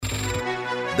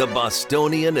The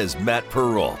Bostonian is Matt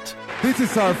Perrault. This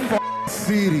is our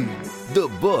city. The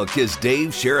Book is Dave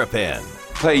Sharapan.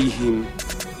 Pay him.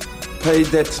 Pay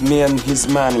that man his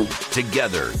money.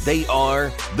 Together, they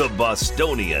are The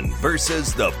Bostonian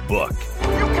versus The Book.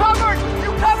 You covered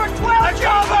 12!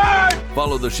 I covered!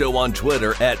 Follow the show on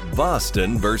Twitter at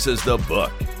Boston versus The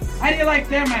Book. How do you like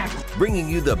them apples? Bringing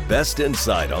you the best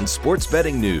insight on sports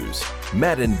betting news,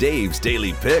 Matt and Dave's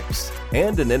daily picks,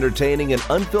 and an entertaining and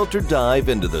unfiltered dive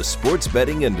into the sports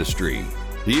betting industry.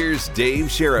 Here's Dave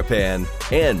Sharapan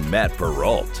and Matt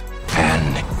Perrault.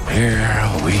 And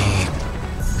here we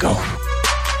go.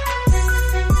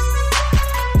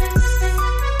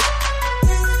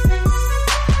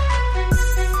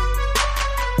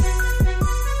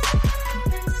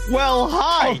 Well,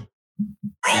 hi.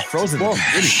 Frozen. Whoa,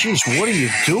 jeez, what are you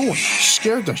doing? You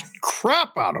scared the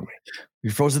crap out of me. We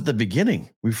froze at the beginning.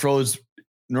 We froze.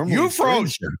 Normally you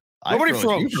froze. Nobody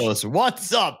froze. You froze.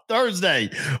 What's up? Thursday.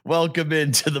 Welcome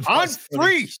into the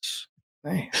Unfreeze.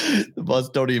 The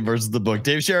Bostonian versus The Book.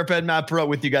 Dave Sharapan, Matt Perrault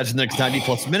with you guys for the next 90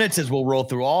 plus minutes as we'll roll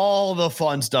through all the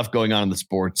fun stuff going on in the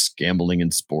sports, gambling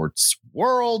and sports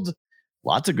world.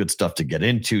 Lots of good stuff to get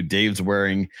into. Dave's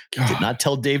wearing, did not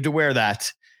tell Dave to wear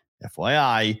that.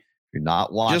 FYI, you're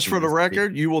not watching. Just for the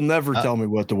record, you will never tell me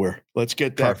what to wear. Let's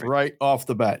get that right off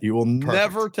the bat. You will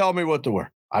never tell me what to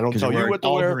wear. I don't tell you what to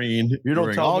wear. Green. You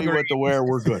don't tell me what to wear.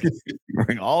 We're good. You're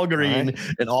wearing all green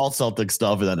and all Celtic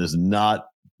stuff, and that is not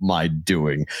my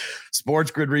doing. Sports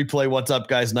Grid Replay. What's up,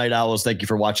 guys? Night Owls. Thank you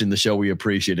for watching the show. We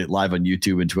appreciate it. Live on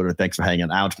YouTube and Twitter. Thanks for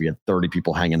hanging out. We had 30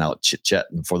 people hanging out,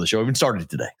 chit-chatting before the show even started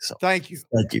today. So thank you.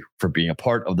 Thank you for being a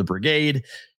part of the brigade.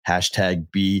 Hashtag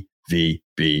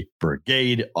BVB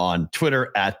Brigade on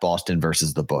Twitter at Boston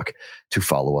versus The Book to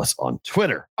follow us on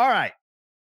Twitter. All right.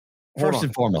 First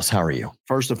and foremost, how are you?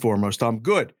 First and foremost, I'm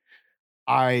good.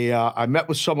 I met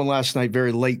with someone last night,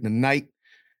 very late in the night.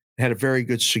 Had a very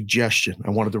good suggestion. I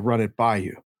wanted to run it by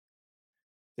you.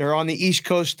 They're on the East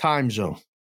Coast time zone.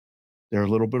 They're a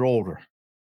little bit older.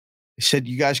 They said,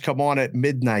 you guys come on at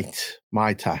midnight,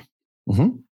 my time.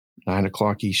 9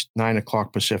 o'clock East, 9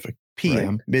 o'clock Pacific,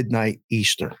 PM, midnight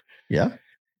Eastern. Yeah.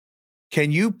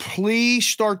 Can you please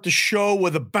start the show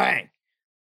with a bang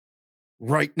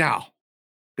right now?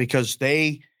 Because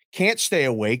they can't stay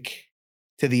awake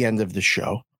to the end of the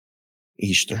show,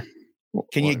 Eastern.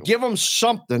 Can you give them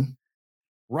something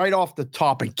right off the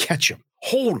top and catch them,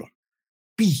 hold them,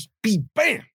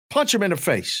 bam, punch them in the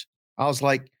face? I was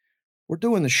like, we're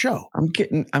doing the show. I'm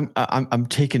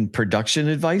taking production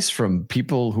advice from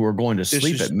people who are going to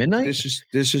sleep at midnight.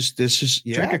 This is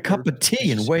drink a cup of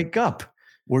tea and wake up.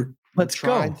 Let's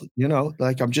go.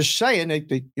 I'm just saying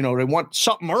they want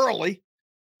something early.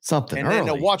 And then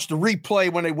they'll watch the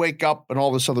replay when they wake up and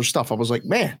all this other stuff. I was like,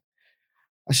 man,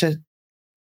 I said,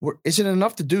 is it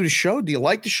enough to do the show? Do you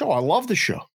like the show? I love the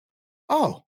show.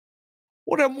 Oh,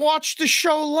 well, then watch the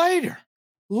show later.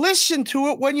 Listen to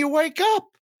it when you wake up.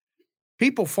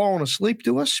 People falling asleep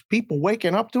to us, people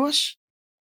waking up to us.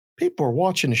 People are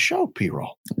watching the show,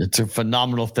 P-Roll. It's a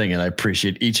phenomenal thing, and I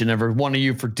appreciate each and every one of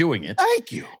you for doing it.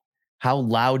 Thank you. How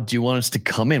loud do you want us to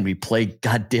come in? We play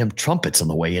goddamn trumpets on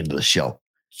the way into the show.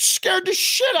 Scared the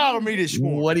shit out of me this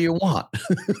morning. What do you want?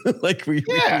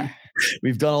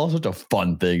 We've done all sorts of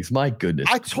fun things. My goodness.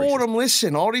 I told them,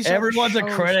 listen, all these everyone's a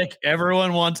critic.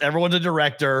 Everyone's a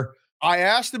director. I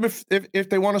asked them if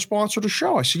they want to sponsor the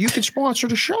show. I said, you can sponsor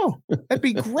the show. That'd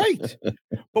be great.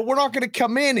 But we're not going to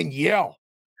come in and yell.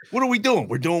 What are we doing?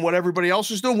 We're doing what everybody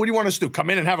else is doing. What do you want us to do? Come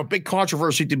in and have a big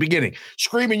controversy at the beginning,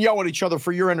 scream and yell at each other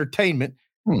for your entertainment.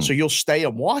 So you'll stay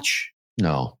and watch?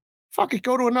 No. Fuck it,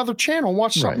 go to another channel and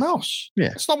watch something else. Yeah.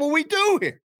 That's not what we do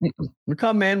here. We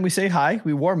come in, we say hi,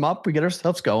 we warm up, we get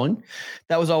ourselves going.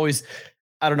 That was always,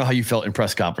 I don't know how you felt in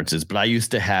press conferences, but I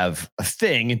used to have a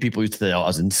thing, and people used to say I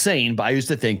was insane, but I used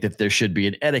to think that there should be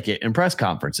an etiquette in press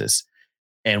conferences.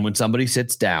 And when somebody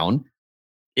sits down,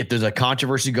 if there's a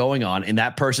controversy going on and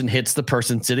that person hits the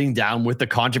person sitting down with the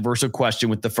controversial question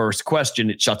with the first question,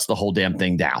 it shuts the whole damn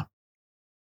thing down.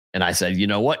 And I said, you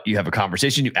know what? You have a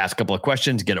conversation, you ask a couple of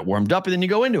questions, get it warmed up, and then you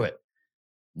go into it.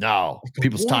 No, like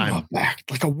people's time.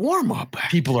 Like a warm-up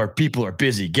act. People are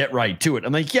busy. Get right to it.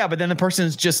 I'm like, yeah, but then the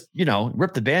person's just,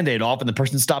 rip the Band-Aid off and the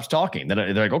person stops talking. Then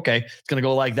they're like, okay, it's going to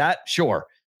go like that. Sure.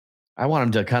 I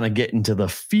want them to kind of get into the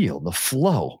feel, the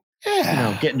flow.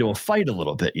 Yeah. Get into a fight a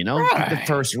little bit, Right. The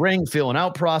first ring, feeling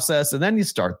out process, and then you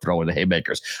start throwing the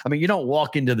haymakers. I mean, you don't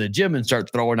walk into the gym and start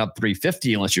throwing up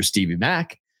 350 unless you're Stevie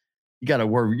Mac. You got to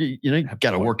work, you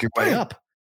got to work your way up.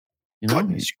 You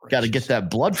got to get that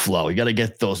blood flow. You got to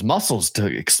get those muscles to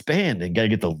expand and got to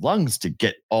get the lungs to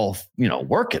get all,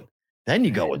 working. Then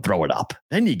you go and throw it up.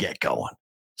 Then you get going.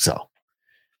 So,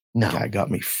 no. Guy got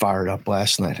me fired up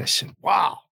last night. I said,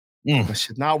 wow. I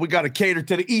said, now we got to cater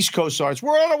to the East Coast sides.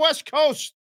 We're on the West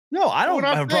Coast. No, I don't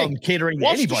have a problem catering to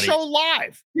anybody. Watch the show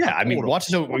live. Yeah, I mean, watch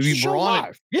the show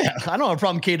live. Yeah, I don't have a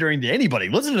problem catering to anybody.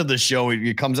 Listen to the show.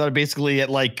 It comes out basically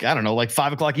at like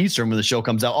 5 o'clock Eastern when the show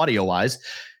comes out audio-wise.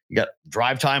 You got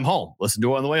drive time home. Listen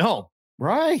to it on the way home.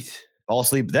 Right. Fall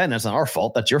asleep then. That's not our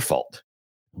fault. That's your fault.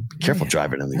 Be careful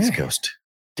driving on the East Coast.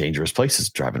 Dangerous places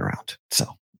driving around. So,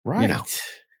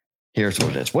 here's what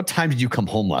it is. What time did you come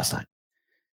home last night?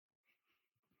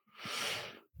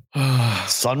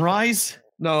 Sunrise?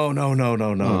 No.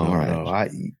 I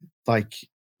like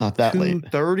not that late.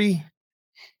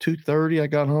 2:30 I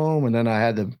got home, and then I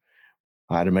had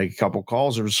to make a couple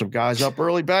calls. There were some guys up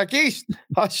early back east.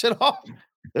 I said,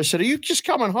 they said, are you just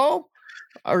coming home?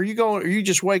 Are you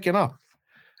just waking up?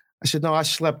 I said, no, I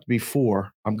slept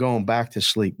before. I'm going back to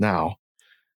sleep now.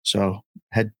 So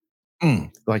had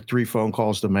like 3 phone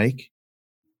calls to make.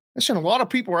 Listen, a lot of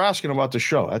people are asking about the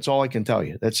show. That's all I can tell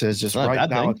you. That says just right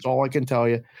now. It's all I can tell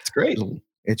you. It's great.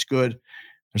 It's good.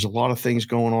 There's a lot of things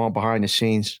going on behind the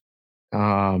scenes.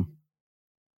 And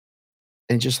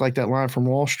just like that line from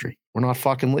Wall Street, we're not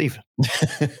fucking leaving.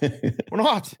 We're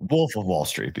not. Wolf of Wall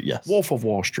Street, but yes. Wolf of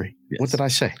Wall Street. Yes. What did I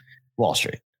say? Wall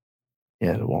Street.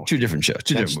 Yeah, the Wall Street. 2 different shows.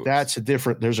 2 different movies. That's a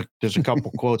different. There's a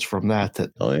couple quotes from that.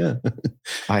 Oh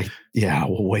yeah.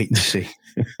 We'll wait and see.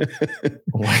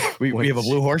 We have a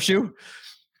blue horseshoe.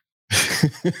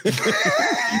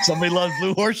 Somebody loves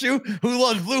blue horseshoe. Who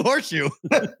loves blue horseshoe?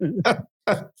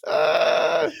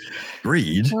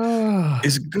 Greed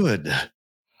is good.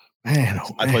 Man,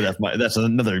 I play that. That's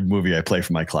another movie I play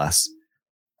for my class.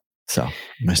 So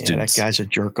my students. That guy's a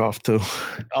jerk off too.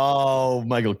 Oh,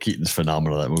 Michael Keaton's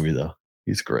phenomenal. That movie though,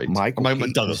 he's great.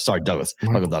 Douglas.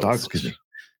 Michael Douglas. Excuse me.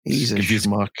 He's a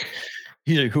schmuck.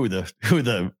 Who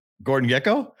the Gordon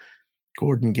Gekko?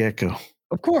 Gordon Gekko.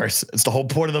 Of course. It's the whole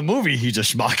point of the movie. He's a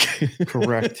schmuck.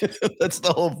 Correct. That's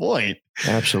the whole point.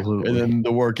 Absolutely. And then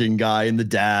the working guy and the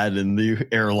dad and the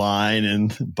airline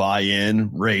and buy in,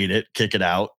 raid it, kick it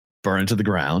out, burn it to the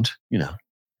ground.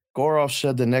 Goroff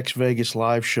said the next Vegas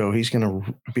live show, he's going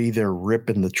to be there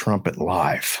ripping the trumpet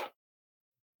live.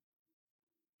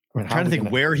 I'm trying to think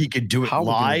where he could do it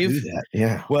live. Do that?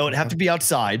 Yeah. Well, it'd have to be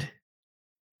outside.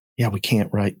 Yeah, we can't,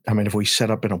 right? I mean, if we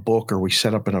set up in a book or we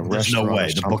set up in a restaurant. There's no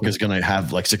way. The book is going to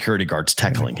have like security guards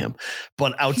tackling him.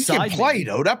 But outside. He can play,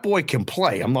 though. That boy can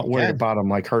play. I'm not worried about him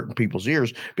like hurting people's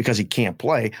ears because he can't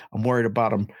play. I'm worried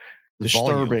about him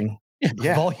disturbing.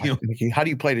 Yeah. Volume. How do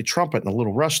you play the trumpet in a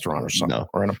little restaurant or something?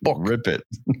 Or in a book? Rip it.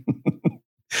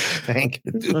 Thank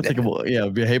you. Yeah.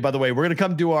 Hey, by the way, we're going to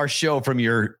come do our show from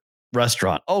your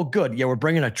restaurant. Oh, good. Yeah, we're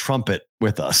bringing a trumpet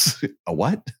with us. A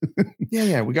what?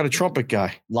 Yeah. We got a trumpet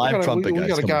guy. Trumpet guy. We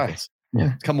got a guy.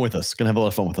 Yeah, come with us. Gonna have a lot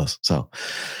of fun with us. So,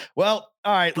 well,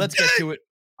 all right, let's get to it.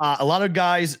 A lot of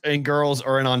guys and girls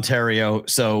are in Ontario,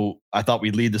 so I thought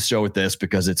we'd lead the show with this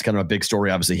because it's kind of a big story,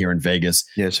 obviously here in Vegas.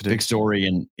 Yes, it's a big story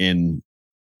in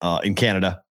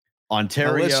Canada,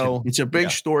 Ontario. Listen, it's a big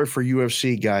story for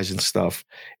UFC guys and stuff.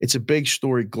 It's a big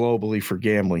story globally for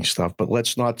gambling stuff. But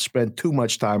let's not spend too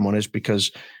much time on this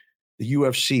because the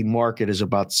UFC market is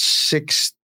about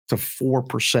 6 to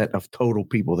 4% of total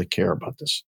people that care about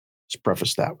this. Let's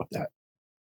preface that with that.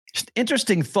 Just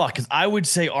interesting thought, because I would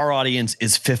say our audience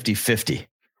is 50-50.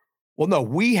 Well, no,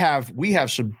 we have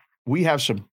some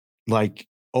like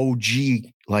OG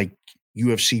like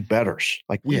UFC bettors.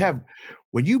 Like we have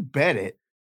when you bet it,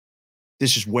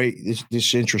 this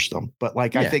interests them. But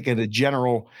like I think in a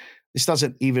general, this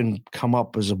doesn't even come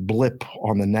up as a blip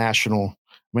on the national.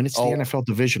 I mean, it's the NFL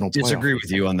divisional. Disagree with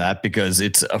you on that because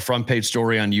it's a front page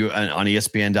story on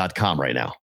ESPN.com right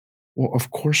now. Well,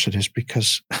 of course it is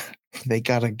because they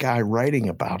got a guy writing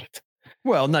about it.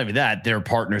 Well, not even that. They're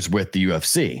partners with the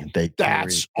UFC.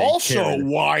 That's also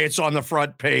why it's on the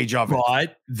front page of it.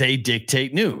 But they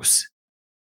dictate news.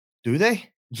 Do they?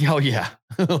 Oh, yeah.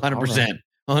 100%.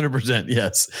 100%.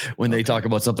 Yes. When they talk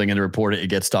about something and report it, it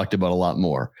gets talked about a lot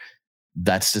more.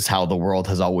 That's just how the world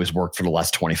has always worked for the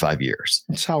last 25 years.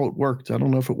 That's how it worked. I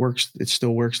don't know if it works. It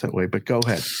still works that way, but go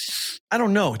ahead. I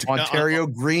don't know. Ontario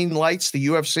green lights the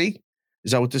UFC.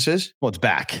 Is that what this is? Well, it's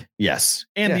back. Yes.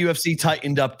 And the UFC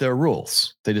tightened up their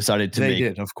rules. They decided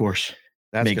to of course.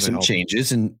 Make some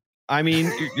changes. And I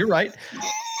mean, you're right.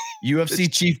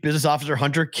 UFC Chief Business Officer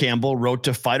Hunter Campbell wrote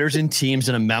to fighters and teams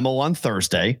in a memo on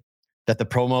Thursday that the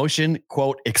promotion,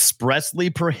 quote,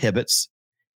 expressly prohibits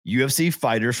UFC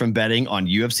fighters from betting on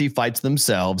UFC fights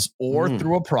themselves or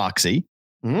through a proxy.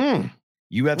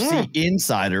 UFC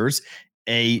insiders,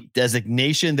 a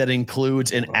designation that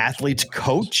includes an athlete's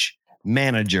coach,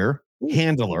 manager,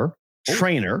 handler,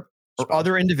 trainer, or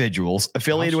other individuals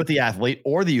affiliated with the athlete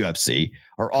or the UFC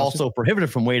are also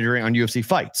prohibited from wagering on UFC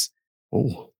fights.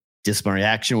 Disciplinary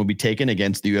action will be taken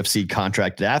against the UFC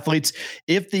contracted athletes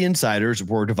if the insiders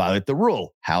were to violate the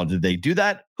rule. How did they do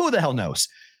that? Who the hell knows?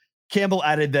 Campbell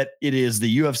added that it is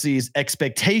the UFC's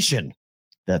expectation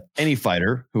that any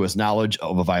fighter who has knowledge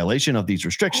of a violation of these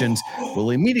restrictions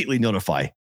will immediately notify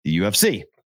the UFC.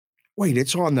 Wait,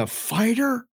 it's on the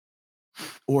fighter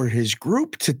or his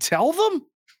group to tell them?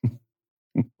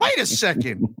 Wait a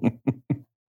second.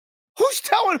 Who's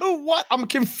telling who what? I'm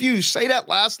confused. Say that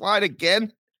last line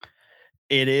again.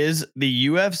 It is the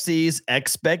UFC's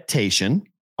expectation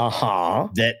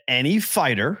that any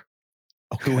fighter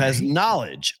who has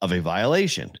knowledge of a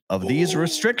violation of these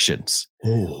restrictions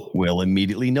will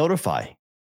immediately notify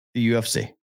the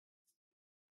UFC.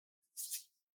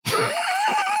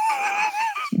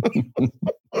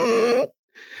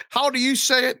 How do you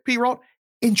say it, P-Rod?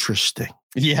 Interesting.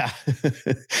 Yeah.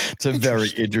 It's a very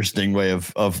interesting way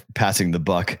of passing the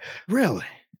buck. Really?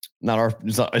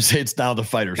 It's now the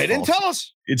fighter's fault. They didn't tell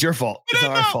us. It's your fault. It's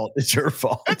not our fault. It's your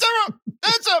fault.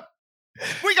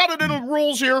 We got it in the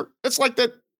rules here. It's like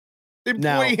that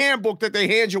employee handbook that they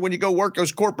hand you when you go work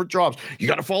those corporate jobs. You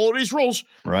got to follow these rules.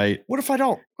 Right. What if I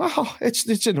don't? Oh,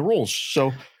 it's in the rules.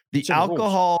 So the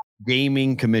Alcohol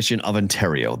Gaming Commission of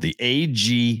Ontario, the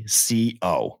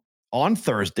AGCO, on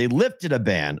Thursday lifted a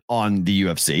ban on the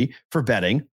UFC for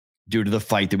betting due to the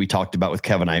fight that we talked about with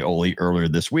Kevin Iole earlier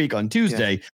this week on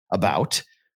Tuesday about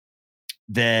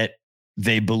that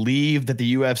they believe that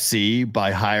the UFC,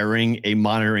 by hiring a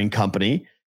monitoring company,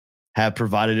 have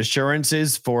provided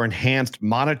assurances for enhanced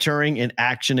monitoring and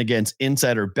action against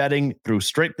insider betting through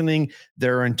strengthening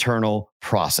their internal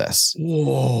process.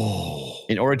 Whoa.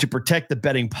 In order to protect the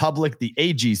betting public, the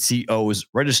AGCO's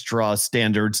registrar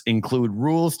standards include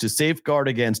rules to safeguard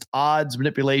against odds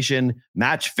manipulation,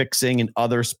 match fixing, and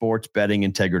other sports betting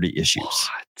integrity issues.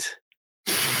 What?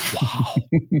 Wow.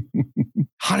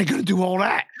 How are they going to do all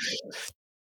that?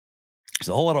 There's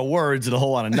a whole lot of words and a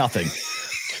whole lot of nothing.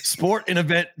 Sport and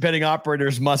event betting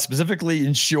operators must specifically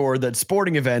ensure that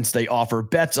sporting events they offer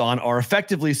bets on are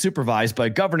effectively supervised by a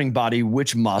governing body,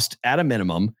 which must, at a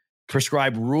minimum,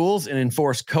 prescribe rules and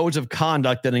enforce codes of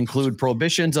conduct that include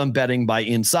prohibitions on betting by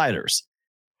insiders.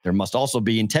 There must also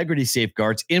be integrity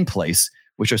safeguards in place,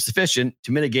 which are sufficient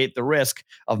to mitigate the risk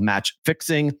of match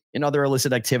fixing and other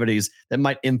illicit activities that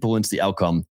might influence the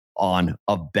outcome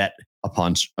of bet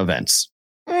upon events.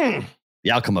 The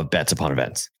outcome of bets upon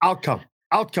events. Outcome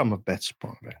of bets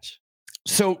upon events.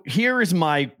 So here is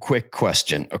my quick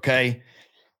question, okay?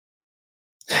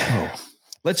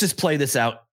 Let's just play this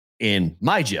out in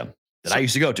my gym that I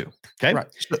used to go to, okay? Right.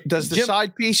 So does the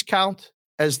side piece count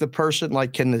as the person?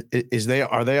 Like, are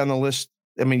they on the list?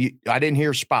 I mean, I didn't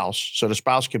hear spouse, so the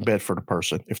spouse can bet for the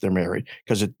person if they're married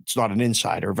because it's not an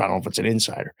insider. I don't know if it's an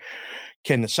insider.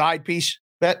 Can the side piece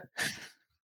bet?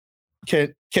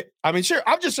 I mean, sir,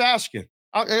 I'm just asking.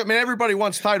 I mean, everybody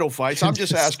wants title fights. I'm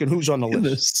just asking who's on the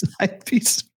list. Side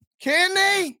piece. Can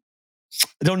they?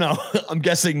 I don't know. I'm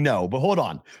guessing no, but hold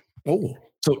on. Oh,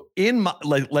 so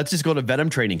let's just go to Venom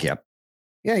training camp.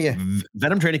 Yeah.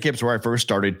 Venom training camp is where I first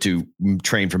started to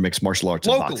train for mixed martial arts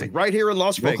locally, and boxing. right here in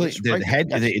Las Vegas.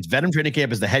 It's Venom training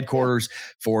camp is the headquarters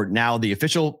for now the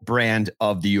official brand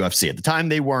of the UFC. At the time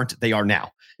they weren't, they are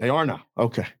now. They are now.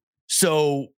 Okay.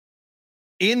 So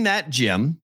in that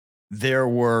gym, there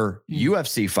were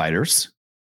UFC fighters.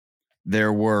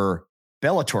 There were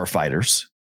Bellator fighters.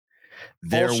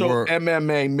 There were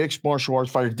MMA, mixed martial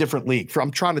arts fighters, different league.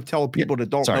 I'm trying to tell people that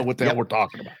don't know what the hell we're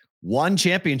talking about. One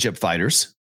championship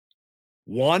fighters.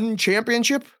 One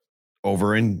championship?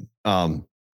 Over in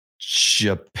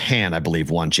Japan, I believe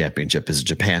one championship is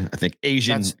Japan. I think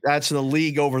Asian. That's the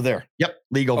league over there. Yep,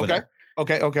 league over there.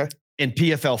 Okay. And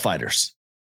PFL fighters.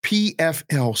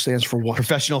 PFL stands for what?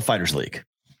 Professional Fighters League.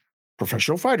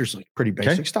 Professional Fighters League. Pretty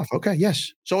basic stuff. Okay,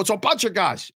 yes. So it's a bunch of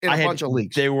guys in a bunch of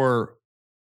leagues. There were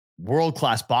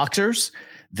world-class boxers.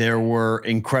 There were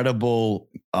incredible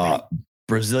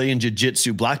Brazilian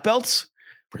Jiu-Jitsu black belts.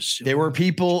 There were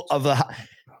people of the...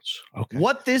 Okay.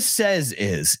 What this says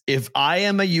is, if I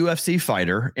am a UFC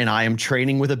fighter and I am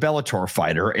training with a Bellator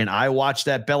fighter and I watch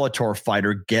that Bellator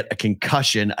fighter get a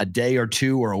concussion a day or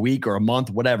two or a week or a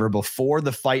month, whatever, before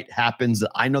the fight happens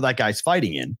that I know that guy's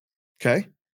fighting in, okay,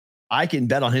 I can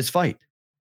bet on his fight.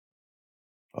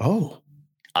 Oh.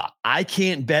 I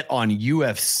can't bet on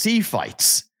UFC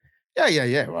fights.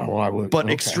 Yeah. Well, I would. But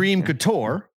Extreme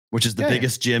Couture, which is the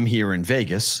biggest gym here in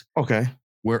Vegas. Okay.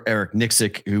 Where Eric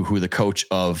Nixick, who the coach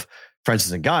of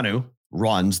Francis Ngannou,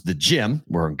 runs the gym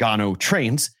where Ngannou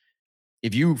trains.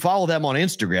 if you follow them on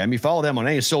Instagram, you follow them on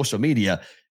any social media,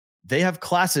 they have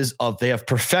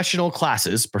professional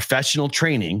classes, professional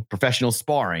training, professional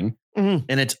sparring, and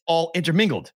it's all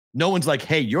intermingled. No one's like,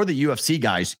 hey, you're the UFC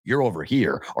guys, you're over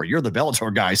here, or you're the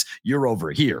Bellator guys, you're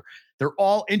over here. They're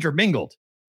all intermingled.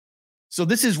 So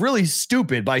this is really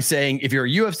stupid by saying if you're a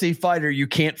UFC fighter, you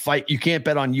can't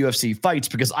bet on UFC fights,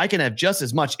 because I can have just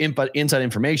as much inside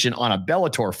information on a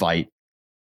Bellator fight.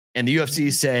 And the UFC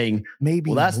is saying,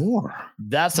 maybe more.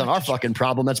 That's not our fucking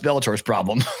problem. That's Bellator's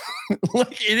problem.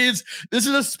 Like it is. This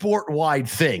is a sport-wide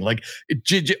thing. Like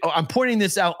I'm pointing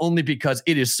this out only because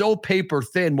it is so paper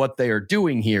thin what they are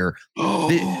doing here.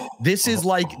 This is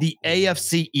like the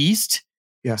AFC East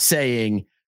saying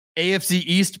AFC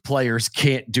East players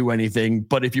can't do anything,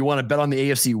 but if you want to bet on the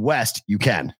AFC West, you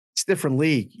can. It's different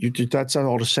league. That's not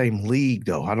all the same league,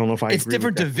 though. I don't know if It's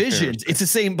different divisions. It's the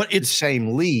same, but it's the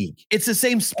same league. It's the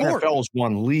same sport. NFL's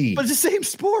one league, but it's the same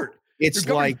sport. It's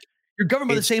you're governed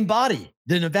by the same body.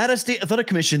 The Nevada State Athletic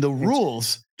Commission. The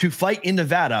rules to fight in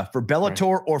Nevada for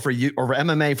Bellator or for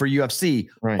MMA for UFC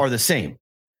are the same.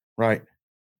 Right.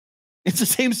 It's the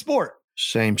same sport.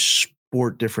 Same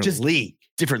sport, different league.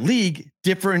 Different league,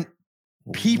 different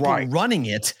people running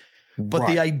it. But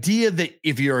the idea that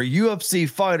if you're a UFC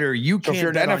fighter, you can't if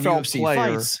you're bet an on NFL UFC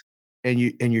player fights. and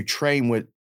you train with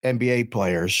NBA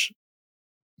players,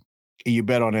 you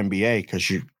bet on NBA because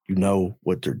you know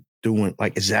what they're doing.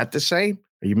 Like, is that the same?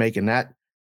 Are you making that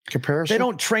comparison? They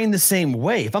don't train the same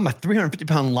way. If I'm a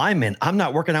 350-pound lineman, I'm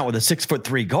not working out with a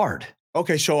 6'3" guard.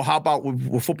 Okay, so how about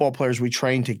with football players? We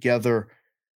train together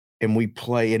and we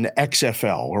play in the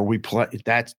XFL, or we play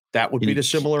that would be the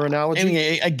similar analogy. I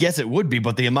mean, I guess it would be,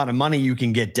 but the amount of money you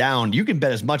can get down, you can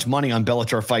bet as much money on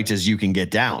Bellator fights as you can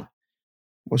get down.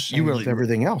 What's with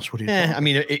everything else? What do you? I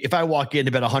mean, if I walk in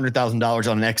to bet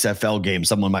 $100,000 on an XFL game,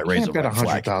 someone might raise a red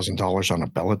flag. $100,000 on a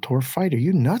Bellator fight? Are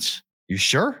you nuts? You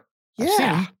sure?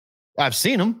 Yeah, I've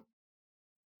seen them.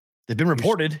 They've been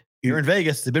reported. You're in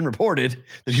Vegas. They've been reported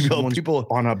that people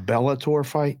on a Bellator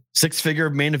fight, 6-figure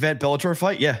main event Bellator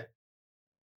fight. Yeah.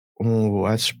 Oh,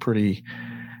 that's pretty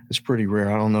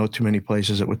rare. I don't know too many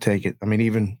places that would take it. I mean,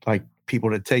 even like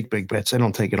people that take big bets, they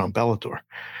don't take it on Bellator.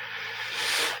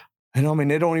 And I mean,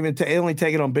 they only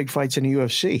take it on big fights in the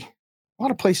UFC. A lot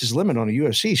of places limit on the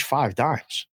UFC is 5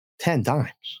 dimes, 10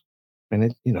 dimes.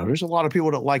 And there's a lot of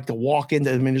people that like to walk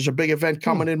into. I mean, there's a big event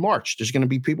coming in March. There's going to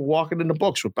be people walking in the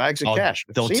books with bags of cash.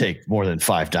 They'll take more than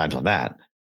 5 dimes on that.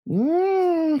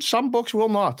 Some books will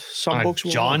not. Some books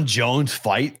will. John Jones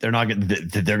fight. They're not going.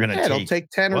 They're going to take. They'll take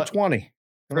 10 or 20.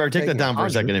 Take that down for a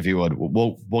second, if you would.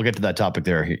 We'll get to that topic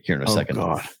there here in a second.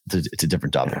 God. It's a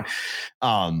different topic.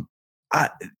 Yeah.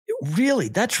 Really,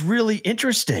 that's really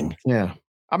interesting. Yeah.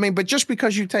 I mean, but just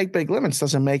because you take big limits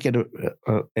doesn't make it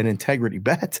an integrity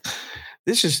bet.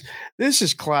 This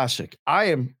is classic.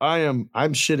 I'm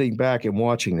sitting back and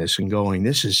watching this and going,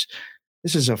 this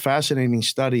is a fascinating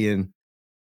study in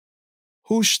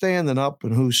who's standing up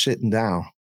and who's sitting down,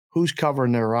 who's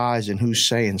covering their eyes and who's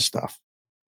saying stuff,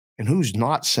 and who's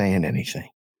not saying anything.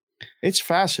 It's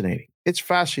fascinating. It's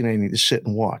fascinating to sit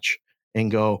and watch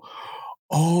and go,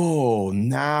 oh,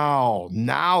 now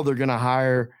they're going to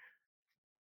hire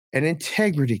an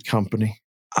integrity company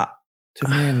to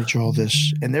manage all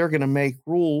this, and they're going to make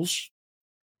rules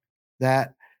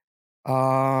that.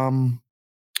 So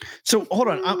hold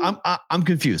on, I'm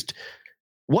confused.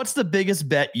 What's the biggest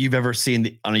bet you've ever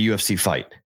seen on a UFC fight?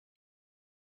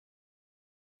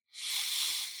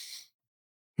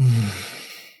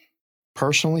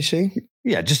 Personally, see?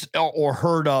 Yeah, just or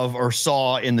heard of or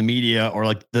saw in the media, or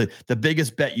like the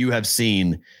biggest bet you have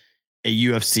seen a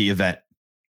UFC event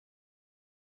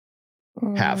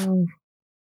have.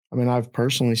 I mean, I've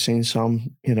personally seen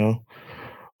some,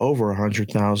 over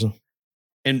 100,000.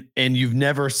 And you've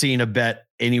never seen a bet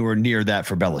anywhere near that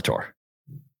for Bellator?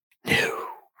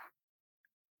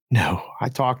 No. I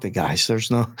talk to guys.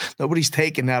 There's nobody's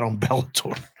taking that on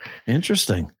Bellator.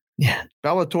 Interesting. Yeah.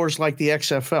 Bellator's like the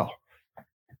XFL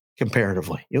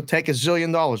comparatively. You'll take $1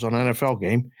 zillion on an NFL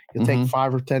game. You'll take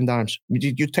 5 or 10 dimes.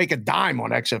 You take a dime on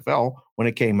XFL when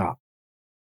it came out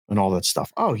and all that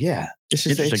stuff. Oh yeah. It's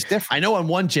different. I know on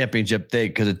one championship,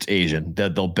 because it's Asian,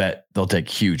 that they'll take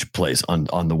huge plays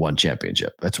on the one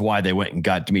championship. That's why they went and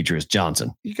got Demetrius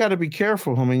Johnson. You got to be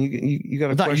careful. I mean, you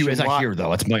got to. It's not here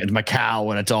though. It's Macau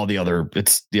and it's all the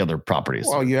other properties.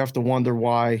 Well, you have to wonder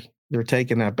why they're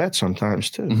taking that bet sometimes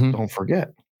too. Don't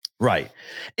forget. Right.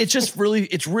 It's just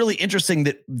it's really interesting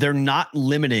that they're not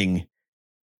limiting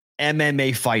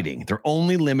MMA fighting. They're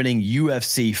only limiting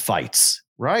UFC fights.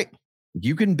 Right.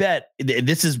 You can bet.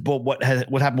 This is what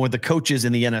happened with the coaches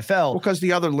in the NFL. Because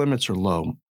the other limits are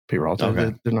low. Peralta.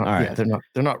 Okay. They're not. All Yeah, right.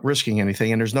 they're not risking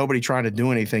anything, and there's nobody trying to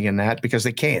do anything in that because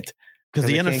they can't. Because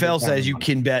the they can't NFL get says that you money.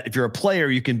 can bet, if you're a player,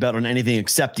 you can bet on anything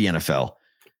except the NFL.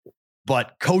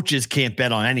 But coaches can't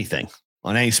bet on anything,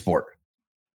 on any sport,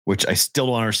 which I still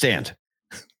don't understand.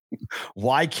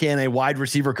 Why can't a wide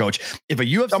receiver coach, if a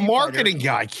UFC The marketing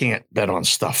guy can't bet on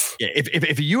stuff.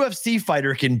 if a UFC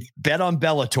fighter can bet on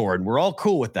Bellator, and we're all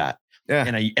cool with that, Yeah.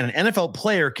 and an NFL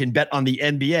player can bet on the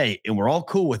NBA, and we're all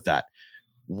cool with that,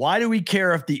 why do we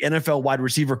care if the NFL wide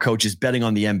receiver coach is betting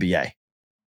on the NBA?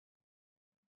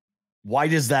 Why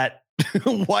does that?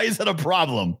 Why is that a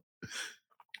problem?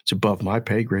 It's above my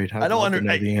pay grade. I don't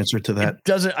understand the answer to that. It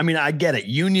doesn't. I mean, I get it.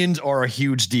 Unions are a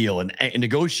huge deal, and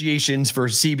negotiations for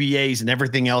CBAs and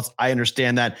everything else. I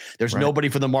understand that. There's nobody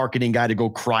for the marketing guy to go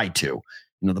cry to. You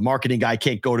know, the marketing guy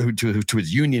can't go to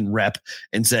his union rep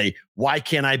and say, "Why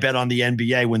can't I bet on the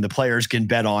NBA when the players can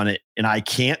bet on it and I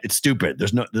can't?" It's stupid.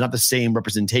 There's not the same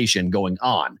representation going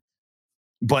on.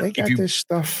 But They got this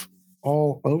stuff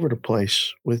all over the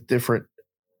place with different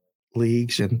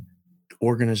leagues and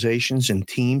organizations and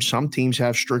teams. Some teams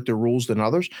have stricter rules than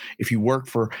others. If you work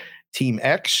for team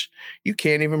X, you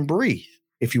can't even breathe.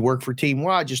 If you work for team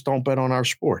Y, just don't bet on our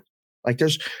sport. Like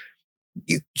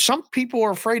some people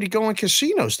are afraid to go in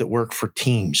casinos that work for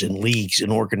teams and leagues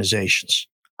and organizations.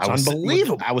 It's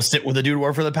unbelievable. I was sitting with a dude who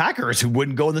worked for the Packers who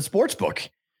wouldn't go in the sports book.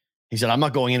 He said, "I'm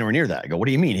not going anywhere near that." I go, "What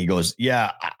do you mean?" He goes,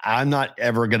 "Yeah, I'm not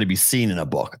ever going to be seen in a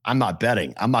book. I'm not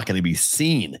betting. I'm not going to be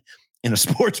seen in a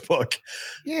sports book."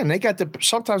 Yeah, and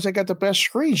sometimes they got the best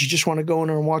screens. You just want to go in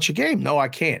there and watch a game. No, I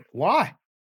can't. Why?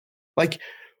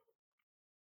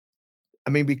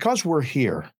 Because we're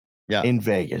here in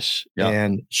Vegas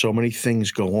and so many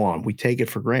things go on, we take it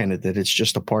for granted that it's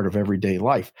just a part of everyday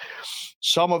life.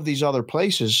 Some of these other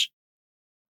places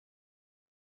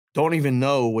don't even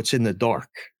know what's in the dark.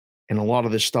 And a lot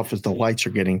of this stuff is the lights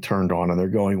are getting turned on and they're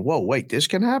going, "Whoa, wait, this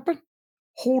can happen?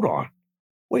 Hold on.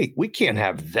 Wait, we can't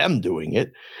have them doing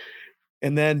it."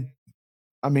 And then,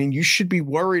 you should be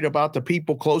worried about the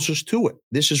people closest to it.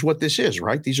 This is what this is,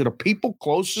 right? These are the people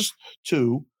closest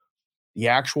to the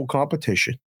actual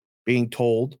competition being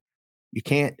told you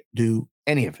can't do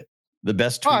any of it. The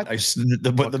best tweet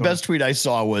the best tweet I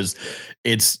saw was,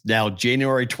 it's now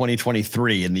January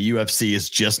 2023 and the UFC is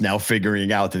just now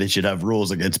figuring out that they should have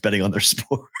rules against betting on their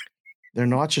sport. They're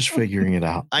not just figuring it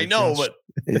out. I know, but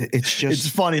it's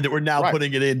funny that we're now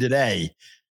putting it in today.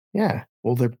 Yeah.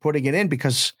 Well, they're putting it in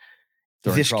because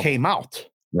this came out.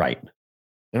 Right.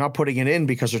 They're not putting it in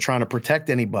because they're trying to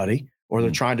protect anybody or they're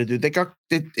trying to do,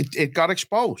 it got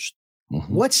exposed.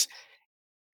 Mm-hmm. What's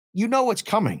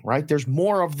coming, right? There's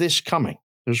more of this coming.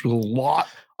 There's a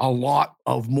lot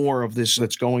of more of this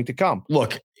that's going to come.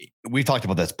 Look, we've talked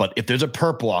about this, but if there's a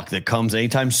perp walk that comes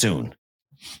anytime soon,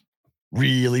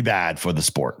 really bad for the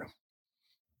sport.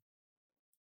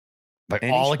 By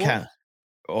all accounts.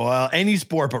 Well, any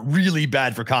sport, but really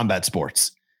bad for combat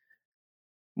sports.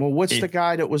 Well, what's the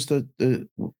guy that was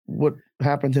what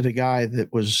happened to the guy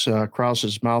that was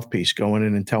Krause's mouthpiece going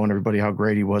in and telling everybody how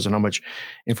great he was and how much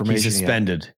information he's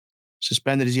suspended. He had?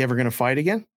 Suspended? Is he ever going to fight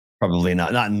again? Probably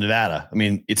not. Not in Nevada. I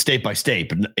mean, it's state by state,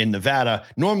 but in Nevada,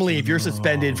 normally if you're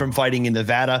suspended from fighting in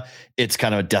Nevada, it's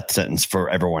kind of a death sentence for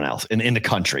everyone else in the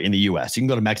country, in the US. You can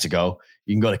go to Mexico,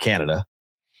 you can go to Canada,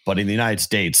 but in the United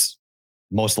States,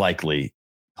 most likely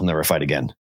he'll never fight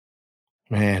again.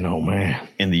 Man, oh man.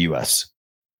 In the US.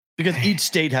 Because each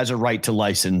state has a right to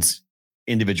license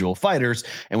individual fighters.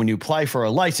 And when you apply for a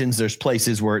license, there's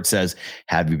places where it says,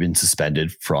 "Have you been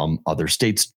suspended from other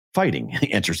states fighting?"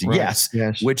 The answer is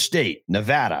yes. Which state?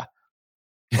 Nevada.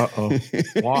 Uh-oh.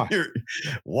 Why?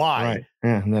 Why? Right.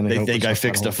 Yeah, and then they think I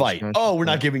fixed a fight. Oh, we're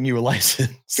not giving you a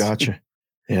license. Gotcha.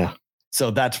 Yeah. So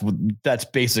that's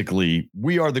basically,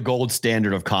 we are the gold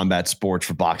standard of combat sports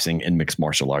for boxing and mixed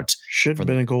martial arts. Should have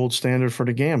been a gold standard for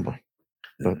the gambling.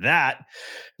 But that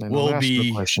will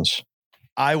be questions.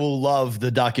 I will love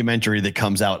the documentary that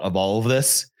comes out of all of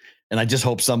this. And I just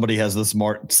hope somebody has the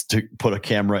smarts to put a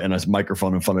camera and a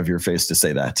microphone in front of your face to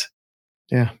say that.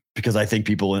 Yeah. Because I think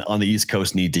people on the East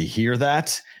Coast need to hear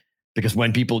that. Because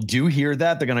when people do hear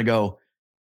that, they're going to go,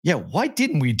 "Yeah, why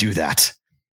didn't we do that?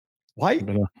 Why?" I've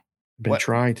been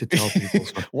trying to tell people.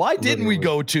 Why didn't we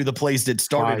go to the place that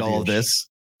started all of this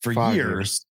for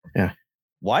years? Yeah.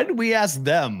 Why did we ask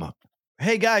them?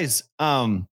 "Hey guys,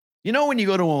 when you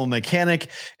go to a mechanic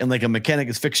and like a mechanic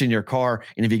is fixing your car,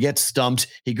 and if you get stumped,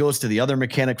 he goes to the other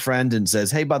mechanic friend and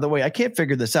says, 'Hey, by the way, I can't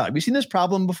figure this out. Have you seen this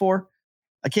problem before?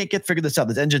 I can't figure this out.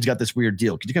 This engine's got this weird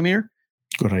deal. Could you come here?'"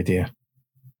 Good idea.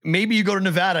 Maybe you go to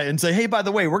Nevada and say, "Hey, by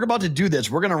the way, we're about to do this.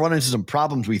 We're going to run into some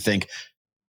problems we think.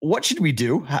 What should we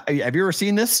do? Have you ever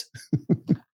seen this?"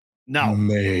 No.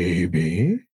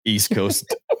 Maybe. East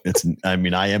Coast. I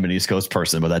am an East Coast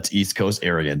person, but that's East Coast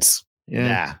arrogance.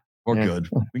 Yeah. We're good.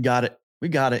 We got it.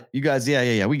 You guys,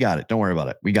 yeah. We got it. Don't worry about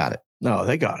it. We got it. No,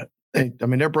 they got it.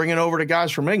 They're bringing over the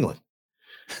guys from England.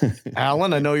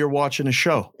 Alan, I know you're watching the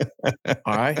show.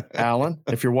 All right, Alan,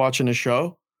 if you're watching the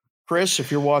show, Chris,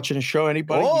 if you're watching the show,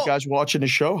 anybody, you guys watching the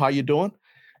show, how you doing?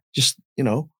 Just,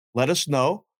 let us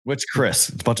know. Which Chris?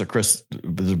 It's a bunch of Chris.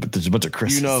 There's a bunch of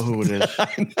Chris. You know who it is.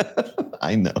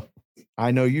 I know.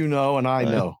 I know you know, and I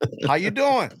know. How you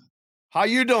doing? How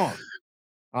you doing?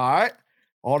 All right.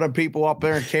 All them people up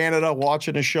there in Canada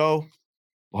watching the show.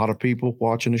 A lot of people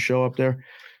watching the show up there.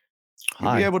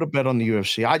 You'll be able to bet on the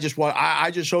UFC. I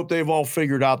just hope they've all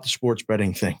figured out the sports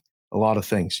betting thing. A lot of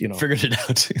things, Figured it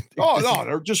out. Oh, no,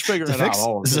 they're just figuring it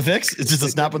out. Is it a fix? It's just a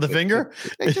snap of the finger?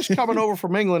 They're just coming over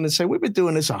from England and say, we've been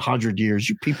doing this 100 years.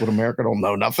 You people in America don't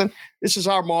know nothing. This is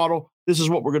our model. This is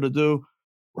what we're going to do.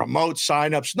 Remote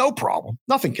signups, no problem.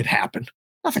 Nothing can happen.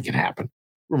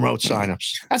 Remote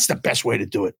signups. That's the best way to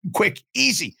do it. Quick,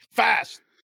 easy, fast.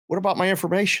 What about my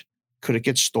information? Could it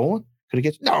get stolen?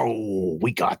 No,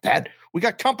 we got that. We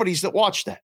got companies that watch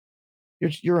that.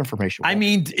 Your information.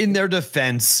 In their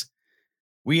defense,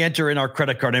 we enter in our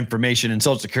credit card information and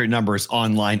social security numbers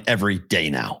online every day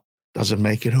now. Doesn't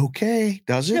make it okay,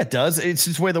 does it? Yeah, it does. It's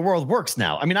just the way the world works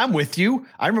now. I'm with you.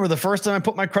 I remember the first time I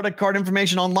put my credit card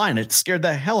information online, it scared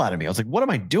the hell out of me. I was like, what am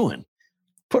I doing?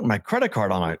 Putting my credit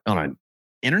card on an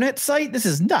internet site? This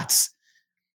is nuts.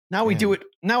 Now we do it.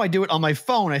 Now I do it on my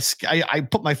phone. I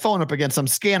put my phone up against some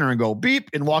scanner and go beep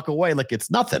and walk away like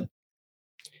it's nothing.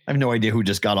 I have no idea who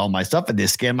just got all my stuff and they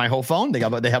scanned my whole phone. They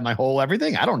have my whole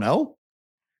everything. I don't know.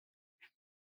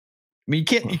 You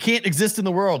can't exist in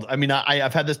the world.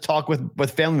 I've had this talk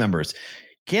with family members.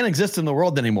 Can't exist in the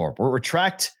world anymore. We're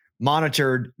tracked,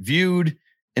 monitored, viewed,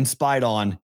 and spied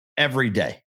on every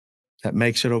day. That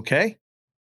makes it okay.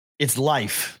 It's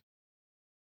life.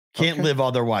 Can't live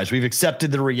otherwise. We've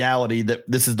accepted the reality that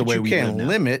this is the way we live. You can't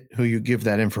limit who you give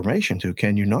that information to,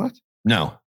 can you not?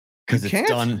 No, because it's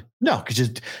done. No,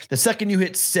 because the second you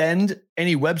hit send,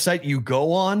 any website you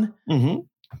go on,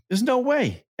 there's no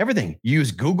way. Everything. You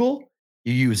use Google,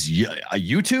 you use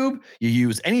YouTube, you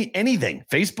use anything.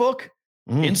 Facebook,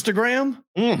 Instagram,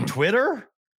 Twitter.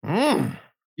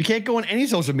 You can't go on any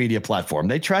social media platform.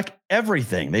 They track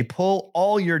everything. They pull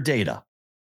all your data.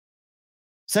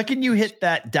 Second, you hit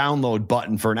that download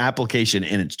button for an application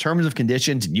in its terms of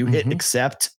conditions and you hit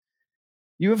accept,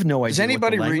 you have no idea. Does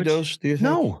anybody read those? Do you think?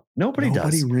 No, nobody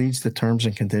does. Nobody reads the terms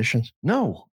and conditions?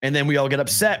 No. And then we all get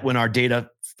upset when our data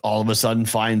all of a sudden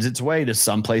finds its way to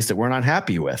some place that we're not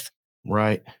happy with.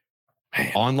 Right.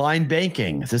 Man. Online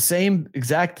banking, it's the same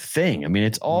exact thing.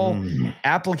 It's all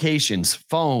applications,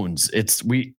 phones.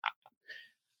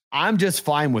 I'm just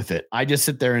fine with it. I just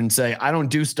sit there and say, I don't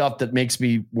do stuff that makes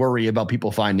me worry about people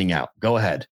finding out. Go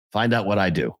ahead. Find out what I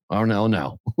do. Oh,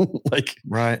 no.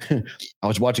 Right. I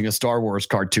was watching a Star Wars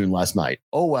cartoon last night.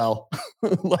 Oh, well,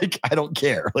 I don't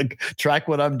care. Track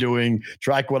what I'm doing,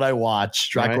 track what I watch,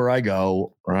 track where I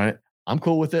go. Right. I'm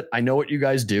cool with it. I know what you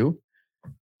guys do.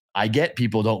 I get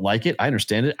people don't like it. I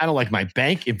understand it. I don't like my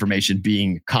bank information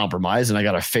being compromised. And I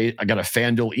got a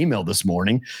FanDuel email this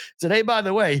morning. Said, hey, by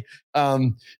the way,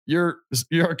 your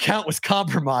account was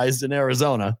compromised in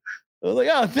Arizona. I was like,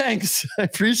 oh, thanks. I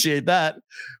appreciate that.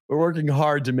 We're working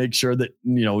hard to make sure that,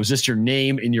 it was just your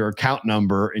name and your account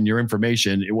number and your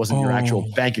information. It wasn't your actual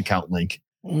bank account link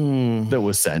that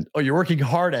was sent. Oh, you're working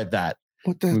hard at that.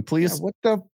 What the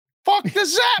fuck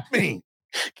does that mean?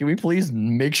 Can we please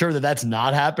make sure that that's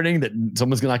not happening? That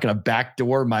someone's not going to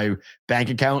backdoor my bank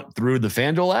account through the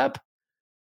FanDuel app?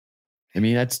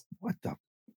 That's what the.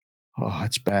 Oh,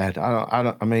 that's bad.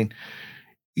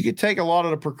 You could take a lot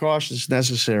of the precautions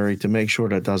necessary to make sure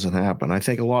that doesn't happen. I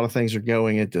think a lot of things are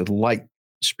going at the light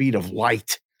speed of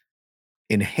light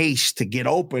in haste to get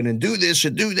open and do this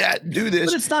and do that and do this.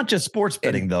 But it's not just sports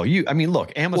betting, though.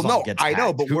 Look, Amazon gets hacked. I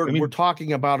know, but we're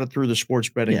talking about it through the sports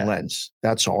betting lens.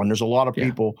 That's all. And there's a lot of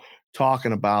people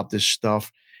talking about this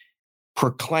stuff,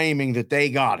 proclaiming that they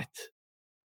got it.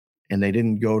 And they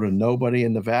didn't go to nobody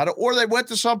in Nevada, or they went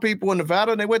to some people in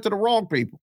Nevada and they went to the wrong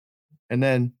people. And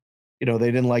then, they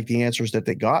didn't like the answers that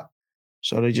they got.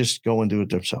 So they just go and do it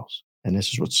themselves. And this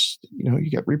is what's, you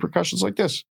get repercussions like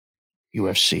this.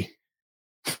 UFC.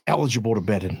 Eligible to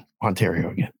bet in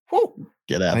Ontario again. Woo,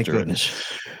 get after Thank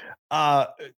goodness.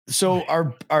 So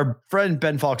our friend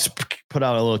Ben Fox put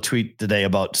out a little tweet today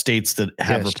about states that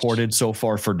have reported so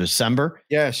far for December.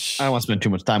 Yes. I don't want to spend too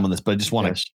much time on this, but I just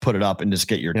want to put it up and just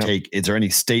get your take. Is there any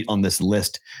state on this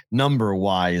list number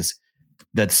wise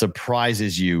that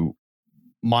surprises you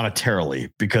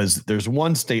monetarily, because there's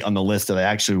one state on the list that I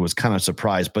actually was kind of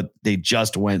surprised, but they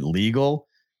just went legal.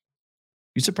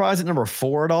 You surprised at number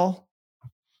 4 at all?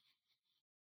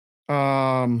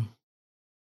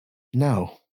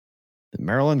 No.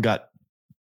 Maryland got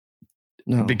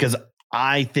no, because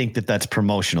I think that that's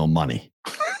promotional money.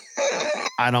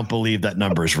 I don't believe that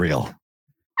number is real.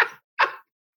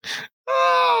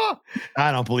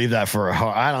 I don't believe that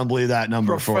I don't believe that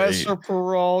number Professor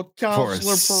Peralt,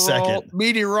 Counselor Peralt,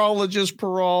 Meteorologist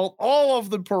Peralt, all of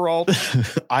the Peralt.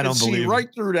 I don't believe right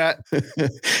through that.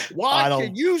 Why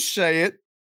can you say it?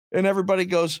 And everybody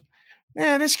goes,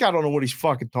 man, this guy don't know what he's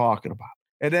fucking talking about.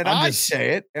 And then I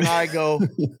say it and I go,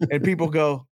 and people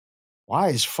go, why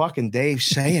is fucking Dave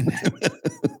saying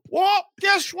that? Well,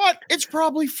 guess what? It's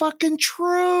probably fucking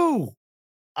true.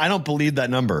 I don't believe that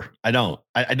number. I don't.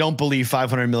 I don't believe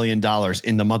 $500 million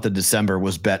in the month of December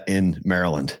was bet in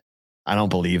Maryland. I don't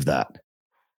believe that.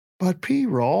 But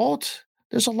Peralt,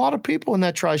 there's a lot of people in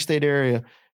that tri-state area,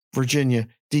 Virginia,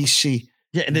 D.C.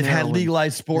 Yeah, and they've had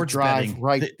legalized sports betting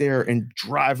right there and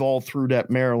drive all through that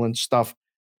Maryland stuff,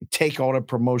 take all that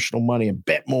promotional money and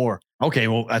bet more. Okay,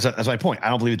 well, that's my point. I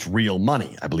don't believe it's real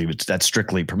money. I believe that's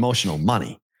strictly promotional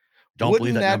money. Don't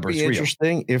believe that number is real. Wouldn't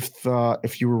that be interesting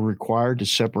if you were required to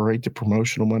separate the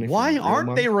promotional money? Why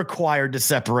aren't they required to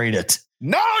separate it?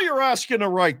 Now you're asking the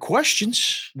right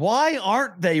questions. Why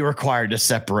aren't they required to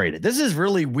separate it? This is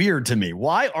really weird to me.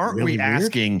 Why aren't we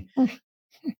asking,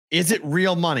 is it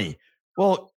real money?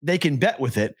 Well, they can bet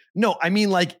with it. No, I mean,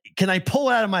 like, can I pull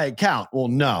it out of my account? Well,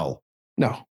 no.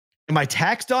 Am I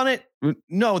taxed on it?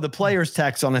 No, the players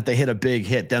tax on it. They hit a big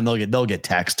hit, then they'll get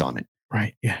taxed on it.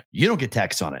 Right. Yeah. You don't get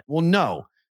taxed on it. Well, no.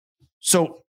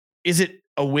 So is it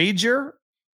a wager,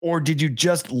 or did you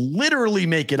just literally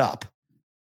make it up?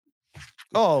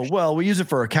 Oh, well, we use it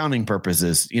for accounting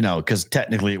purposes, because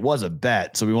technically it was a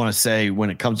bet. So we want to say when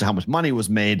it comes to how much money was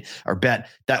made or bet,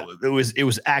 that it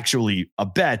was actually a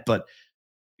bet, but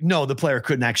no, the player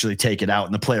couldn't actually take it out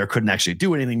and the player couldn't actually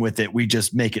do anything with it. We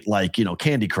just make it like,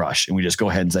 Candy Crush, and we just go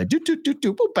ahead and say, do,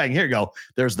 boop, bang, here you go.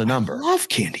 There's the number. I love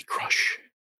Candy Crush.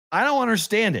 I don't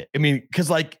understand it. I mean, because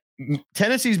like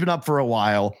Tennessee's been up for a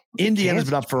while. Indiana's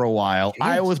been up for a while.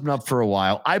 Iowa's been up for a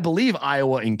while. I believe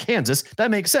Iowa and Kansas.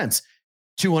 That makes sense.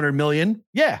 200 million.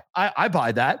 Yeah, I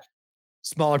buy that.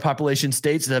 Smaller population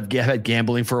states that have had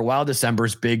gambling for a while.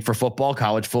 December's big for football,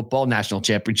 college football, national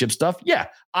championship stuff. Yeah,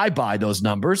 I buy those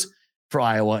numbers for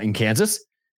Iowa and Kansas.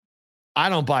 I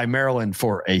don't buy Maryland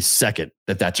for a second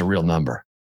that that's a real number.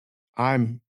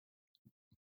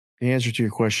 The answer to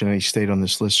your question, any state on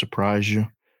this list surprised you?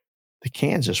 The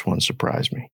Kansas one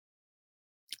surprised me.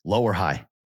 Low or high?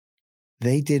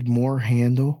 They did more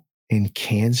handle in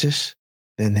Kansas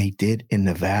than they did in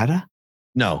Nevada?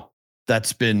 No,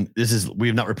 we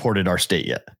have not reported our state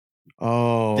yet.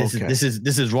 Oh, okay. This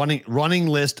is running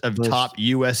list of top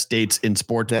U.S. states in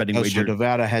sports betting wager. So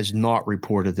Nevada has not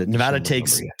reported that. Nevada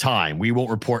takes time. We won't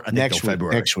report until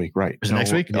February. Next week, right? Is it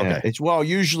next week? Yeah. Okay. It's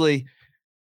usually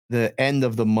the end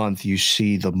of the month. You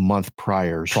see the month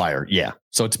prior. Yeah.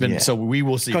 So it's been. Yeah. So we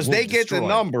will see because they get the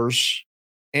numbers,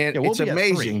 and it's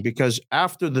amazing because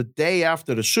after the day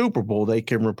after the Super Bowl, they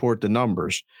can report the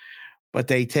numbers, but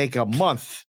they take a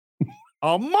month.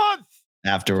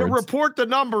 Afterwards to report the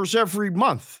numbers every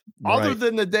month. Right. Other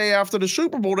than the day after the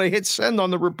Super Bowl, they hit send on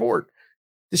the report.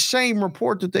 The same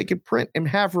report that they could print and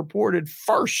have reported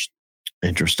first.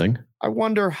 Interesting. I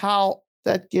wonder how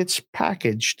that gets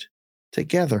packaged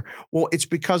together. Well, it's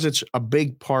because it's a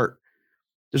big part.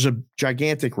 There's a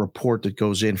gigantic report that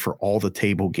goes in for all the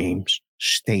table games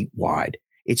statewide.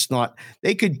 It's not,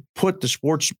 they could put the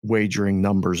sports wagering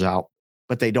numbers out,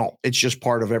 but they don't. It's just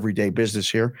part of everyday business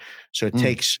here. So it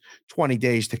takes 20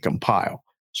 days to compile.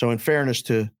 So in fairness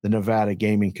to the Nevada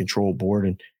Gaming Control Board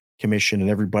and Commission and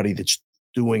everybody that's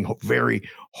doing very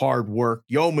hard work,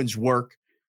 yeoman's work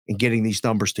in getting these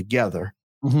numbers together,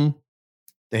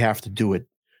 they have to do it.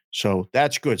 So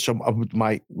that's good. So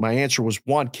my answer was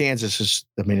one, Kansas is,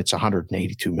 it's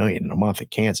 182 million in a month in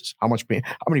Kansas. How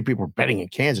many people are betting in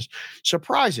Kansas?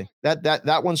 Surprising.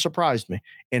 That one surprised me.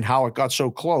 And how it got so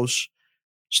close.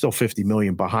 Still 50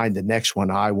 million behind the next one,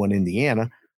 Iowa and Indiana.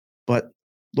 But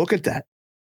look at that.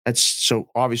 That's so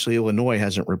obviously Illinois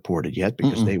hasn't reported yet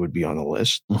because they would be on the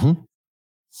list.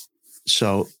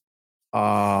 So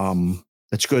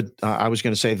that's good. I was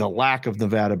going to say the lack of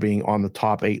Nevada being on the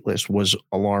top 8 list was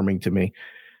alarming to me.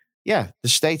 Yeah, the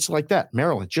states like that.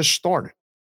 Maryland just started.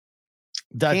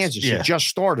 Kansas just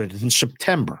started in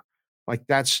September. Like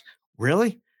that's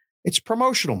really? It's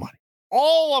promotional money.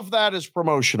 All of that is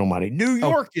promotional money. New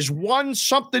York is $1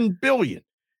 something billion.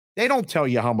 They don't tell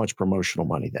you how much promotional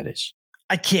money that is.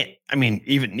 I can't. I mean,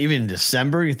 even in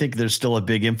December, you think there's still a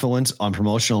big influence on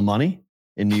promotional money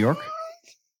in New York?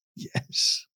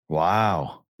 Yes.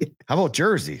 Wow. How about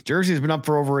Jersey? Jersey's been up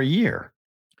for over a year.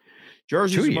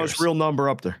 Jersey's the most real number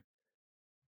up there.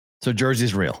 So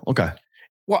Jersey's real. Okay.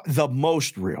 Well, the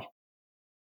most real.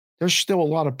 There's still a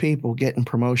lot of people getting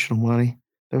promotional money.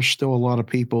 There's still a lot of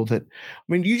people that, I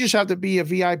mean, you just have to be a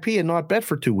VIP and not bet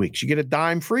for 2 weeks. You get a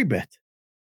dime free bet.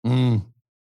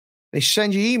 They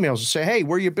send you emails and say, hey,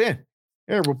 where you been?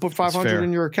 Here, we'll put 500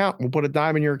 in your account. We'll put a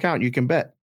dime in your account. You can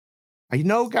bet. I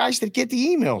know guys that get the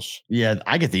emails. Yeah,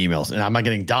 I get the emails, and I'm not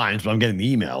getting dimes, but I'm getting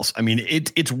the emails. I mean,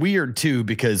 it's weird too,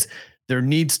 because there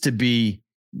needs to be,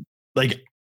 like,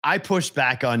 I pushed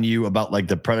back on you about like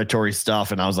the predatory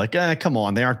stuff, and I was like, come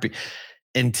on, they aren't.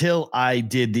 Until I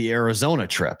did the Arizona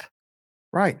trip.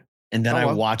 Right. And then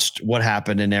I watched what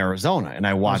happened in Arizona, and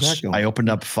I opened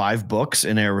up 5 books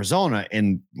in Arizona,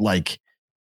 and like,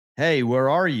 hey, where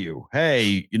are you?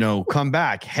 Hey, come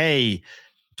back. Hey,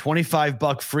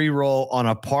 $25 free roll on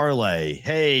a parlay.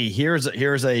 Hey, here's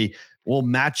a we'll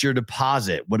match your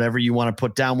deposit. Whatever you want to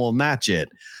put down, we'll match it.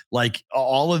 Like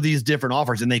all of these different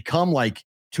offers, and they come like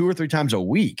 2 or 3 times a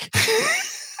week.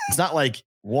 It's not like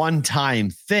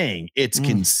one-time thing. It's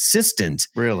consistent.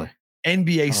 Really?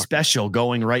 NBA special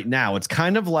going right now. It's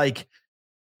kind of like,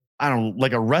 I don't know,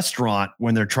 like a restaurant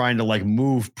when they're trying to like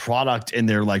move product and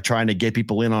they're like trying to get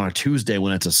people in on a Tuesday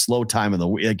when it's a slow time of the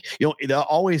week. Like, it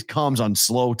always comes on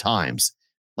slow times.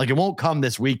 Like it won't come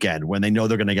this weekend when they know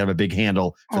they're going to have a big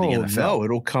handle for the NFL. No,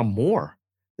 it'll come more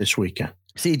this weekend.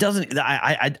 See, it doesn't.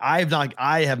 I have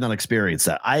not experienced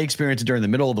that. I experienced it during the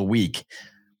middle of the week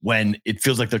when it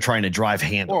feels like they're trying to drive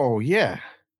handle. Oh yeah,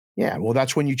 yeah. Well,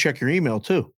 that's when you check your email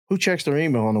too. Who checks their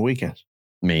email on the weekends?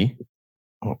 Me.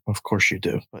 Oh, of course you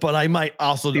do. But I might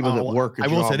also people that work. I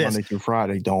will say this: Monday through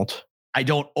Friday don't. I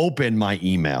don't open my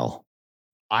email.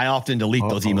 I often delete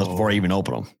those emails before I even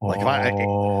open them. Like if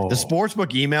the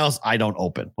sportsbook emails, I don't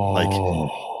open. Like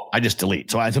I just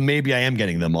delete. So maybe I am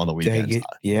getting them on the weekends.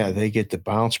 They get the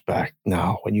bounce back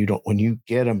now when you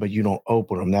get them, but you don't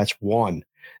open them. That's one.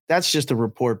 That's just a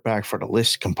report back for the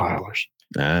list compilers.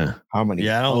 How many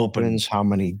opens, how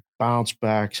many bounce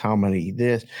backs, how many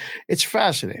this. It's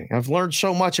fascinating. I've learned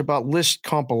so much about list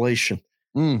compilation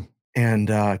and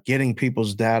getting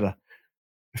people's data.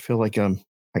 I feel like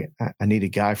I need a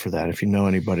guy for that. If you know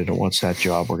anybody that wants that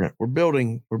job, we're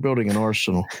building an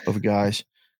arsenal of guys,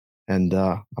 and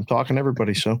I'm talking to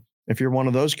everybody. So if you're one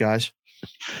of those guys,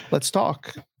 let's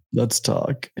talk.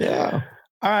 Yeah.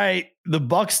 All right. The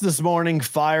Bucks this morning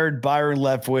fired Byron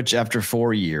Leftwich after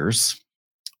 4 years.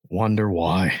 Wonder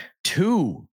why.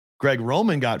 2, Greg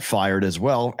Roman got fired as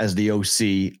well as the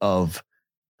OC of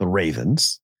the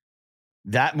Ravens.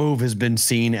 That move has been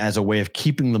seen as a way of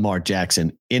keeping Lamar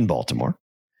Jackson in Baltimore.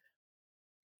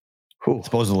 Cool.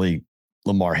 Supposedly,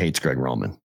 Lamar hates Greg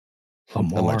Roman.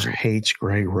 Hates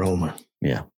Greg Roman.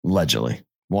 Yeah, allegedly.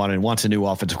 Wants a new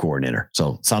offensive coordinator.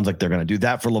 So sounds like they're going to do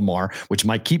that for Lamar, which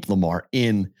might keep Lamar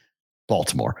in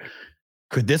Baltimore.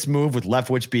 Could this move with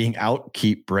Leftwich being out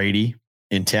keep Brady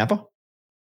in Tampa?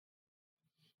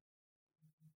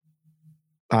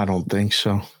 I don't think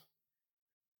so.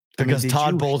 Because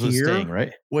Todd Bowles is staying,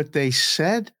 right? What they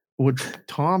said, what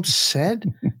Tom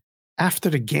said after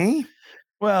the game?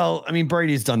 Well, I mean,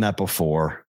 Brady's done that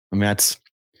before. I mean,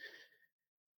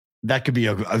 that could be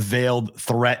a veiled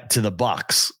threat to the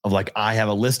Bucks of like, I have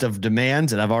a list of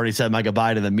demands and I've already said my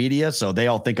goodbye to the media. So they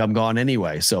all think I'm gone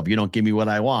anyway. So if you don't give me what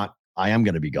I want, I am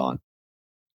going to be gone.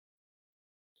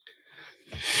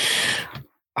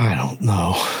 I don't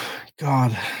know.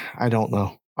 God, I don't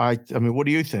know. I mean, what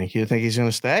do you think? You think he's going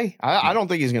to stay? I don't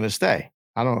think he's going to stay.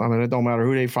 I mean, it don't matter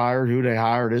who they fired, who they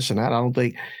hired, this and that. I don't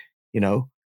think,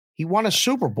 he won a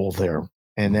Super Bowl there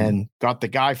and then got the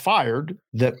guy fired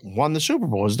that won the Super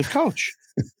Bowl as the coach.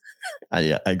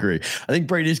 Yeah, I agree. I think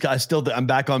Brady's guy I'm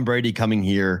back on Brady coming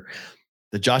here.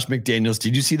 The Josh McDaniels.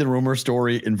 Did you see the rumor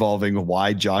story involving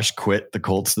why Josh quit the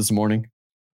Colts this morning?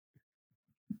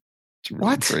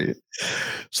 What? So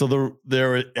Dan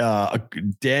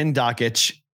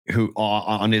Dockich, who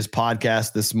on his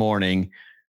podcast this morning,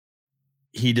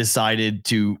 he decided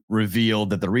to reveal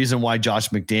that the reason why Josh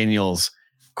McDaniels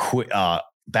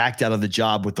backed out of the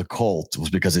job with the Colts was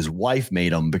because his wife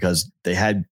made him, because they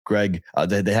had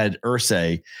they had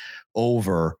Irsay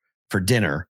over for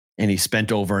dinner and he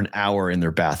spent over an hour in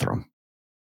their bathroom.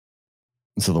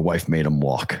 And so the wife made him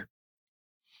walk.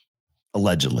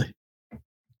 Allegedly.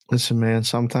 Listen, man,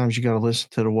 sometimes you got to listen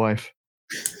to the wife.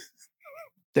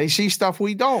 They see stuff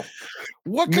we don't.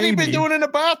 What could he been doing in the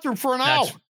bathroom for an hour?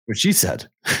 What she said.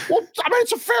 Well, I mean,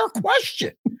 it's a fair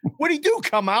question. What'd he do?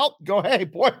 Come out? Go, hey,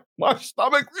 boy, my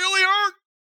stomach really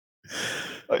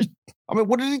hurt. I mean,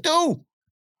 what did he do?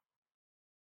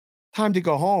 Time to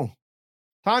go home.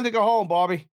 Time to go home,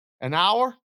 Bobby. An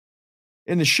hour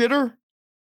in the shitter?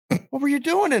 What were you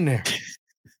doing in there? Did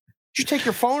you take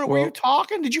your phone? Were you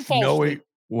talking? Did you fall asleep?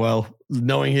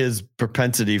 Knowing his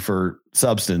propensity for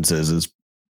substances is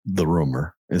the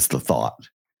rumor. It's the thought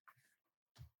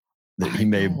that he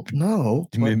may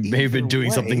have been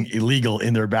doing something illegal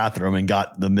in their bathroom and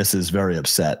got the missus very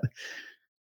upset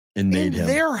and made him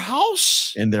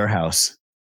in their house.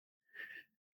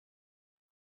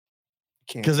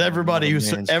 Because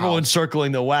everyone's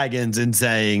circling the wagons and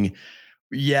saying,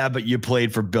 yeah, but you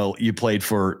played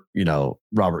for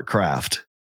Robert Kraft,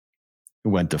 who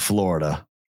went to Florida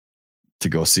to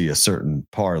go see a certain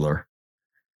parlor.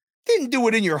 Didn't do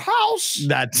it in your house.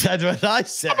 That's what I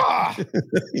said.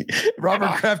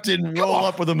 Robert Kraft didn't roll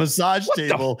up with a massage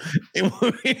table in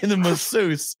the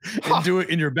masseuse and do it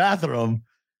in your bathroom.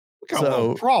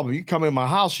 No problem. You come in my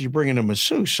house, you bring in a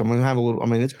masseuse. I'm gonna have a little. I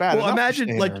mean, it's bad. Well,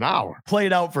 imagine like an hour. Play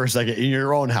it out for a second in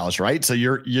your own house, right? So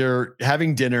you're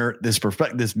having dinner.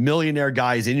 This millionaire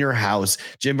guy is in your house.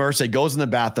 Jim Irsay goes in the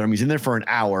bathroom. He's in there for an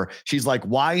hour. She's like,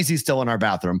 "Why is he still in our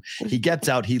bathroom?" He gets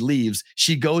out. He leaves.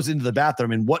 She goes into the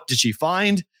bathroom, and what does she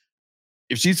find?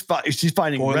 If she's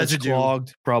finding Toilet's residue,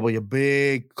 clogged, probably a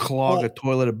big clog, a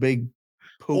toilet, a big.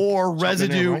 Or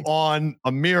residue on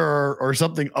a mirror or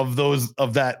something of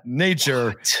that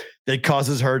nature that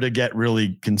causes her to get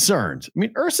really concerned. I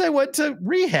mean, Irsay went to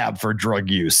rehab for drug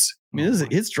use. I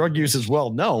mean, his drug use is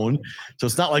well known. So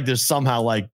it's not like there's somehow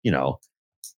like,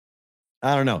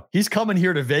 I don't know. He's coming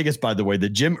here to Vegas, by the way. The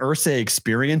Jim Irsay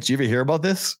Experience. You ever hear about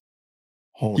this?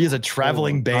 He has a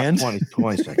traveling band. 20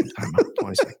 seconds.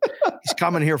 20 seconds. He's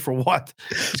coming here for what?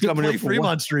 He's coming here for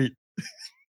Fremont Street.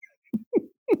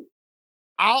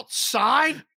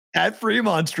 Outside at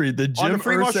Fremont Street, the Jim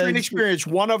Fremont Street Experience,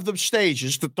 one of the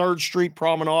stages, the 3rd Street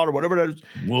Promenade or whatever that is,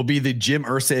 will be the Jim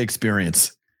Irsay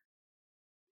Experience.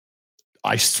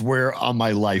 I swear on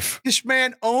my life. This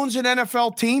man owns an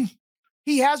NFL team.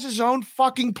 He has his own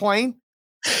fucking plane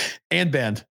and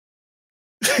band.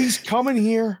 He's coming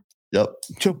here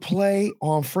to play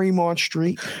on Fremont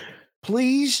Street.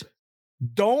 Please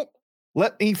don't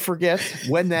let me forget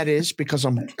when that is because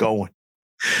I'm going.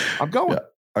 Yeah.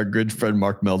 Our good friend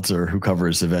Mark Meltzer, who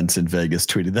covers events in Vegas,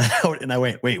 tweeted that out. And I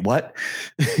went, wait, what?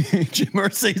 Jim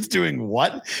Irsay is doing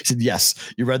what? He said,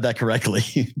 yes, you read that correctly.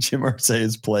 Jim Irsay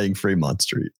is playing Fremont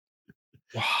Street.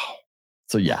 Wow.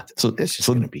 So, yeah. So this is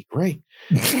going to be great.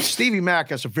 Stevie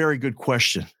Mack has a very good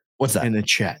question. What's that? In the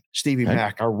chat. Stevie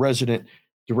Mack, our resident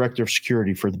director of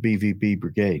security for the BVB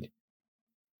Brigade.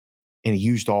 And he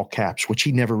used all caps, which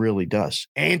he never really does.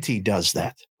 Auntie does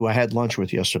that, who I had lunch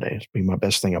with yesterday. It's be my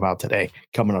best thing about today,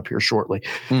 coming up here shortly.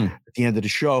 At the end of the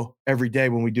show, every day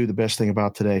when we do the best thing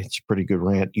about today, it's a pretty good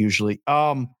rant usually.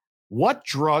 What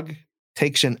drug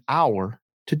takes an hour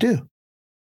to do?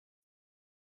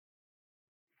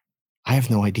 I have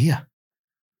no idea.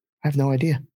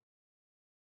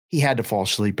 He had to fall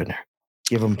asleep in there.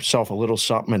 Give himself a little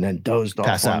something and then dozed off.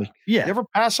 Pass out. Yeah. You ever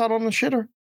pass out on the shitter?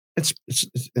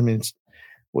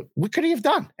 What could he have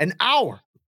done? An hour.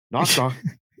 Knock, knock.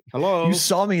 Hello. You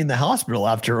saw me in the hospital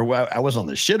after I was on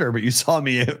the shitter, but you saw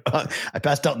me. I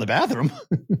passed out in the bathroom.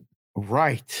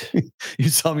 Right. You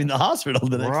saw me in the hospital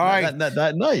the next night,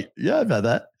 that night. Yeah, I've had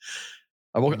that.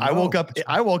 I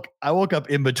woke up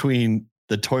in between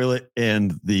the toilet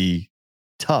and the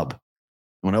tub.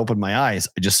 When I opened my eyes,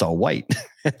 I just saw white.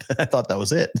 I thought that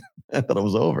was it. I thought it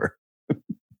was over.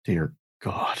 Dear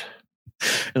God.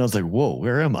 And I was like, whoa,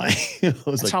 where am I?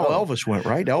 That's how Elvis went,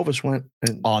 right? Elvis went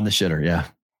on the shitter. Yeah.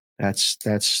 That's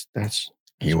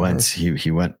he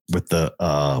went with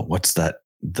the what's that?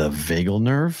 The vagal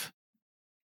nerve.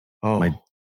 Oh,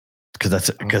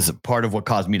 because part of what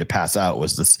caused me to pass out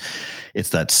was this. It's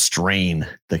that strain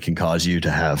that can cause you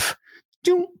to have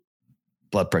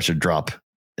blood pressure drop,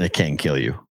 and it can kill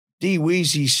you. D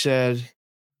Weezy said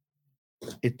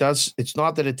it does. It's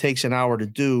not that it takes an hour to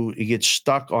do. You get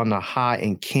stuck on the high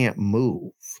and can't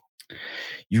move.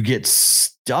 You get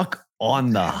stuck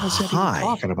on the high.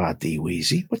 Talking about D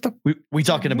Weezy. What the? We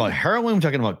talking about heroin? We're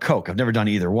talking about coke. I've never done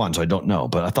either one, so I don't know.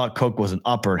 But I thought coke was an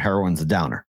upper and heroin's a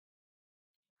downer.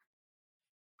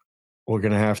 We're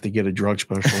going to have to get a drug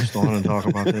specialist on and talk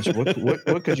about this.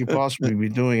 What could you possibly be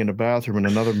doing in the bathroom in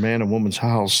another man and woman's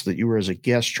house that you were as a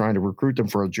guest trying to recruit them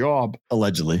for a job?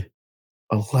 Allegedly.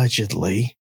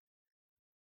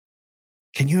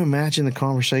 Can you imagine the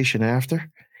conversation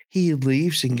after? He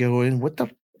leaves and go in. What the?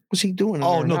 What's he doing?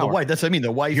 Oh, no, the wife. That's what I mean.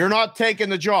 The wife. You're not taking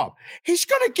the job. He's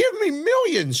going to give me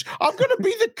millions. I'm going to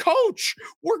be the coach.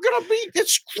 We're going to be,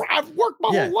 I've worked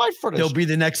my whole life for this. There'll be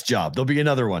the next job. There'll be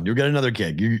another one. You'll get another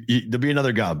gig. There'll be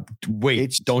another job.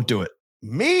 Wait, don't do it.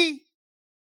 Me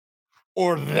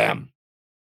or them.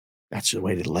 That's the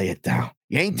way to lay it down.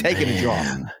 You ain't taking a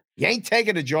job. You ain't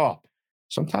taking a job.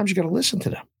 Sometimes you got to listen to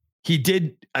them. He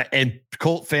did, and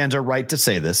Colt fans are right to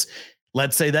say this.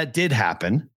 Let's say that did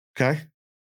happen. Okay.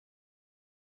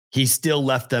 He still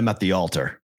left them at the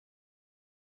altar.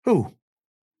 Who?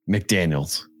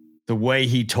 McDaniels. The way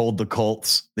he told the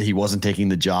Colts that he wasn't taking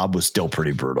the job was still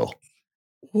pretty brutal.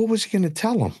 What was he going to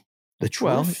tell them? The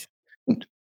truth? Well,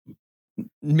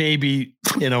 maybe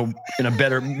in a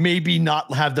better, maybe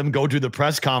not have them go to the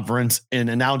press conference and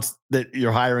announce that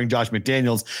you're hiring Josh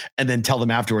McDaniels and then tell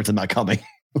them afterwards I'm not coming.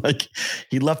 Like,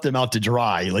 he left them out to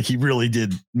dry. Like, he really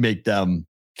did make them.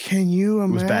 Can you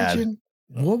imagine?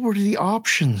 What were the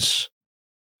options?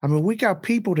 I mean, we got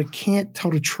people that can't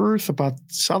tell the truth about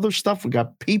this other stuff. We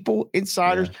got people,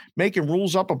 insiders, making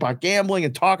rules up about gambling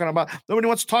and talking about. Nobody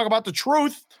wants to talk about the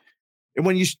truth. And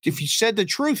if you said the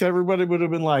truth, everybody would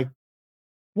have been like,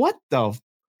 "What the?"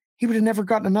 He would have never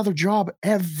gotten another job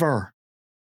ever.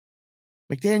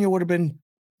 McDaniel would have been.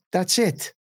 That's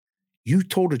it. You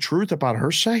told the truth about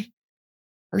Hersey.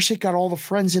 Hersey got all the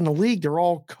friends in the league. They're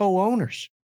all co-owners.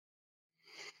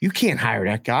 You can't hire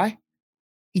that guy.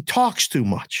 He talks too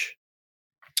much.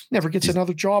 Never gets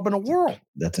another job in the world.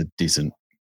 That's a decent.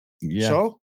 Yeah.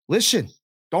 So listen,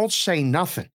 don't say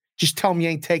nothing. Just tell him you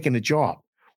ain't taking the job.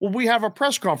 Well, we have a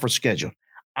press conference scheduled.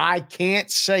 I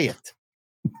can't say it.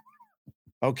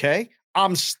 Okay?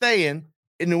 I'm staying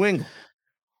in New England.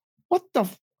 What the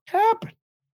happened?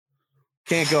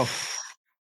 Can't go.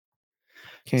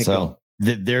 Can't go.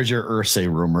 There's your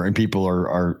Irsay rumor, and people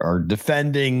are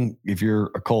defending. If you're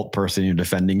a Colt person, you're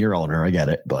defending your owner. I get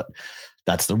it, but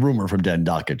that's the rumor from Den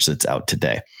Dockage that's out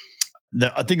today.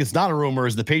 I think it's not a rumor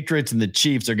is the Patriots and the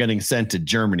Chiefs are getting sent to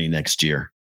Germany next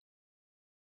year.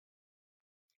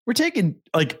 We're taking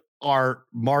like our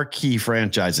marquee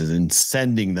franchises and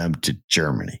sending them to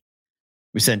Germany.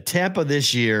 We sent Tampa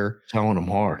this year. Telling them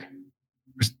hard.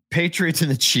 Patriots and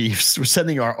the Chiefs. We're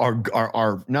sending our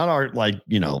not our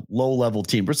low level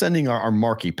team. We're sending our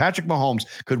marquee. Patrick Mahomes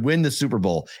could win the Super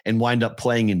Bowl and wind up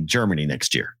playing in Germany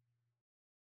next year.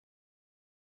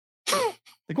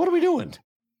 Like, what are we doing?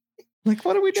 Like,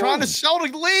 what are we doing? Trying to sell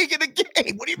the league in the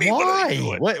game. What do you mean?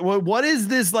 Why? What is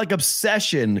this like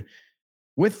obsession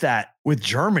with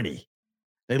Germany?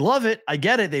 They love it. I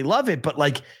get it. They love it, but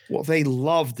they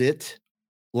loved it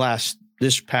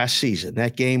this past season.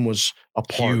 That game was a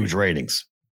party. Huge ratings.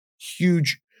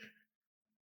 Huge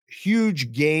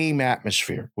game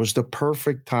atmosphere. Was the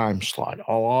perfect time slot.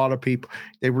 A lot of people,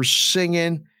 they were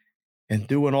singing and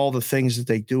doing all the things that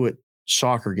they do at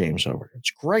soccer games over.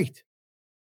 It's great.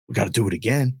 We got to do it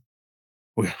again.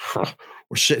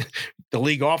 We're sitting, the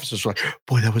league officers were like,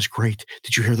 boy, that was great.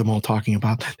 Did you hear them all talking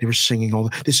about? They were singing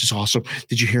this is awesome.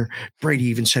 Did you hear? Brady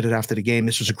even said it after the game.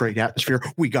 This was a great atmosphere.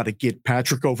 We got to get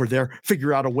Patrick over there,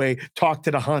 figure out a way, talk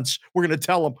to the Hunts. We're going to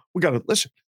tell them, we got to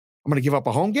listen. I'm going to give up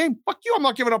a home game? Fuck you. I'm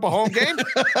not giving up a home game.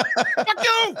 Fuck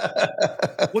you.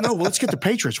 Well, no, let's get the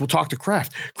Patriots. We'll talk to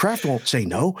Kraft. Kraft won't say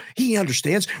no. He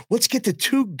understands. Let's get the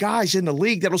two guys in the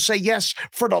league that'll say yes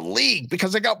for the league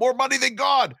because they got more money than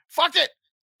God. Fuck it.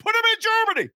 Put them in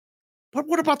Germany. But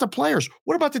what about the players?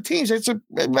 What about the teams? It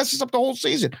messes up the whole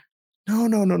season. No.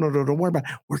 Don't worry about it.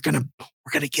 We're gonna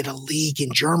get a league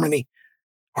in Germany.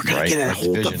 We're gonna get a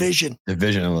whole division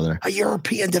over there, a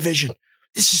European division.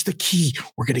 This is the key.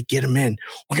 We're gonna get them in.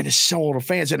 We're gonna sell to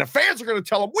fans, and the fans are gonna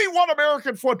tell them we want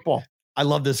American football. I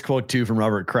love this quote too from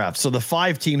Robert Kraft. So the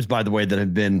 5 teams, by the way, that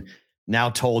have been now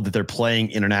told that they're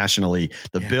playing internationally.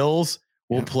 The Bills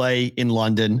will play in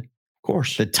London. Of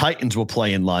course. The Titans will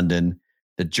play in London.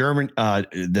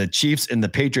 The Chiefs and the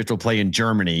Patriots will play in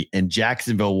Germany, and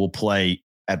Jacksonville will play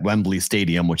at Wembley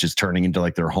Stadium, which is turning into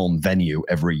like their home venue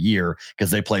every year because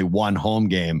they play one home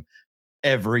game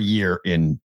every year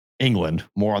in England.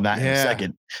 More on that in a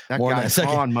second. That guy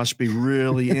Vaughn must be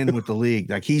really in with the league.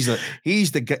 Like he's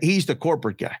the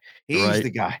corporate guy. He's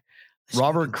the guy.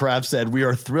 Robert Kraft said, "We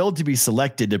are thrilled to be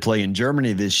selected to play in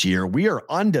Germany this year. We are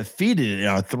undefeated in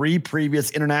our 3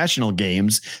 previous international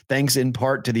games, thanks in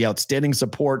part to the outstanding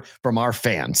support from our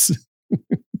fans."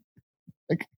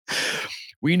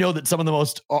 We know that some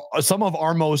of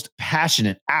our most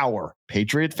passionate, our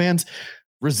Patriot fans,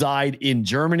 reside in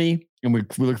Germany, and we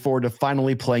look forward to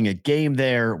finally playing a game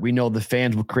there. We know the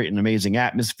fans will create an amazing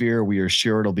atmosphere. We are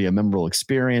sure it'll be a memorable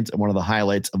experience and one of the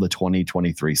highlights of the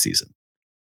 2023 season.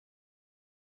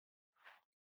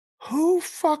 Who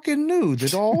fucking knew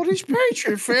that all these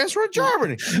Patriot fans were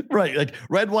Germany? Right. Like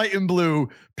red, white, and blue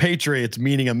Patriots,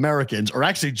 meaning Americans, are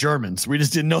actually Germans. We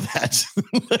just didn't know that.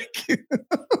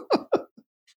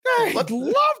 They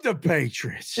love the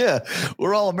Patriots. Yeah.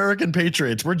 We're all American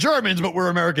Patriots. We're Germans, but we're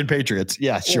American Patriots.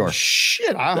 Yeah, sure. Oh,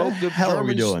 shit. I hope the hell are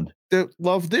we doing? That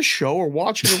love this show or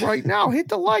watching it right now, hit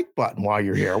the like button while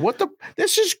you're here.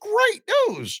 This is great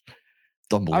news.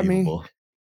 It's unbelievable. I mean,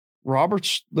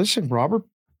 Robert's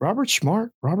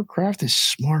smart. Robert Kraft is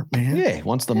smart, man. Yeah, he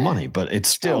wants the money, but it's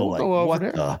still like, what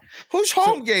the? Whose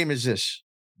home game is this?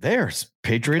 Theirs.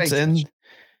 Patriots and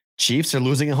Chiefs are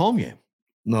losing a home game.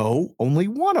 No, only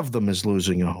one of them is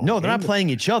losing a home game. No, they're not playing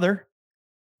each other.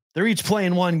 They're each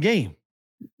playing one game.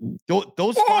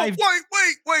 Those five.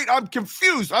 Wait. I'm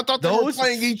confused. I thought they were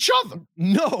playing each other.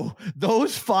 No,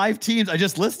 those 5 teams I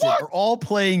just listed are all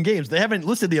playing games. They haven't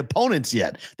listed the opponents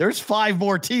yet. There's 5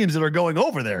 more teams that are going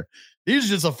over there. These are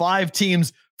just the 5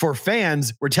 teams for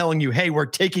fans. We're telling you, hey, we're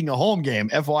taking a home game.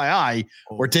 FYI,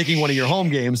 we're taking one of your home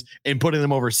games and putting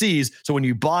them overseas. So when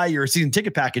you buy your season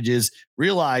ticket packages,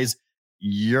 realize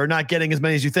you're not getting as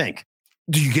many as you think.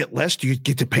 Do you get less? Do you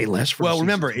get to pay less for? Well,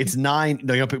 remember, it's 9.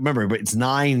 No, you don't remember, but it's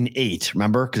 9-8.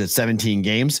 Remember, because it's 17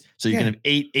 games, so you can have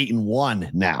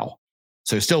 8-1 now.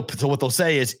 So what they'll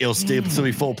say is it'll still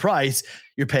be full price.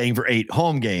 You're paying for 8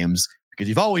 home games because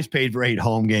you've always paid for 8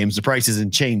 home games. The price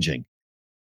isn't changing.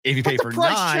 If you pay for 9, the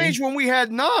price changed when we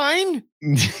had 9.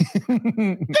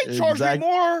 They charged me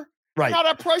more. Right now,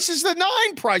 that price is the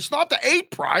 9 price, not the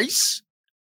 8 price.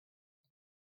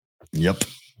 Yep.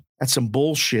 That's some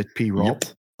bullshit, P-Roll. Yep.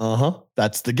 Uh-huh.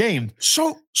 That's the game.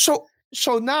 So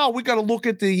now we got to look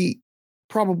at the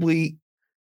probably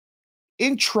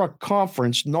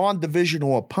intra-conference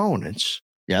non-divisional opponents.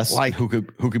 Yes. Like who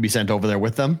could be sent over there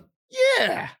with them?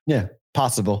 Yeah. Yeah.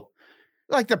 Possible.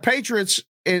 Like the Patriots,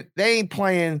 they ain't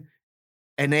playing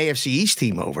an AFC East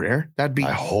team over there. I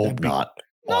hope not.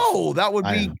 No, that would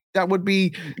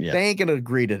be, yeah. They ain't going to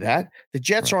agree to that. The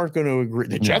Jets aren't going to agree.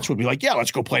 The Jets would be like, yeah,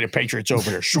 let's go play the Patriots over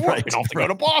there. Sure. We don't have to go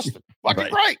to Boston. Fucking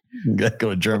great.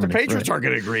 Go to Germany. But the Patriots aren't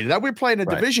going to agree to that. We're playing the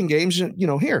division games,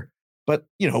 here. But,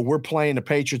 we're playing, the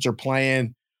Patriots are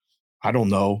playing, I don't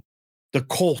know, the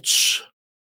Colts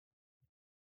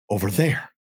over there.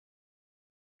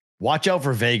 Watch out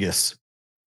for Vegas.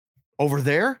 Over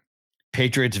there?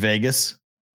 Patriots, Vegas.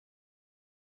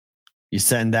 You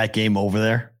send that game over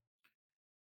there.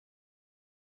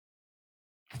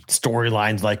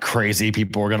 Storylines like crazy.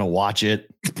 People are going to watch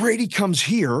it. If Brady comes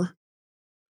here.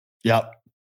 Yep.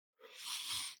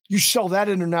 You sell that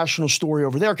international story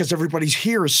over there because everybody's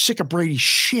here is sick of Brady's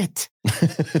shit.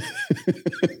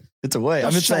 It's a way.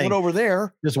 I'm just saying it over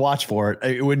there. Just watch for it.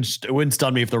 It wouldn't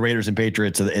stun me if the Raiders and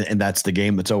Patriots and that's the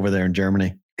game that's over there in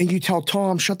Germany. And you tell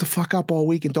Tom, shut the fuck up all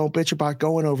week and don't bitch about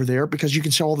going over there because you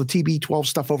can sell all the TB12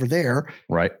 stuff over there.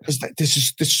 Right. Because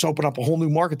this is open up a whole new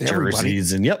market to everybody.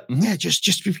 And yep. Mm-hmm. Yeah,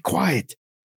 just be quiet.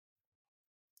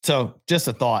 So just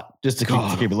a thought, just to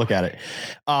keep a look at it.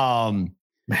 Man, oh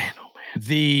man.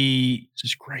 This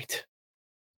is great.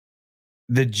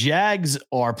 The Jags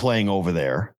are playing over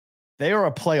there. They are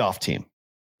a playoff team.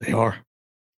 They are.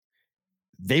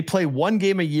 They play one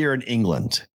game a year in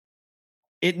England.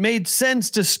 It made sense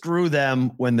to screw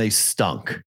them when they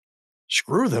stunk.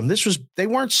 Screw them. They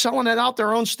weren't selling it out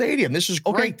their own stadium. This is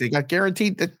great. Okay. They got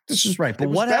guaranteed that this is right. But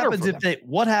what happens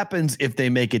if they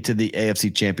make it to the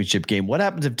AFC Championship game? What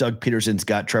happens if Doug Peterson's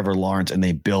got Trevor Lawrence and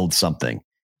they build something?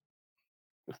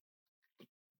 Is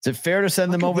it fair to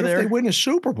send them over there? If they win a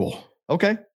Super Bowl.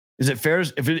 Okay. Is it fair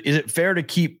to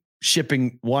keep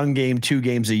shipping 1 game, 2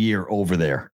 games a year over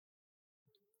there?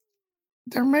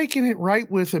 They're making it right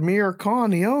with Amir Khan,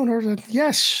 the owner.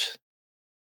 Yes.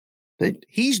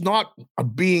 He's not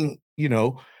being,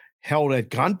 held at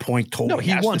gunpoint. No,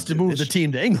 he wants to move the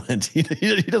team to England. He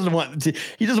doesn't want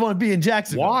to be in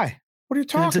Jacksonville. Why? What are you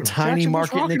talking about? It's a tiny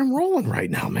market. Rocking and rolling right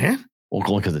now, man. Well,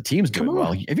 because the team's doing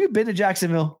well. Have you been to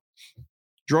Jacksonville?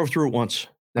 Drove through it once.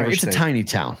 It's a tiny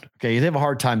town. Okay. They have a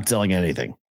hard time selling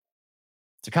anything.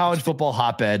 It's a college football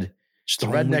hotbed. It's the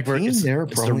redneck Riviera.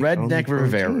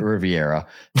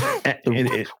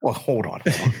 Well, hold on.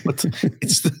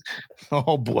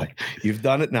 Oh boy, you've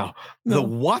done it now. No. The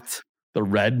what? The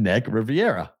redneck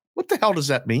Riviera. What the hell does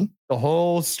that mean? The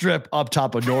whole strip up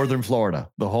top of northern Florida.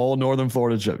 The whole northern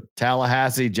Florida strip.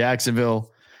 Tallahassee,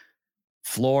 Jacksonville,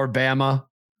 Floribama,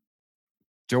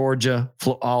 Georgia,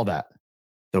 all that.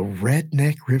 The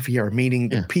redneck Riviera, meaning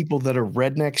the people that are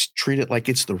rednecks treat it like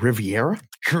it's the Riviera?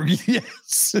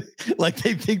 Yes. Like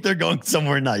they think they're going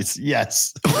somewhere nice.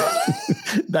 Yes.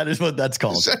 That is what that's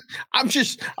called. I'm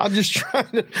just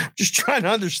trying to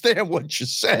understand what you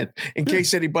said in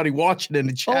case anybody watching in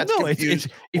the chat. Oh no, if you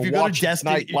go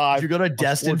to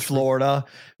Destin, Florida,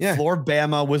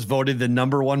 Floribama was voted the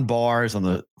number one bars on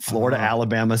the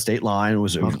Florida-Alabama state line. It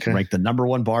was ranked the number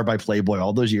one bar by Playboy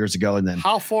all those years ago. And then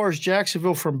how far is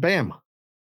Jacksonville from Bama?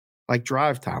 Like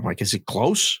drive time? Like is it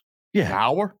close? Yeah. An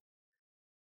hour?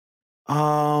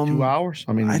 2 hours?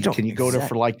 I mean, can you go there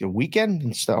for like the weekend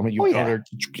and stuff? I mean, go there.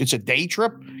 It's a day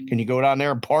trip. Can you go down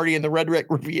there and party in the Red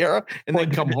Riviera and then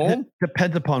come home?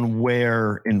 Depends upon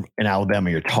where in Alabama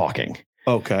you're talking.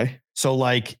 Okay. So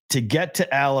like to get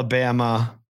to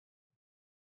Alabama,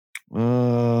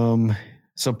 so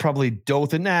probably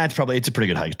Dothan. It's a pretty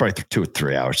good hike. It's probably 2 or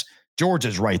 3 hours.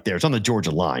 Georgia's right there. It's on the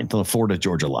Georgia line, the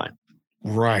Florida-Georgia line.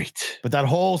 Right. But that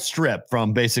whole strip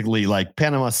from basically like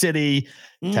Panama City,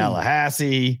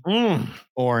 Tallahassee,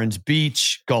 Orange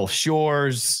Beach, Gulf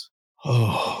Shores.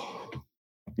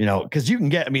 Because you can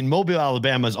get, Mobile,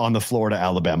 Alabama is on the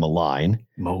Florida-Alabama line.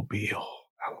 Mobile.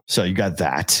 So you got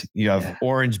that. You have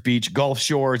Orange Beach. Gulf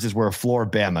Shores is where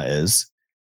Floribama is.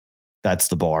 That's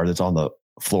the bar that's on the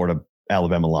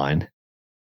Florida-Alabama line.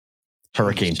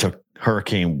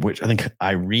 Hurricane, which I think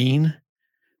Irene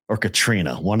or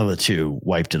Katrina, one of the two,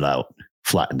 wiped it out,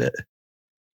 flattened it.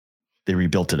 They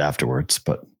rebuilt it afterwards,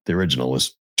 but the original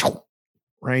was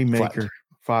Rainmaker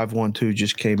 512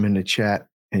 just came in the chat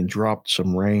and dropped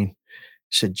some rain.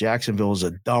 He said Jacksonville is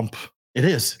a dump. It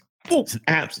is. It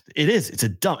is. It's a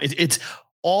dump. It's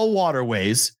all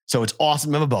waterways, so it's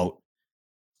awesome to have a boat.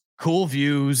 Cool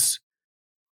views,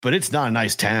 but it's not a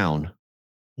nice town.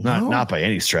 Not by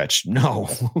any stretch. No.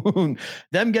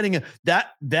 them getting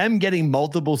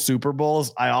multiple Super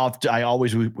Bowls. I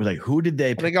always was like, who did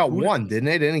they? They got one, didn't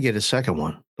they? They didn't get a second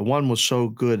one. The one was so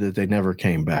good that they never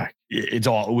came back. It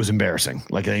was embarrassing.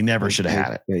 Like they never should have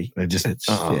had it.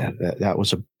 That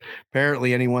was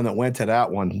apparently anyone that went to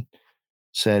that one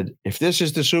said, if this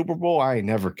is the Super Bowl, I ain't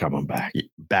never coming back.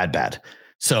 Bad.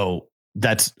 So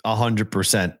that's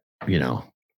 100%,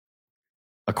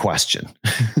 a question,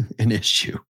 an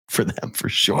issue for them for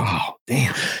sure. Wow,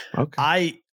 damn. Okay.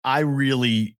 I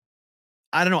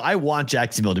don't know. I want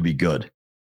Jacksonville to be good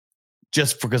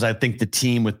just because I think the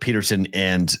team with Peterson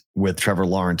and with Trevor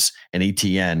Lawrence and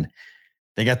ETN,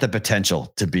 they got the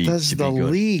potential to be. Does the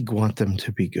league want them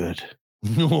to be good?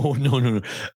 No.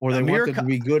 Or they want them to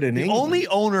be good in England? The only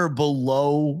owner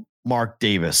below Mark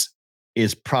Davis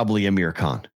is probably Amir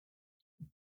Khan.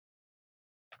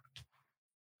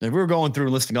 If we were going through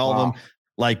listing all of them,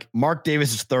 like Mark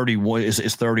Davis is 31,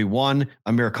 is 31,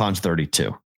 Amir Khan's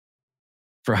 32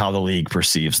 for how the league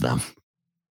perceives them.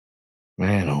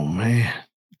 Man, oh man.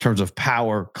 In terms of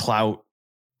power, clout,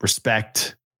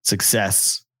 respect,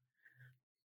 success.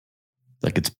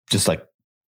 Like it's just like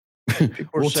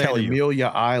we'll tell you. Amelia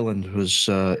Island was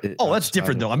that's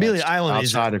different though. Amelia Island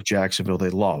outside of Jacksonville, they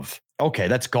love. Okay,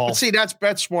 that's golf. But see, that's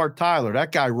BetSmart Tyler.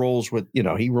 That guy rolls with,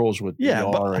 he rolls with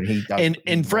PR and he does.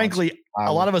 And frankly,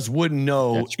 a lot of us wouldn't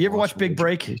know. You ever watch Big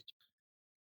Break?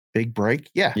 Big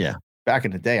Break? Yeah. Yeah. Back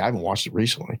in the day. I haven't watched it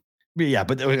recently. Yeah,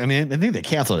 but I think they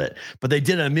canceled it. But they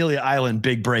did an Amelia Island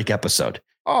Big Break episode.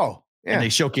 Oh, yeah. And they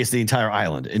showcased the entire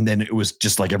island. And then it was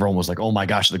just like everyone was like, oh my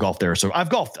gosh, the golf there. So I've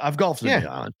golfed Amelia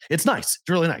Island. It's nice. It's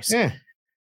really nice. Yeah.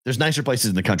 There's nicer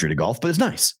places in the country to golf, but it's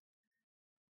nice.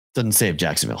 Doesn't save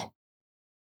Jacksonville.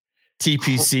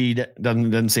 TPC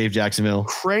doesn't save Jacksonville.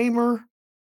 Kramer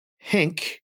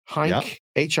Hink, Hinck,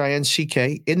 in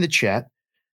the chat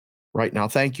right now.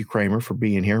 Thank you, Kramer, for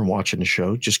being here and watching the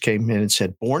show. Just came in and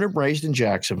said, born and raised in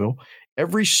Jacksonville,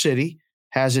 every city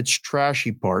has its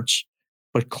trashy parts,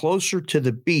 but closer to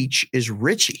the beach is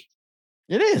Richie.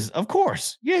 It is, of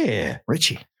course. Yeah.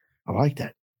 Richie. I like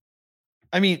that.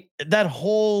 I mean, that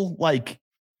whole like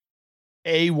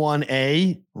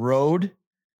A1A road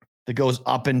that goes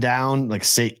up and down, like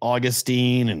St.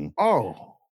 Augustine and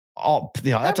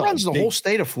that runs the whole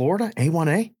state of Florida.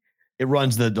 A1A. It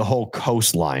runs the whole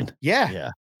coastline.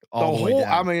 Yeah. All the way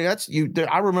down. I mean, that's you.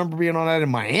 I remember being on that in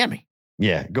Miami.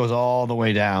 Yeah, it goes all the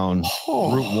way down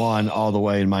Route 1, all the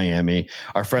way in Miami.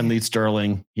 Our friend Lee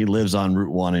Sterling, he lives on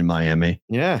Route 1 in Miami.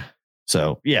 Yeah.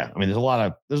 So yeah, I mean, there's a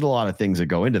lot of things that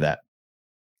go into that,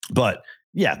 but.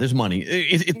 Yeah, there's money.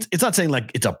 It's not saying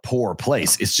like it's a poor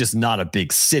place. It's just not a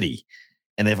big city,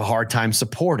 and they have a hard time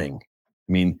supporting. I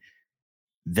mean,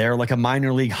 they're like a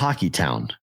minor league hockey town.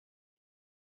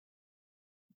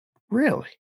 Really?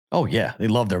 Oh yeah, they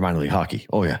love their minor league hockey.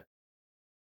 Oh yeah.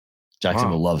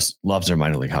 Jacksonville loves their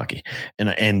minor league hockey,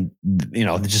 and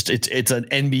just it's an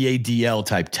NBA DL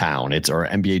type town. It's or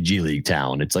NBA G League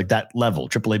town. It's like that level,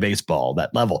 AAA baseball,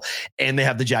 that level, and they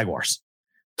have the Jaguars,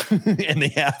 and they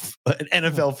have an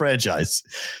NFL franchise.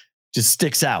 Just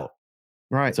sticks out,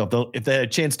 right? So if they had a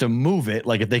chance to move it,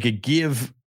 like if they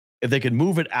could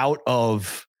move it out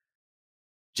of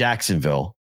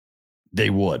Jacksonville,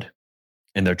 they would,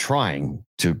 and they're trying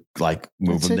to like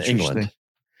move them to England.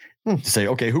 To say,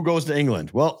 okay, who goes to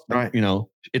England? Well,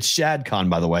 it's Shad Khan,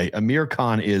 by the way. Amir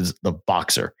Khan is the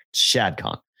boxer. Shad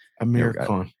Khan. Amir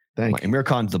Khan. Thank you. Amir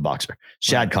Khan's the boxer.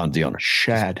 Shad Khan's the owner.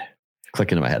 Shad.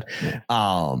 Click into my head. Yeah.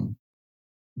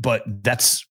 But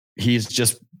he's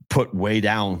just put way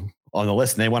down on the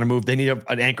list, and they want to move. They need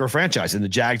an anchor franchise, and the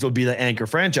Jags will be the anchor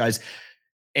franchise.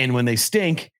 And when they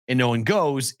stink and no one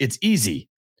goes, it's easy.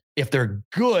 If they're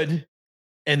good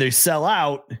and they sell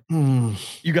out,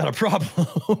 you got a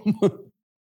problem.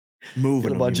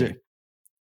 Moving a budget.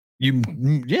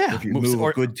 If you move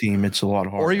a good team, it's a lot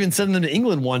harder. Or even sending them to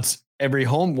England once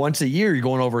a year. You're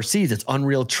going overseas. It's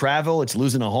unreal travel. It's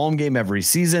losing a home game every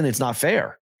season. It's not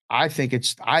fair. I think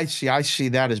I see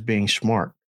that as being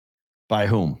smart. By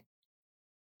whom?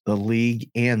 The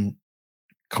league and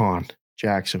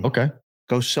Jackson. Okay.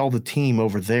 Go sell the team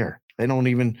over there. They don't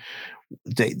even.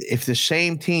 If the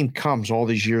same team comes all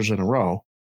these years in a row,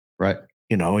 right?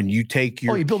 And you take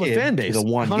your you build a fan base, the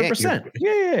 100%.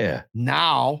 Yeah.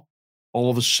 Now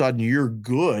all of a sudden you're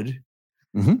good.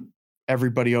 Mm-hmm.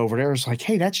 Everybody over there is like,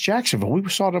 hey, that's Jacksonville. We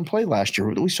saw them play last year.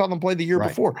 We saw them play the year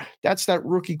before. That's that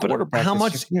rookie quarterback. How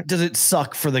much does it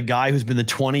suck for the guy who's been the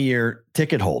 20-year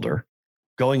ticket holder,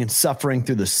 going and suffering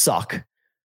through the suck?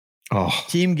 Oh,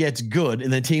 team gets good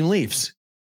and the team leaves.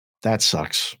 That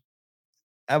sucks.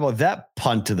 How about that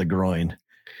punt to the groin?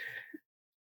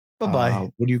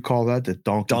 Bye-bye. What do you call that? The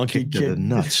donkey kick to the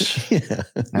nuts. Yeah.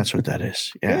 That's what that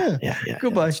is. Yeah.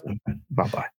 Goodbye.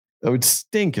 Bye-bye. It would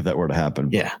stink if that were to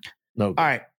happen. Yeah. No. All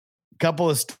right. Couple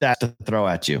of stats to throw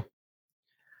at you.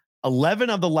 11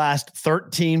 of the last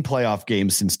 13 playoff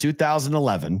games since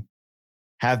 2011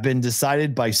 have been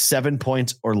decided by 7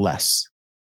 points or less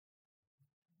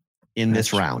in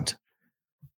this round.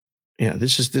 Yeah,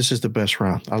 this is the best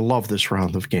round. I love this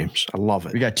round of games. I love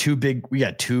it. We got two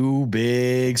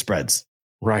big spreads.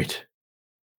 Right.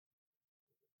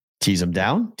 Tease them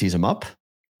down, tease them up.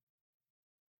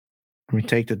 I mean,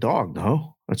 take the dog.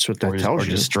 No, that's what that tells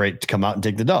you. Just straight to come out and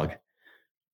take the dog.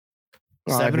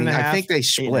 Well, 7.5. I think they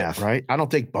split, right? I don't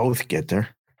think both get there.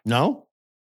 No.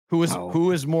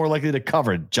 Who is more likely to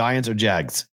cover, Giants or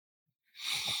Jags?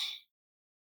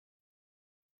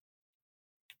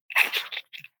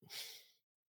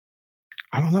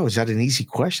 I don't know. Is that an easy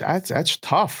question? That's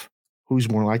tough. Who's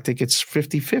more likely? I think it's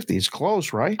 50-50. It's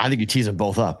close, right? I think you tease them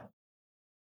both up.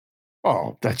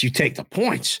 Oh, that you take the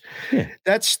points. Yeah.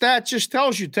 That stat just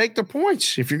tells you take the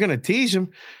points. If you're going to tease them.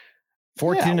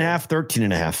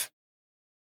 14.5,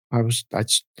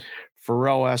 13.5.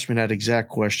 Pharrell asked me that exact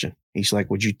question. He's like,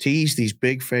 would you tease these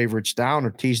big favorites down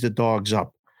or tease the dogs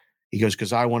up? He goes,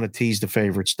 because I want to tease the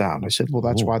favorites down. I said, well,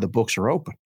 that's why the books are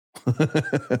open.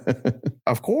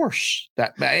 Of course.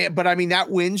 But I mean, that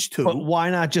wins too. But why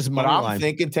not just money line? I'm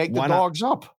thinking take the dogs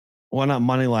up. Why not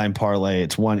money line parlay?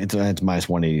 It's minus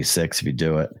 186 if you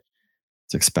do it.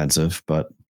 It's expensive, but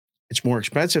it's more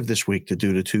expensive this week to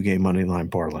do the 2-game money line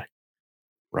parlay.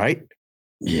 Right?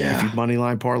 Yeah. If you money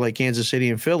line parlay Kansas City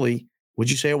and Philly, would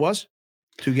you say it was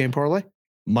 2-game parlay?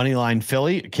 Money line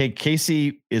Philly.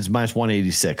 KC is minus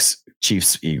 186.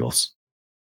 Chiefs, Eagles.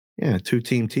 Yeah,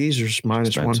 2-team teasers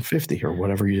minus 150 or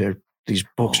whatever these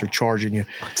books are charging you.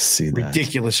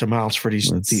 Ridiculous amounts for these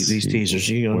teasers.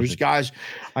 There's guys,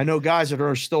 I know guys that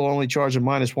are still only charging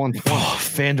minus 120.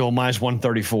 FanDuel minus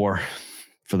 134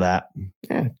 for that.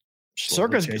 Yeah.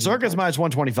 Circus minus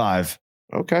 125.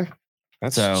 Okay.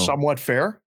 That's somewhat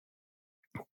fair.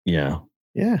 Yeah.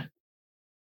 Yeah.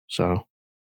 So,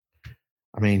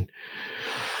 I mean,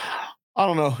 I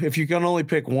don't know if you can only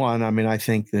pick one. I mean, I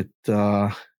think that,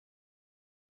 the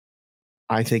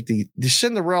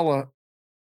Cinderella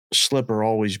slipper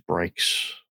always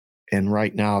breaks. And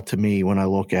right now, to me, when I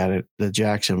look at it, the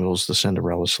Jacksonville's the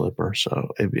Cinderella slipper. So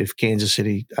if Kansas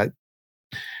City, I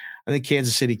think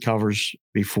Kansas City covers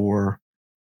before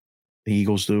the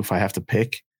Eagles do if I have to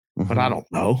pick. Mm-hmm. But I don't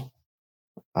know.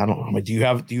 I mean, do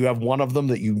you have one of them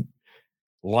that you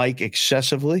like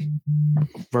excessively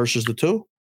versus the two?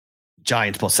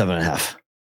 Giants plus 7.5.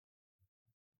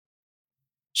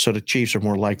 So the Chiefs are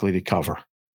more likely to cover.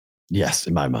 Yes,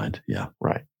 in my mind. Yeah.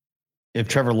 Right. If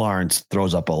Trevor Lawrence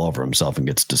throws up all over himself and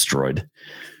gets destroyed.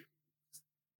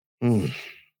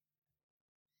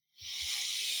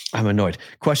 I'm annoyed.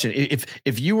 Question: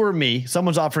 If you were me,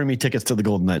 someone's offering me tickets to the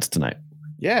Golden Knights tonight.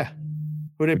 Yeah.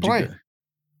 Who they playing?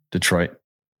 Detroit.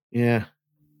 Yeah.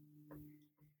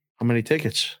 How many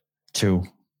tickets? 2.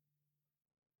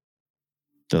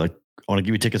 They're like, I want to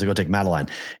give you tickets to go take Madeline.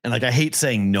 And like, I hate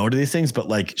saying no to these things, but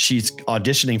like, she's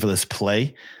auditioning for this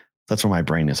play. That's where my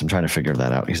brain is. I'm trying to figure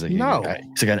that out. He's like, no.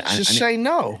 Say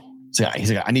no.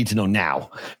 He's like, I need to know now.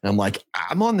 And I'm like,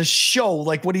 I'm on the show.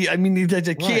 Like, what do you, I mean, I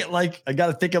can't like, I got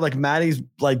to think of like Maddie's,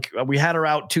 like we had her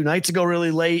out 2 nights ago,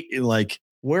 really late. And like,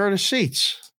 where are the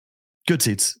seats? Good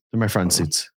seats. They're my friend's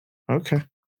seats. Okay.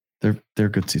 They're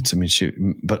good seats. I mean, shoot,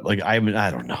 but like, I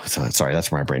don't know. Sorry.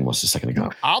 That's where my brain was a second ago.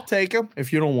 I'll take them.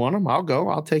 If you don't want them, I'll go.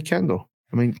 I'll take Kendall.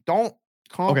 I mean, don't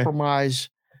compromise.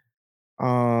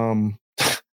 Okay.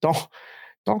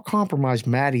 Don't compromise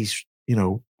Maddie's,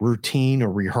 routine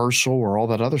or rehearsal or all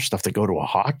that other stuff to go to a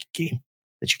hockey game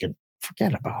that you can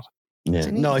forget about. Yeah.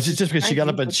 No, it's just because she got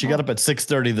up at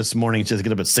 6:30 this morning. She has to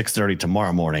get up at 6:30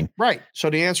 tomorrow morning. Right.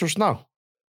 So the answer is no.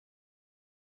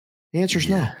 The answer is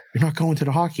no. You're not going to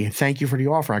the hockey. And thank you for the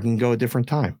offer. I can go a different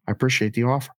time. I appreciate the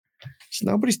offer. So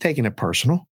nobody's taking it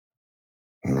personal.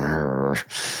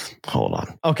 Hold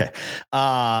on. Okay.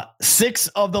 6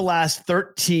 of the last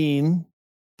 13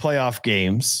 playoff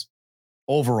games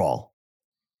overall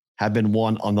have been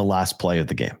won on the last play of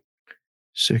the game.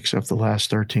 6 of the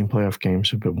last 13 playoff games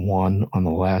have been won on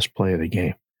the last play of the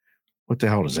game. What the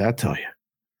hell does that tell you?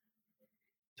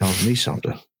 Tells me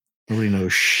something. Nobody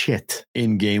knows shit.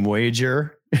 In-game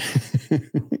wager.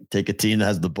 Take a team that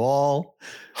has the ball.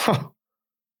 Huh.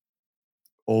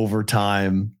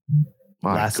 Overtime.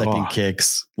 Last second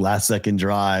kicks. Last second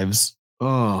drives.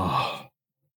 Oh,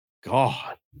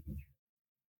 God.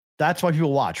 That's why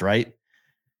people watch, right?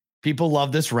 People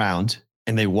love this round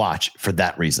and they watch for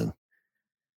that reason.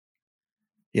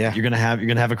 Yeah. You're going to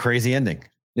have a crazy ending.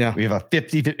 Yeah. We have a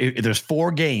 50. If there's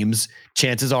 4 games,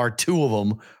 chances are 2 of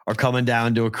them are coming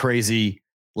down to a crazy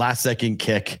last second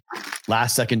kick,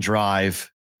 last second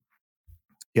drive.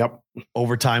 Yep.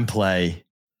 Overtime play.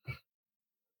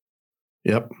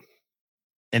 Yep.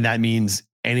 And that means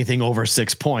anything over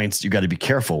 6 points, you got to be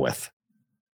careful with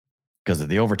because of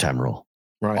the overtime rule.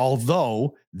 Right.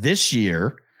 Although this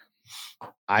year,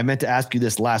 I meant to ask you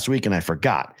this last week and I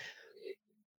forgot.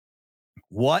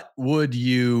 What would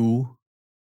you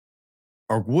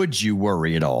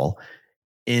worry at all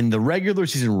in the regular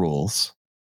season rules?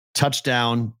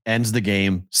 Touchdown ends the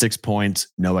game, 6 points,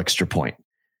 no extra point.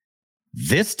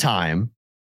 This time,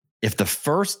 if the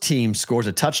first team scores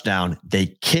a touchdown, they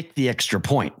kick the extra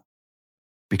point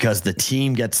because the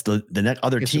team gets the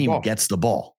other team gets the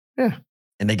ball. Yeah.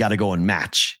 And they got to go and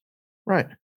match. Right.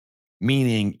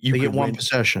 Meaning they get one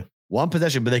possession. One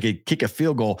possession, but they could kick a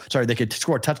field goal. Sorry, they could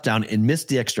score a touchdown and miss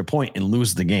the extra point and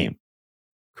lose the game.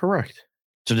 Correct.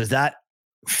 So does that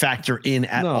factor in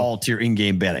at all to your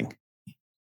in-game betting?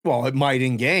 Well, it might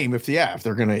in game if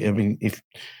they're going to, I mean, if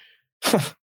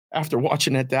after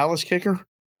watching that Dallas kicker,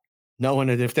 knowing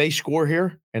that if they score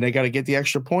here and they got to get the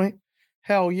extra point,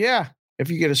 hell yeah. If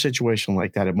you get a situation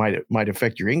like that, it might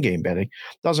affect your in-game betting.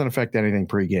 Doesn't affect anything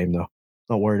pre-game though.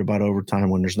 Not worried about overtime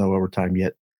when there's no overtime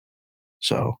yet.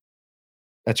 So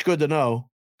that's good to know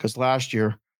because last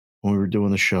year when we were doing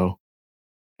the show,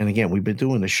 and again, we've been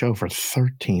doing the show for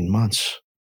 13 months.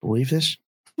 Believe this?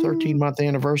 13-month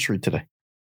anniversary today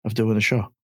of doing the show.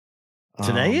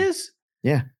 Today is?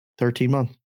 Yeah, 13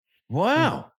 months.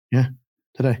 Wow. Yeah,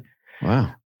 today.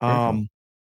 Wow.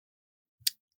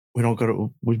 We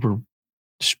were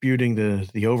disputing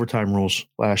the overtime rules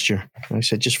last year. And I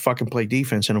said, just fucking play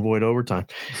defense and avoid overtime.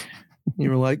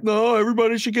 You were like, no,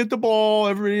 everybody should get the ball.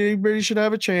 Everybody should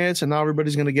have a chance. And now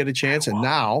everybody's going to get a chance. And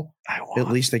now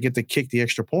at least they get to kick the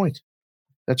extra point.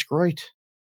 That's great.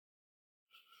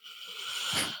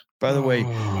 By the way,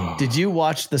 did you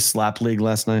watch the Slap League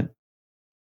last night?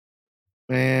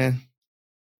 Man,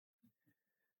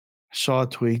 I saw a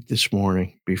tweet this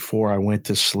morning before I went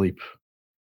to sleep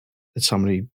that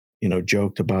somebody,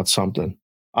 joked about something.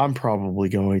 I'm probably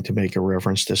going to make a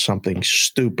reference to something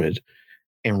stupid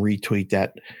and retweet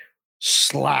that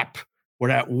slap where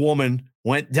that woman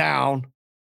went down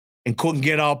and couldn't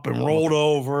get up and rolled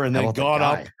over and then got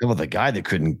up. How about the guy that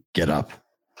couldn't get up?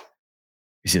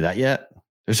 You see that yet?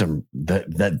 There's some This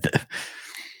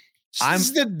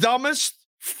is the dumbest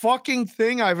fucking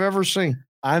thing I've ever seen.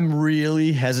 I'm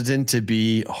really hesitant to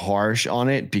be harsh on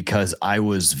it because I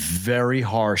was very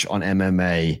harsh on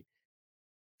MMA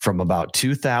from about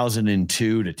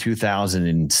 2002 to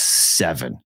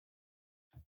 2007.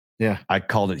 Yeah. I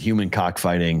called it human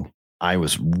cockfighting. I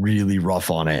was really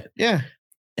rough on it. Yeah.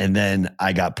 And then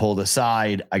I got pulled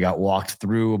aside. I got walked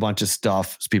through a bunch of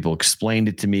stuff. People explained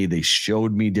it to me. They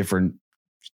showed me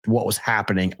what was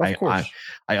happening. Of course.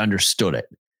 I understood it.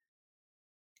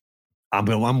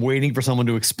 I'm waiting for someone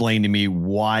to explain to me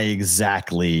why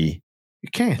exactly. You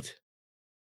can't.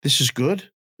 This is good.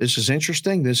 This is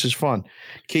interesting. This is fun.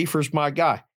 Kiefer's my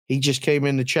guy. He just came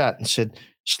in the chat and said,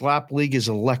 Slap League is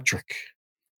electric.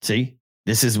 See,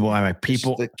 this is why my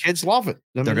people, the kids love it.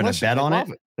 They're going to bet on it.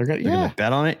 They're going to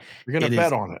bet on it. They're going to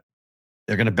bet on it.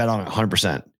 They're going to bet on it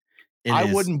 100%.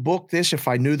 I wouldn't book this if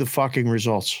I knew the fucking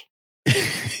results.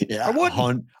 Yeah, I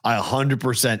wouldn't.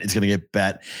 100% it's going to get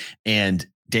bet. And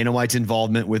Dana White's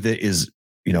involvement with it is,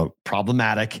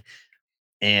 problematic.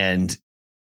 And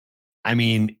I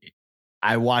mean,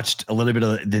 I watched a little bit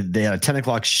of they had a 10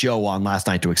 o'clock show on last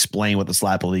night to explain what the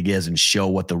Slap League is and show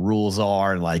what the rules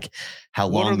are and like how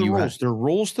long. What are the rules? There are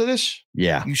rules to this?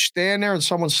 Yeah. You stand there and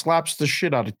someone slaps the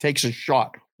shit out. It takes a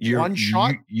shot. One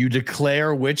shot? You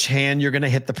declare which hand you're going to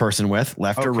hit the person with,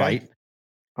 left or right.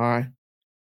 All right.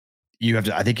 You have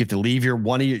to leave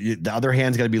the other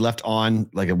hand's got to be left on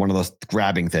like one of those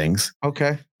grabbing things.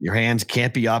 Okay. Your hands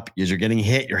can't be up as you're getting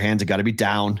hit. Your hands have got to be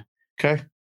down. Okay.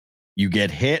 You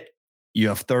get hit. You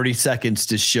have 30 seconds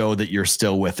to show that you're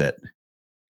still with it,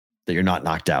 that you're not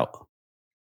knocked out.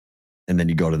 And then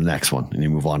you go to the next one and you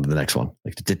move on to the next one.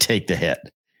 Like to take the hit,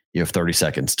 you have 30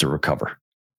 seconds to recover.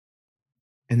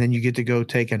 And then you get to go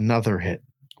take another hit.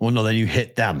 Well, no, then you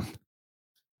hit them.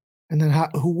 And then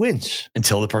who wins?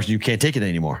 Until the person, you can't take it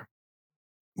anymore.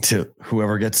 To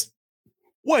whoever gets.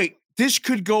 Wait, this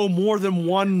could go more than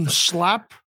one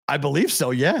slap? I believe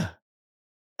so, yeah.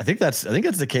 I think that's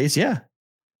the case, yeah.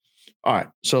 All right,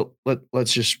 so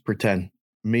let's just pretend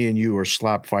me and you are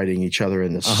slap fighting each other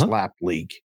in the Slap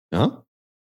League. Uh-huh.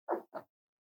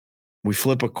 We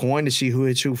flip a coin to see who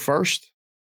hits who first?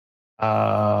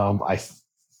 I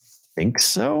think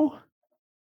so.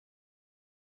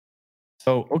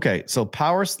 So, okay, so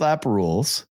power slap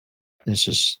rules. This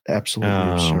is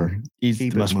absolutely absurd.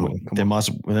 They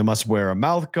must wear a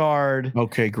mouth guard.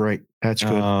 Okay, great. That's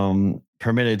good.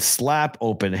 Permitted slap,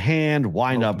 open hand,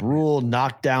 wind up rule,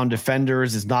 knock down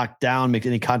defenders is knocked down, make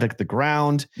any contact with the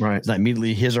ground. Right. It's not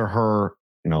immediately his or her,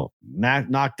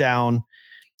 knock down.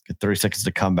 Get 30 seconds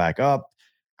to come back up.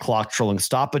 Clock trolling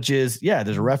stoppages. Yeah,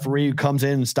 there's a referee who comes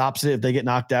in and stops it if they get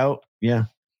knocked out. Yeah.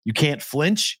 You can't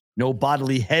flinch. No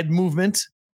bodily head movement.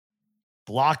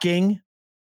 Blocking.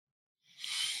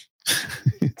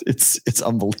 It's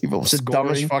unbelievable. It's the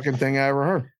dumbest fucking thing I ever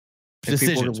heard.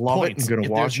 Decisions, people love points. it and going to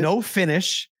watch there's it. no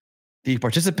finish, the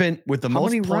participant with the how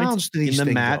most many points rounds do these in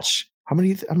the match. Go?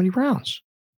 How many rounds?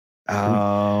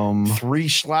 3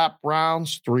 slap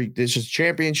rounds. 3. This is a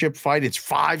championship fight. It's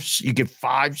 5. You get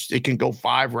 5. It can go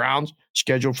 5 rounds.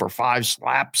 Scheduled for 5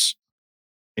 slaps.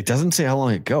 It doesn't say how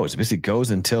long it goes. It basically goes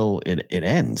until it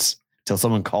ends, until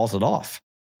someone calls it off,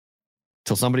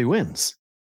 until somebody wins.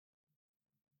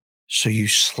 So you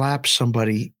slap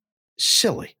somebody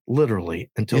silly, literally,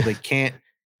 until they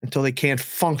can't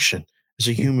function as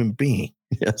a human being.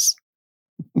 Yes.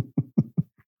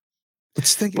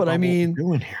 Let's think about what we're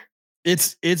doing here.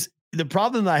 It's the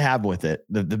problem that I have with it.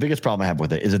 The biggest problem I have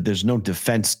with it is that there's no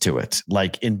defense to it.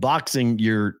 Like in boxing,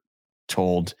 you're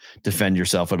told defend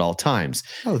yourself at all times.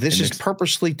 No, this is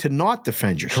purposely to not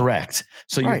defend yourself. Correct.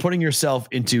 So you're putting yourself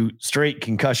into straight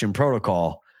concussion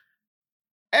protocol.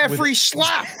 Every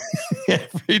slap.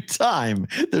 Every time.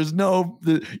 There's no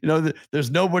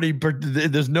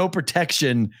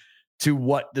protection to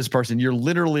what this person, you're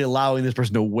literally allowing this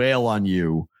person to wail on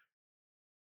you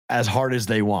as hard as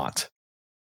they want.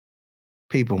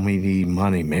 People need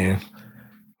money, man.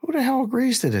 Who the hell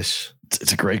agrees to this?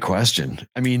 It's a great question.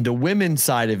 I mean, the women's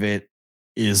side of it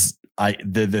is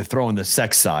they're throwing the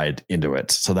sex side into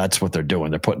it. So that's what they're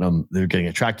doing. They're getting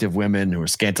attractive women who are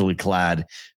scantily clad,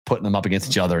 putting them up against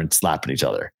each other and slapping each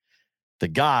other. The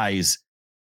guys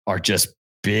are just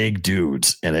big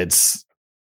dudes, and it's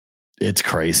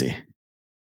crazy.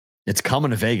 It's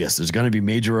coming to Vegas. There's going to be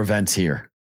major events here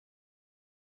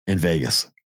in Vegas.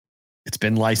 It's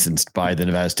been licensed by the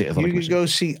Nevada State Athletic Commission. You can go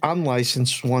see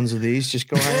unlicensed ones of these. Just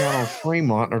go hang out on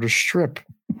Fremont or the Strip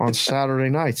on Saturday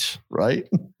nights. Right?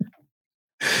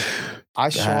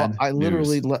 I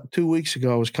literally 2 weeks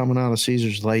ago, I was coming out of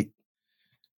Caesars late,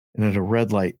 and at a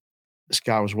red light, this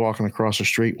guy was walking across the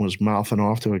street and was mouthing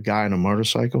off to a guy on a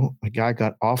motorcycle. The guy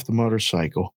got off the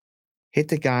motorcycle, hit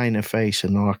the guy in the face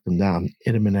and knocked him down,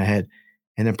 hit him in the head,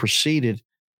 and then proceeded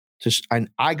to, and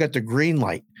I got the green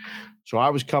light. So I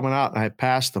was coming out and I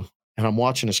passed him, and I'm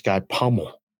watching this guy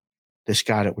pummel this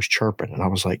guy that was chirping. And I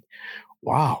was like,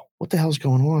 wow, what the hell's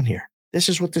going on here? This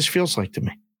is what this feels like to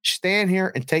me. stand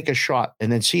here and take a shot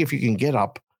and then see if you can get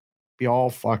up, be all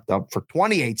fucked up for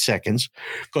 28 seconds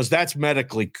because that's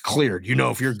medically cleared. You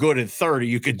know, if you're good at 30,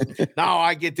 you could, now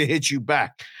I get to hit you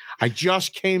back. I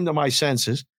just came to my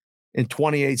senses in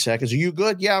 28 seconds. Are you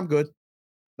good? Yeah, I'm good.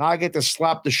 Now I get to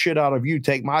slap the shit out of you,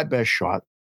 take my best shot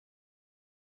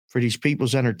for these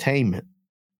people's entertainment.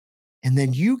 And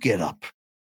then you get up.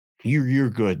 You're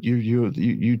good.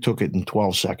 You took it in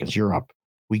 12 seconds. You're up.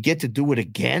 We get to do it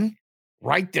again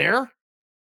right there.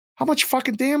 How much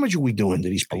fucking damage are we doing to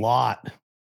these people?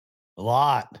 A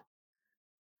lot.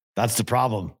 That's the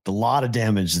problem. A lot of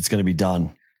damage that's going to be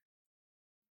done.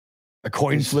 A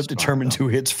coin flip determines who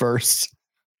hits first.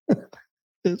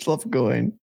 It's left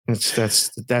coin. That's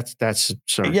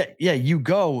absurd. Yeah. You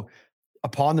go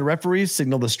upon the referee's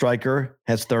signal. The striker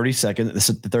has 30 seconds.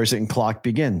 The 30-second clock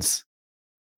begins.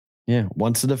 Yeah.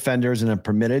 Once the defender is in a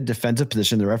permitted defensive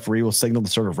position, the referee will signal the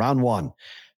start of round one.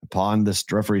 Upon this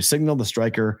referee's signal, the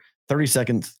striker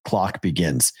 30-second clock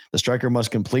begins. The striker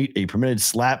must complete a permitted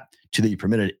slap to the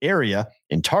permitted area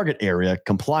and target area.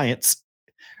 Compliance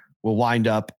will wind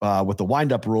up with the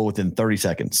wind-up rule within 30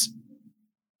 seconds.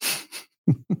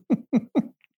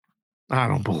 I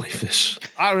don't believe this.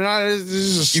 This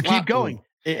is you keep going.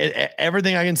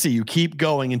 Everything I can see, you keep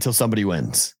going until somebody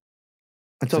wins.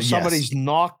 Until somebody's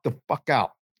knocked the fuck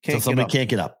out. Until somebody can't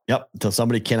get up. Yep. Until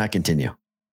somebody cannot continue.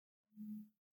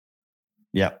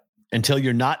 Yep. Until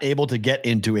you're not able to get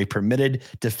into a permitted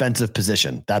defensive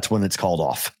position. That's when it's called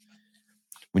off.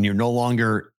 When you're no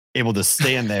longer able to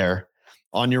stand there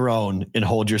on your own and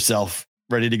hold yourself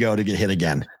ready to go to get hit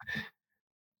again.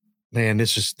 Man,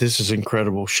 this is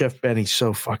incredible. Chef Benny's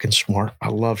so fucking smart. I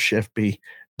love Chef B.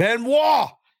 Benoit,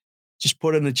 just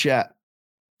put in the chat.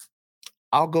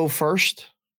 I'll go first,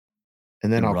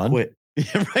 and then I'll quit.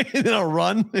 Yeah, right. And then I'll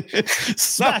run.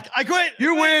 Smack. I quit.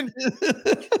 You win.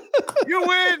 You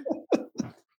win.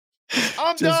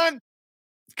 I'm done.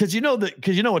 Because you know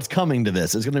what's coming to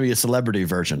this. It's going to be a celebrity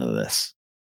version of this.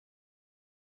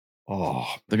 Oh,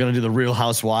 they're going to do the Real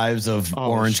Housewives of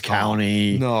Orange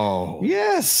County. No.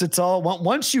 Yes, it's all.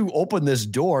 Once you open this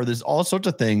door, there's all sorts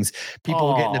of things.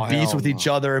 People get into beefs with each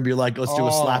other and be like, let's do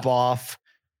a slap off.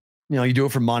 You know, you do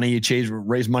it for money. You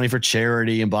raise money for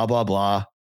charity and blah, blah, blah.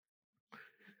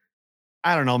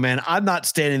 I don't know, man. I'm not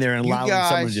standing there and allowing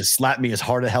someone to just slap me as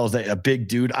hard as hell as a big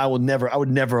dude. I would never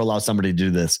allow somebody to do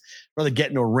this. I'd rather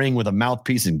get in a ring with a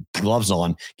mouthpiece and gloves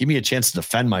on. Give me a chance to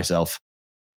defend myself.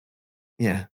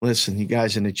 Yeah. Listen, you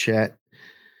guys in the chat.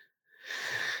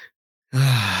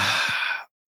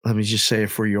 Let me just say it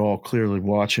for you all clearly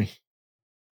watching.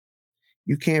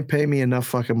 You can't pay me enough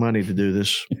fucking money to do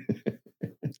this.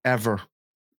 Ever.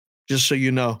 Just so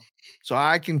you know. So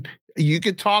you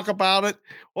can talk about it.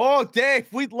 Oh,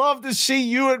 Dave, we'd love to see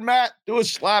you and Matt do a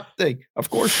slap thing.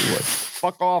 Of course you would.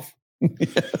 Fuck off.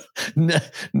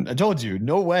 I told you,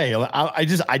 no way.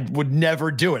 I would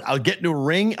never do it. I'll get into a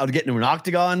ring. I'll get into an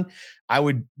octagon. I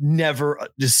would never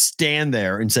just stand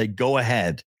there and say, go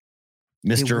ahead,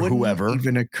 Mr. Whoever. It wouldn't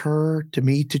even occur to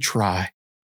me to try.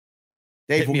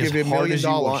 Dave will give you $1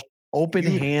 million. Open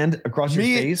hand across your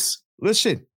face.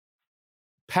 Listen,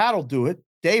 Pat will do it.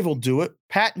 Dave will do it.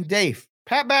 Pat and Dave.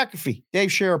 Pat McAfee. Dave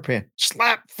Sherapan.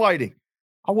 Slap fighting.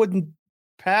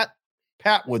 Pat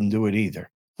wouldn't do it either.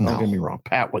 Don't get me wrong.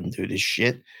 Pat wouldn't do this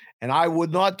shit. And I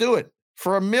would not do it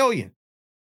for $1 million.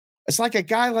 It's like a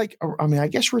guy I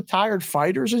guess retired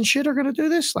fighters and shit are going to do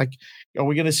this. Like, are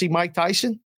we going to see Mike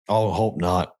Tyson? Oh, hope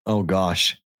not. Oh,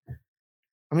 gosh.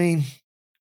 I mean,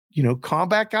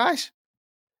 combat guys.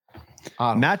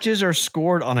 Matches are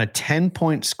scored on a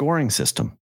 10-point scoring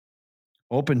system.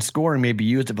 Open scoring may be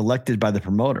used if elected by the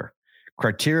promoter.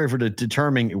 Criteria for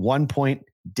determining 1 point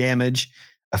damage,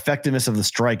 effectiveness of the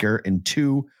striker, and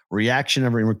 2, reaction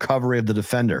and recovery of the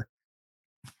defender.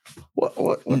 What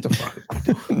the fuck?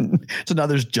 So now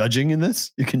there's judging in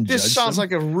this? You can This judge sounds them?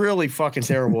 like a really fucking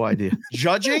terrible idea.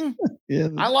 Judging? Yeah,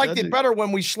 I liked it better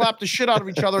when we slapped the shit out of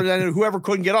each other and whoever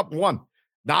couldn't get up won.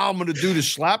 Now I'm going to do the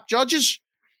slap judges.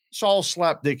 It's all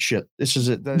slap dick shit. This is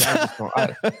it.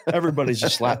 Everybody's a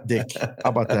slap dick. How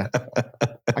about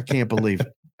that? I can't believe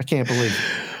it.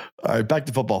 All right, back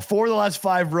to football. 4 of the last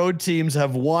 5 road teams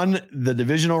have won the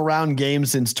divisional round game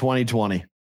since 2020.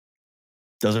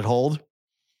 Does it hold?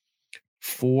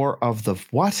 4 of the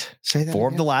what? Say that 4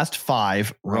 again? of the last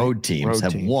 5 road teams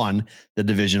have won the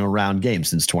divisional round game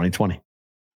since 2020.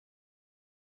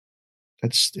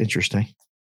 That's interesting.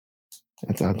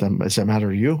 Does that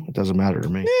matter to you? It doesn't matter to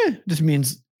me. It just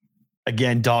means,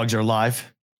 again, dogs are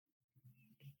live.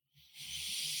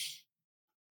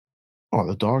 Oh,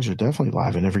 the dogs are definitely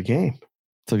live in every game.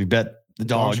 So you bet the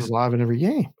dogs are live in every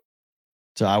game.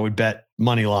 So I would bet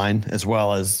money line as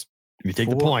well as if you take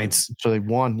the points. So they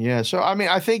won. Yeah. So, I mean,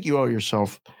 I think you owe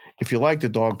yourself, if you like the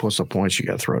dog plus the points, you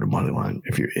got to throw the money line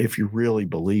if you really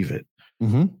believe it.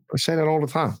 Mm-hmm. I say that all the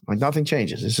time. Like nothing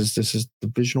changes. This is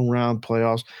divisional round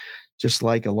playoffs, just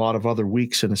like a lot of other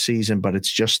weeks in a season, but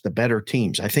it's just the better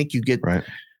teams. I think you get right.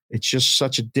 It's just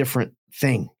such a different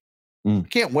thing. I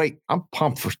can't wait. I'm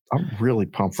really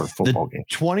pumped for a football game.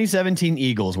 2017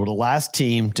 Eagles were the last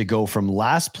team to go from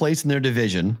last place in their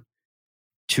division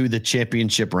to the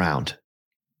championship round.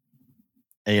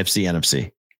 AFC,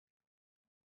 NFC.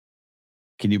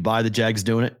 Can you buy the Jags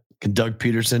doing it? Can Doug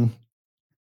Peterson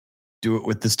do it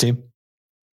with this team?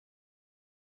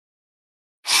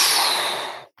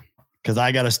 Because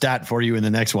I got a stat for you in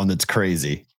the next one that's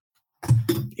crazy.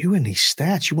 You and these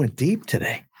stats, you went deep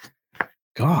today.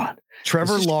 God.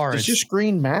 Trevor Lawrence. Does your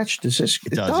screen match? It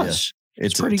does. Yes.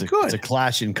 It's pretty good. It's a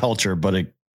clash in culture, but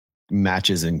it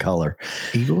matches in color.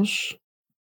 Eagles.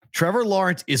 Trevor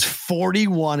Lawrence is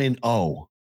 41-0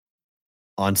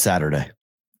 on Saturday.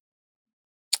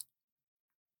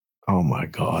 Oh my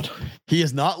God. He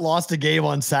has not lost a game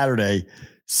on Saturday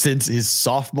since his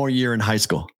sophomore year in high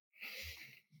school.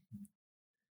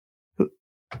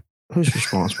 Who's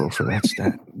responsible for that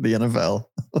stat? The NFL.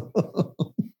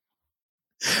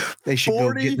 They should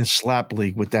go get in a slap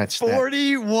league with that stat.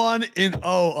 41-0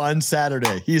 on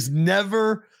Saturday. He's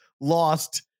never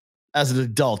lost as an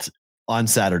adult on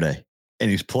Saturday,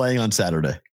 and he's playing on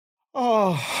Saturday.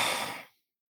 Oh,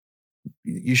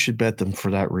 you should bet them for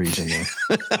that reason.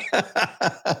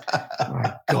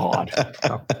 My God.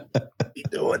 What you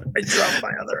doing? I dropped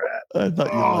my other hat. I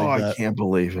thought you liked that. I can't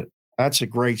believe it. That's a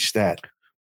great stat.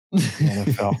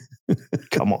 NFL.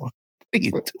 Come on. What are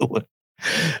you doing?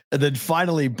 And then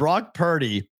finally, Brock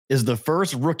Purdy is the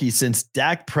first rookie since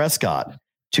Dak Prescott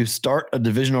to start a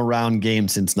divisional round game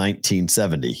since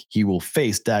 1970. He will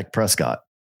face Dak Prescott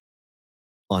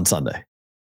on Sunday. Isn't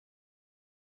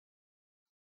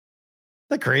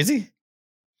that crazy?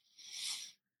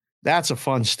 That's a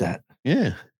fun stat.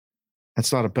 Yeah.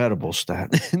 That's not a bettable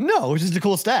stat. No, it's just a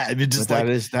cool stat. It's just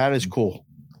that is cool.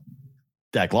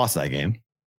 Dak lost that game.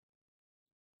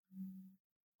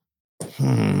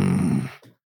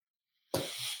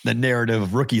 The narrative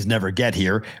of rookies never get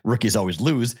here. Rookies always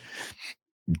lose.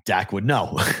 Dak would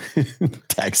know.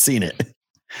 Dak's seen it.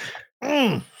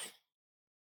 Man,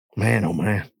 oh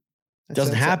man.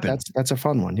 Doesn't happen. That's a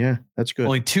fun one. Yeah, that's good.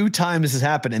 Only 2 times this has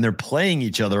happened, and they're playing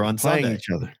each other on Sunday. Playing each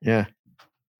other. Yeah.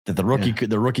 That the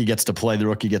rookie gets to play. The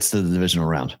rookie gets to the divisional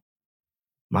round.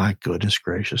 My goodness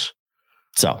gracious.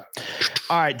 So,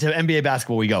 all right, to NBA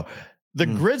basketball we go. The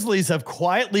Grizzlies have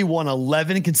quietly won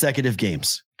 11 consecutive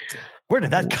games. Where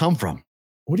did that come from?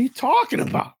 What are you talking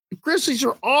about? The Grizzlies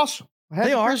are awesome. I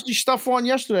had Grizzly stuff on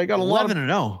yesterday. I got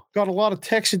 11-0. Got a lot of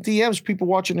texts and DMs, people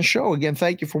watching the show. Again,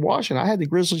 thank you for watching. I had the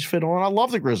Grizzlies fit on. I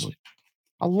love the Grizzlies.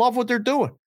 I love what they're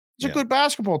doing. It's a good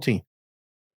basketball team.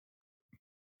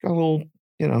 Got a little,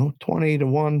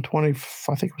 20-1, 20,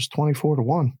 I think it was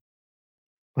 24-1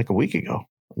 like a week ago.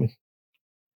 I mean,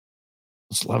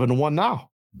 it's 11-1 now.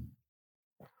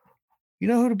 You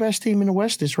know who the best team in the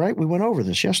West is, right? We went over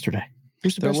this yesterday.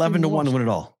 They're 11-1 to win it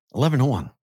all.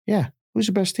 11-1. Yeah. Who's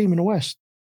the best team in the West?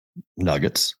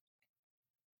 Nuggets.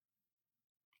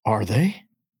 Are they?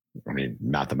 I mean,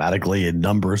 mathematically and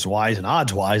numbers wise and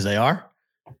odds wise, they are.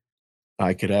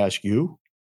 I could ask you.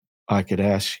 I could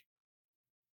ask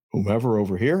whomever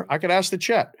over here. I could ask the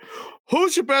chat.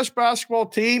 Who's the best basketball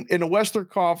team in the Western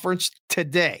Conference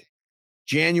today?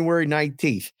 January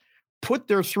 19th. Put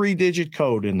their 3-digit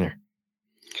code in there.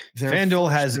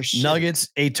 FanDuel has Nuggets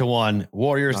 8-1,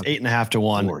 Warriors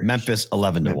 8.5-1, Memphis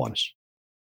 11-1.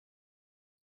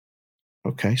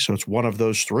 Okay, so it's one of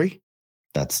those 3.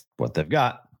 That's what they've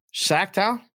got.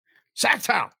 Sacktown.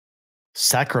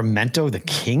 Sacramento, the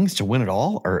Kings to win it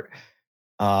all, or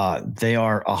they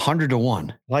are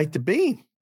 100-1. Light the beam.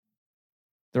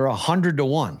 They're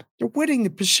 100-1. They're winning the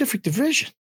Pacific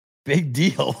Division. Big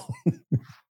deal.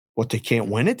 What, they can't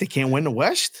win it? They can't win the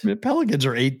West? The Pelicans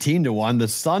are 18-1. The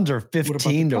Suns are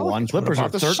 15-1. Clippers are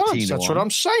 13-1. That's what I'm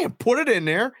saying. Put it in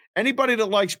there. Anybody that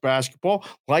likes basketball,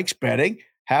 likes betting,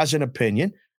 has an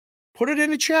opinion, put it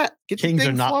in the chat. Get Kings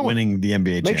are not winning the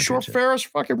NBA championship. Make sure Farrah's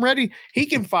fucking ready. He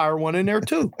can fire one in there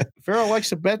too. Farrah likes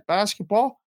to bet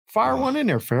basketball. Fire one in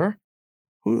there, Farrah.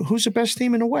 Who's the best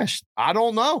team in the West? I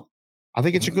don't know. I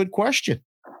think it's a good question.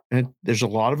 And there's a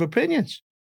lot of opinions.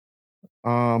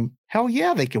 Hell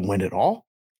yeah, they can win it all.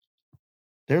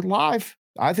 They're live.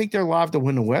 I think they're live to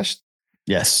win the West.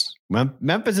 Yes.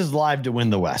 Memphis is live to win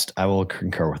the West. I will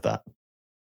concur with that.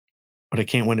 But they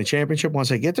can't win the championship once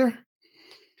they get there?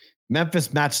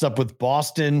 Memphis matched up with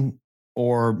Boston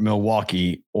or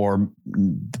Milwaukee or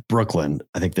Brooklyn,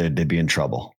 I think they'd be in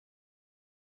trouble.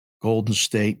 Golden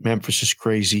State, Memphis is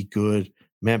crazy good.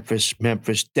 Memphis,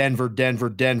 Denver.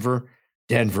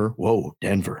 Whoa,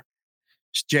 Denver.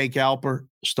 Jake Alper,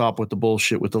 stop with the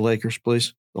bullshit with the Lakers,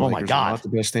 please. The Lakers my God. Are not the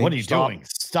best team. What are you doing?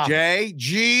 Stop.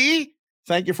 JG,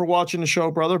 thank you for watching the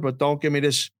show, brother, but don't give me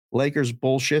this Lakers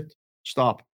bullshit.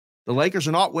 Stop. The Lakers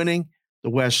are not winning the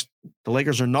West. The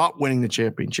Lakers are not winning the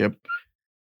championship.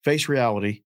 Face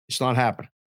reality. It's not happening.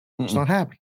 It's not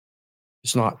happening.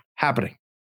 It's not happening.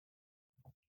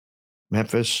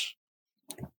 Memphis.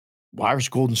 Why was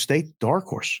Golden State dark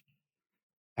horse?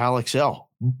 Alex L.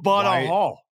 Butta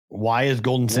Hall. Why is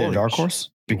Golden State a dark horse?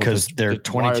 Because they're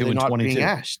 22 and 22. Being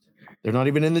asked? They're not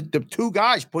even in the two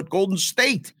guys put Golden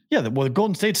State. Yeah, well,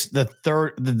 Golden State's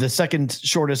the second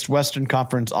shortest Western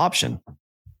Conference option.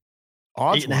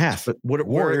 Odds 8.5. But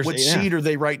what seed are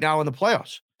they right now in the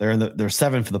playoffs? They're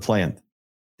 7 for the play-in.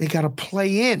 They got to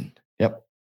play in. Yep.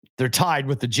 They're tied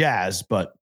with the Jazz,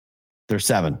 but they're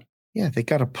 7. Yeah, they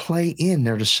got to play in.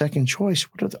 They're the second choice.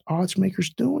 What are the odds makers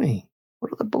doing?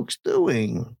 What are the books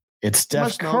doing? It's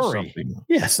Steph Curry.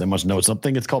 Yes, they must know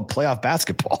something. It's called playoff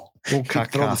basketball. Well,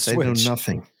 they know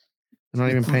nothing. They're not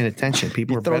even paying attention.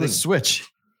 People are betting. The switch.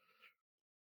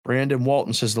 Brandon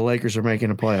Walton says the Lakers are making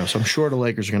the playoffs. I'm sure the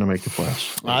Lakers are going to make the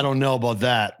playoffs. I don't know about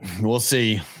that. We'll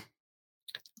see.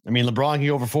 I mean, LeBron can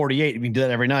go over 48. You can do that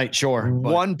every night, sure.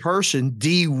 One person,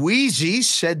 D. Weezy,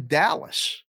 said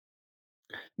Dallas.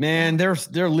 Man, they're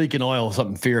leaking oil,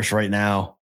 something fierce right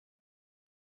now.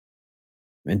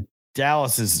 And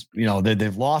Dallas is,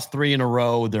 they've lost 3 in a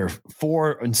row. They're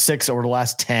 4-6 over the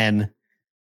last 10.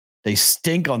 They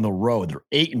stink on the road. They're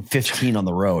 8-15 on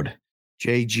the road.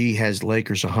 JG has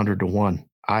Lakers 100-1.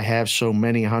 I have so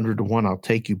many 100-1. I'll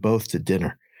take you both to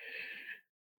dinner.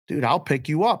 Dude, I'll pick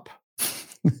you up.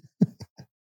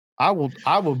 I will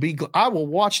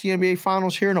watch the NBA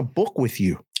finals here in a book with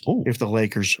you. Ooh. If the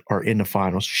Lakers are in the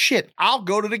finals. Shit, I'll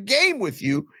go to the game with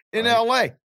you in LA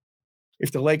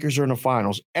if the Lakers are in the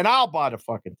finals, and I'll buy the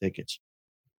fucking tickets.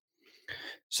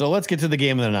 So let's get to the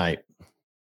game of the night.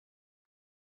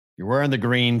 You're wearing the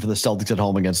green for the Celtics at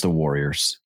home against the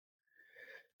Warriors.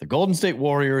 The Golden State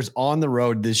Warriors on the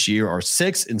road this year are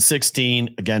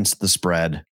 6-16 against the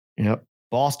spread. Yep.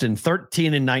 Boston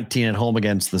 13-19 at home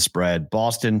against the spread.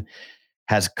 Boston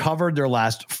has covered their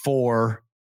last 4.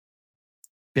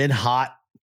 Been hot,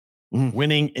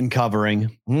 winning and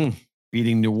covering,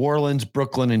 beating New Orleans,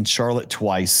 Brooklyn, and Charlotte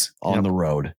twice on the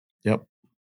road. Yep.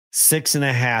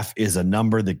 6.5 is a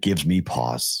number that gives me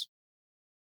pause.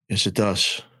 Yes, it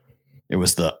does. It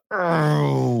was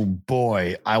oh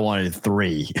boy, I wanted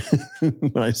 3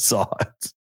 when I saw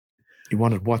it. You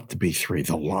wanted what to be 3?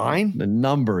 The line? The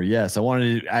number, yes. I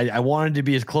wanted to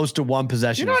be as close to 1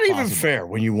 possession. You're not even fair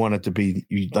when you want it to be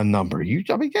the number.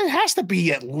 It has to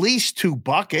be at least 2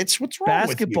 buckets. What's wrong with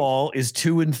you? Basketball is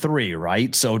 2 and 3,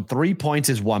 right? So 3 points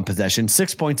is 1 possession.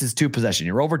 6 points is 2 possessions.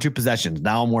 You're over 2 possessions.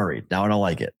 Now I'm worried. Now I don't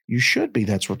like it. You should be.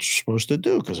 That's what you're supposed to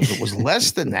do. Because if it was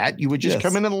less than that, you would just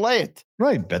come in and lay it.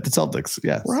 Right. Bet the Celtics.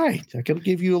 Yes. Right. I could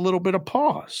give you a little bit of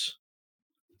pause.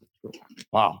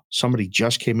 Wow. Somebody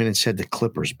just came in and said the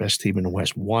Clippers, best team in the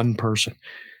West. One person.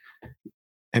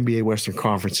 NBA Western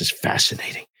Conference is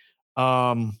fascinating.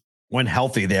 When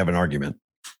healthy, they have an argument.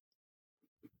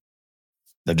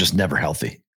 They're just never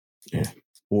healthy. Yeah.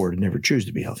 Or never choose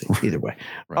to be healthy. Either way.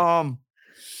 Right.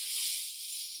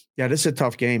 Yeah, this is a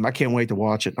tough game. I can't wait to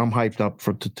watch it. I'm hyped up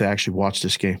to actually watch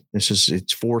this game. It's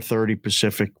 4:30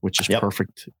 Pacific, which is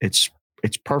perfect. It's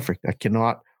perfect. I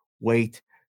cannot wait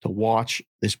to watch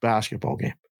this basketball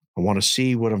game. I want to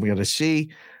see what I'm going to see.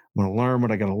 I'm going to learn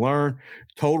what I got to learn.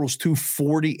 Total's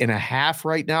 240.5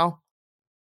 right now.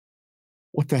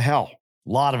 What the hell?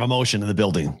 A lot of emotion in the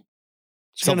building.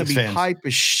 It's going to be hype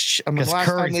as shit. I mean, last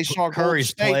time they saw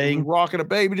Curry's playing, rocking a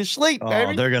baby to sleep,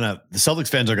 baby. The Celtics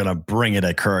fans are going to bring it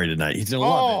at Curry tonight. He's going to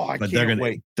love it, but they're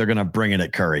going to bring it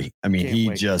at Curry. I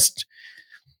mean,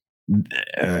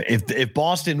 if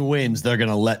Boston wins, they're going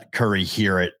to let Curry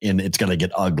hear it, and it's going to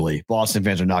get ugly. Boston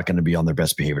fans are not going to be on their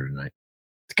best behavior tonight.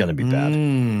 It's going to be bad.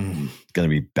 It's going to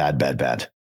be bad.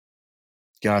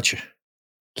 Gotcha.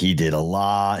 He did a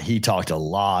lot. He talked a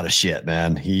lot of shit,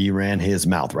 man. He ran his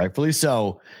mouth, rightfully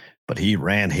so, but he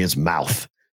ran his mouth,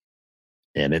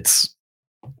 and it's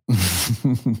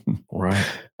right.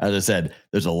 As I said,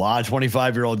 there's a lot of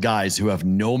 25-year-old guys who have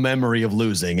no memory of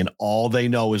losing, and all they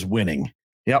know is winning.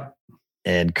 Yep.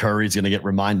 And Curry's going to get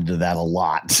reminded of that a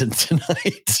lot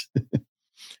tonight.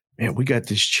 Man, we got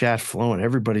this chat flowing.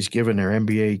 Everybody's giving their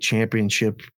NBA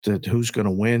championship to who's going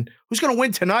to win. Who's going to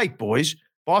win tonight, boys?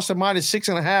 Boston minus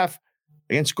 6.5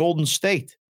 against Golden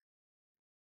State.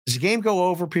 Does the game go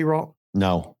over, P-Roll?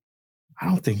 No. I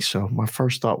don't think so. My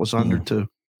first thought was under 2.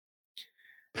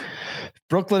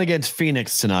 Brooklyn against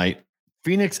Phoenix tonight.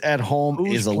 Phoenix at home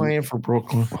Who's is playing for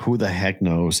Brooklyn? Who the heck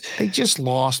knows? They just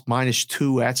lost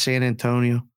 -2 at San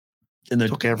Antonio. And they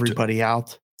took everybody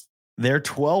out. They're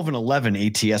 12-11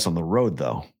 ATS on the road,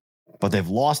 though. But they've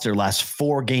lost their last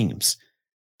 4 games.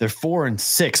 They're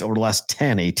 4-6 over the last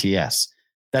 10 ATS.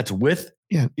 That's with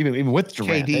even with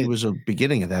Durant. KD was a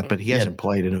beginning of that, but he hasn't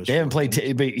played in. They haven't played.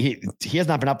 He has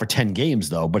not been out for 10 games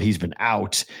though, but he's been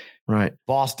out. Right.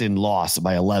 Boston lost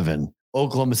by 11.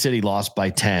 Oklahoma City lost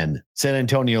by 10. San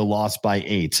Antonio lost by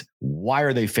 8. Why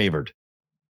are they favored?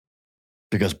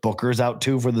 Because Booker's out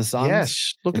too for the Suns?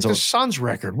 Yes. Look at the Suns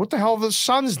record. What the hell have the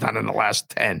Suns done in the last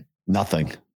 10?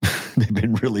 Nothing. They've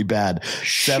been really bad.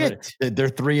 Shit. They're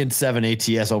 3-7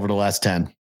 ATS over the last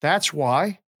 10. That's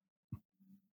why.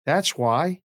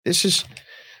 This is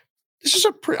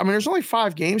there's only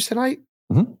 5 games tonight.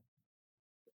 Mm-hmm.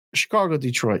 Chicago,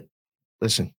 Detroit.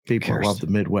 Listen, people love the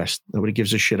Midwest. Nobody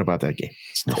gives a shit about that game.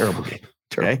 It's a terrible game.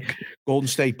 Okay. Golden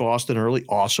State, Boston early.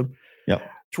 Awesome. Yep.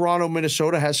 Toronto,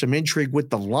 Minnesota has some intrigue with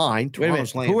the line.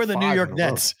 Toronto's laying Who are the New York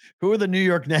Nets? Who are the New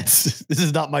York Nets? This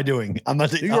is not my doing. I'm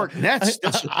not New York Nets.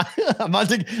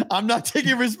 I'm not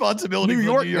taking responsibility. New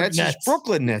for York Nets. It's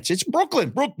Brooklyn Nets. It's Brooklyn.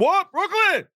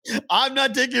 Brooklyn. I'm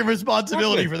not taking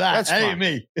responsibility for that. That ain't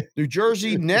me. New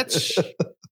Jersey Nets.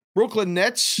 Brooklyn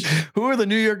Nets. Who are the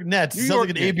New York Nets? It sounds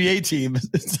like an ABA team.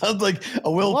 It sounds like a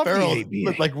Will Ferrell.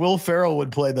 Like Will Ferrell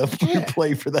would play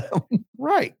play for them.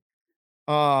 Right.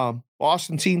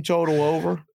 Boston team total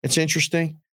over. It's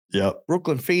interesting. Yep.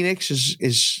 Brooklyn Phoenix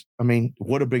is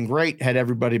would have been great had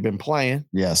everybody been playing.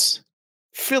 Yes.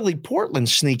 Philly Portland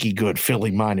sneaky good.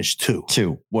 Philly -2.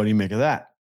 2. What do you make of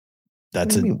that? What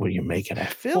do you make of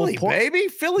that? Philly, baby.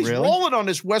 Philly's rolling on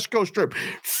this West Coast trip.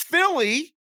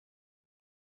 Philly,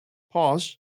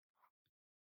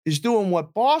 is doing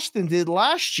what Boston did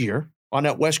last year on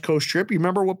that West Coast trip. You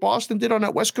remember what Boston did on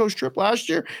that West Coast trip last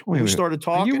year when we started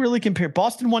talking? Are you really compare?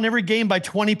 Boston won every game by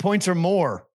 20 points or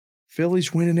more.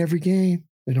 Philly's winning every game.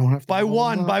 They don't have to by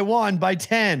 1, by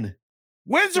 10.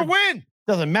 Wins or win.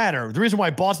 Doesn't matter. The reason why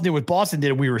Boston did what Boston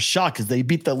did, we were shocked because they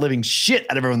beat the living shit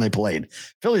out of everyone they played.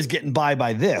 Philly's getting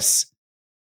by this.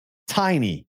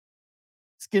 Tiny.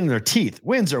 Skin in their teeth.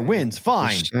 Wins are wins.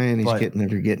 Fine. They're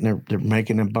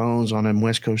making them bones on them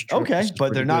West Coast trips. Okay,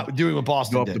 but they're not doing what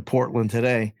Boston did. Go up to Portland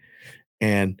today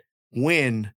and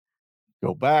win.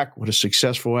 Go back with a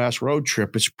successful ass road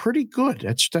trip. It's pretty good.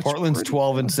 That's Portland's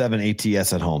 12-7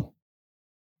 ATS at home.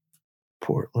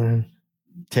 Portland.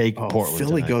 Take Portland.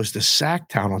 Philly goes to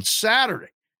Sacktown on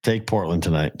Saturday. Take Portland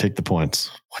tonight. Take the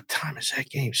points. What time is that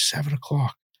game?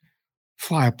 7:00.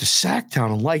 Fly up to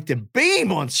Sacktown and light the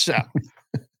beam on Saturday.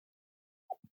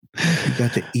 You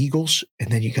got the Eagles,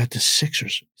 and then you got the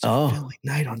Sixers. It's a Philly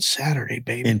night on Saturday,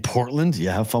 baby. In Portland?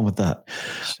 Yeah, have fun with that.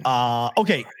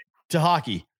 Okay, to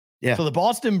hockey. Yeah. So the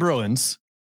Boston Bruins,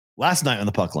 last night on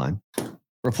the puck line,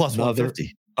 were plus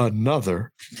 150.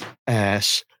 Another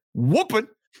ass whooping.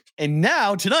 And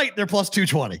now, tonight, they're plus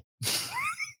 220.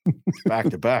 Back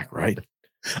to back, right?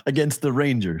 Against the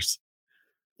Rangers.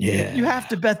 Yeah. You have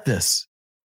to bet this.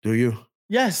 Do you?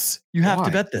 Yes, you have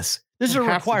to bet this. This is a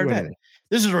required bet.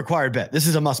 This is a required bet. This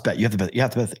is a must bet. You have to bet. You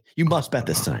have to bet. You must bet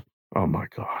this tonight. Oh my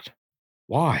God!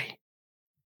 Why?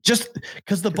 Just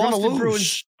because the Boston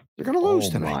Bruins, they're going to lose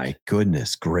tonight. Oh my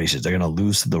goodness gracious! They're going to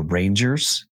lose to the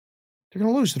Rangers. They're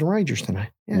going to lose to the Rangers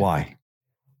tonight. Yeah. Why?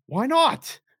 Why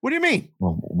not? What do you mean?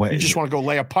 Well, you just want to go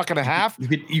lay a puck and a half?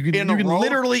 You can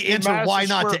literally answer why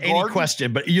not to any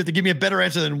question, but you have to give me a better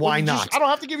answer than why not. I don't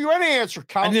have to give you any answer,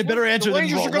 Kyle. I need a better answer than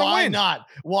why not.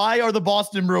 Why are the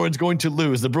Boston Bruins going to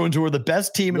lose? The Bruins, who are the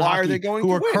best team in hockey,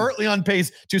 who are currently on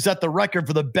pace to set the record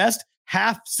for the best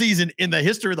half season in the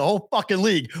history of the whole fucking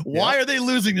league. Why are they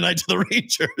losing tonight to the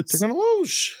Rangers? They're going to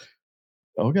lose.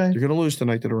 Okay. They're going to lose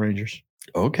tonight to the Rangers.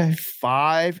 Okay.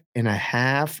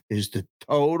 5.5 is the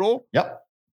total. Yep.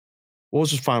 What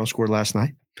was his final score last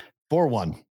night?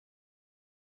 4-1.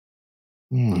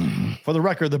 For the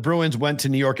record, the Bruins went to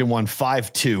New York and won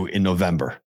 5-2 in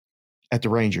November. At the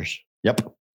Rangers?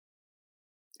 Yep.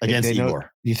 Against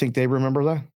Igor. Do you think they remember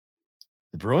that?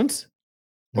 The Bruins?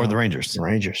 Or the Rangers? The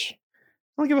Rangers.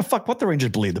 I don't give a fuck what the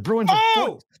Rangers believe. The Bruins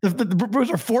are the Bruins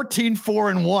are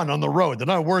 14-4-1 on the road. They're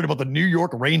not worried about the New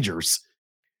York Rangers.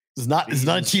 It's not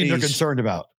a team they're concerned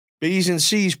about. B's and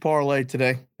C's parlay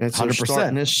today. That's 100%.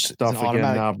 Starting this stuff again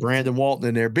now. Brandon Walton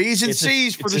in there. B's and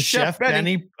C's for the Chef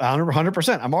Benny.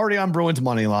 100%. I'm already on Bruins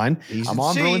money line. I'm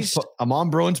on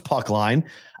Bruins puck line.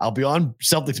 I'll be on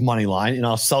Celtics money line, and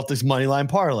I'll Celtics money line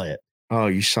parlay it. Oh,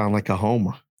 you sound like a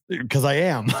homer. because I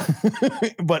am,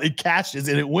 but it cashes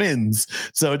and it wins.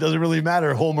 So it doesn't really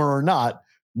matter, homer or not.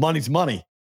 Money's money.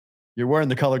 You're wearing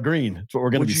the color green. That's what we're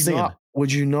going to be seeing.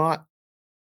 Would you not?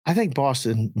 I think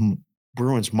Boston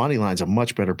Bruins money line's a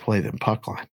much better play than puck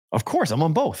line. Of course, I'm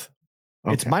on both.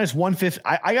 Okay. It's minus 150.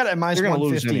 I got it at minus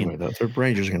 115. Anyway, though. The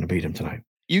Rangers are going to beat them tonight.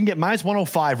 You can get minus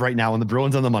 105 right now on the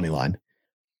Bruins on the money line.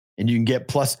 And you can get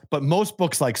plus, but most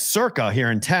books like Circa here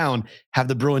in town have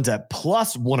the Bruins at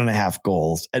plus 1.5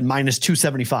 goals at minus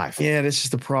 275. Yeah, this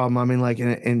is the problem. I mean, like,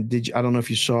 and did you, I don't know if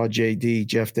you saw JD,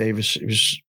 Jeff Davis. It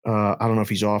was, I don't know if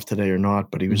he's off today or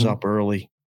not, but he was up early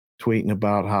tweeting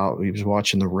about how he was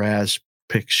watching the Raz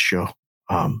Picks show.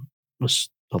 It was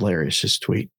hilarious, his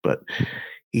tweet, but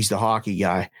he's the hockey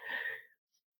guy.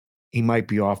 He might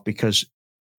be off because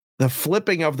the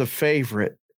flipping of the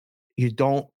favorite, you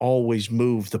don't always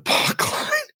move the puck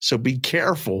line. So be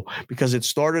careful because it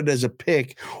started as a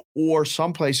pick, or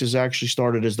some places actually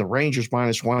started as the Rangers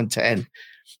minus 110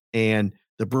 and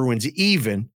the Bruins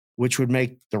even, which would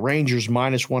make the Rangers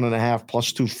minus 1.5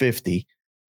 plus 250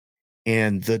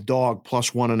 and the dog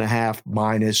plus 1.5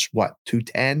 minus what,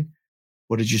 210?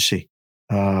 What did you see?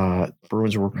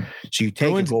 Bruins were, so you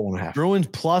take a goal and a half. Bruins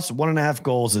plus 1.5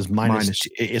 goals is minus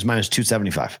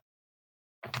 275.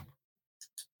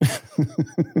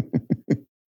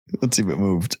 Let's see if it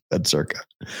moved at Circa.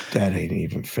 That ain't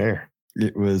even fair.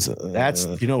 It was. That's,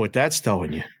 you know what that's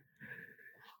telling you.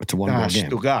 It's a 1-goal game.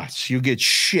 Gosh, you get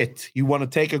shit. You want to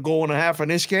take a goal and a half in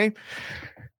this game?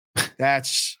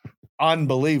 That's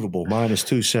unbelievable. Minus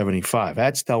 275.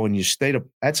 That's telling you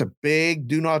that's a big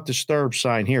do not disturb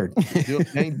sign here. You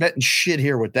ain't betting shit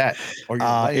here with that.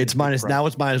 It's minus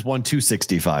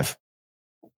 265.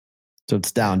 So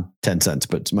it's down 10 cents,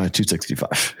 but it's minus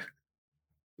 265.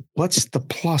 What's the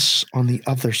plus on the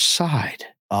other side?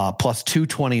 Plus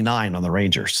 229 on the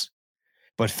Rangers.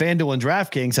 But FanDuel and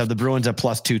DraftKings have the Bruins at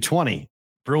plus 220.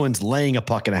 Bruins laying a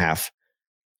puck and a half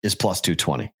is plus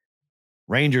 220.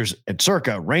 Rangers at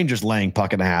Circa, Rangers laying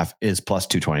puck and a half is plus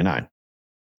 229.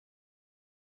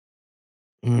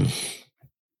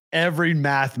 Every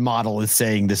math model is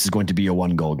saying this is going to be a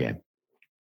 1-goal game.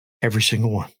 Every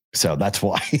single one. So that's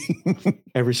why.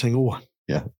 Every single one.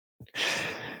 Yeah.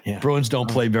 Bruins don't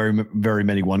play very, very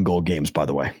many 1-goal games, by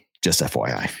the way. Just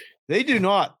FYI. They do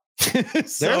not.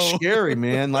 They're scary,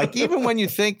 man. Like, even when you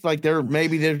think like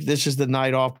this is the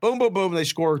night off, boom, boom, boom, they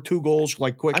score 2 goals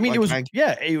like quick. I mean,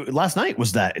 last night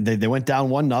was that they went down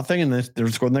 1-0 and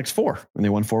they scored the next 4 and they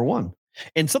won 4-1.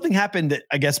 And something happened that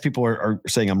I guess people are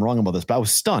saying I'm wrong about this, but I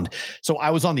was stunned. So I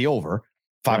was on the over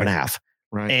 5.5,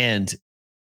 right? And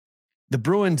the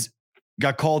Bruins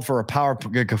got called for a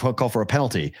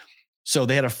penalty. So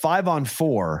they had a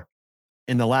 5-on-4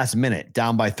 in the last minute,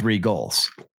 down by 3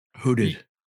 goals. Who did?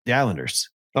 The Islanders.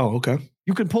 Oh, okay.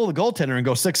 You can pull the goaltender and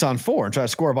go 6-on-4 and try to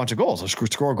score a bunch of goals. Or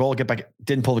score a goal, get back.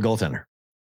 Didn't pull the goaltender.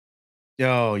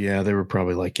 Oh, yeah. They were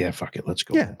probably like, yeah, fuck it. Let's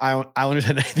go. Yeah. Islanders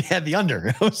had the under.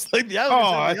 It was like the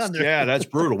Islanders had the under. Yeah, that's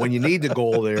brutal. When you need the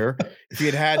goal there, if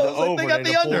you had the over, they got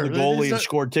the under. The goalie and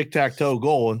scored tic-tac-toe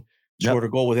goal and scored a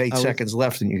goal with 8 seconds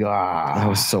left, and you go, I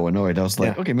was so annoyed. I was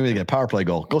like, okay, maybe they get a power play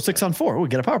goal. Go 6-on-4. We'll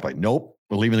get a power play. Nope.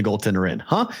 We're leaving the goaltender in.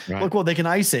 Huh? Right. Look, well, they can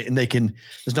ice it, and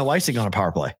there's no icing on a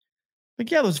power play. Like,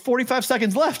 yeah, there's 45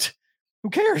 seconds left. Who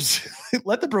cares?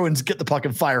 Let the Bruins get the puck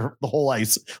and fire the whole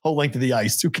length of the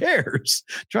ice. Who cares?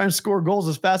 Try and score goals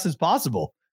as fast as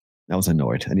possible. I was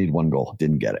annoyed. I needed 1 goal.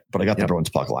 Didn't get it. But I got the Bruins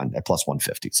puck line at plus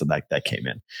 150. So that came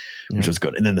in, which was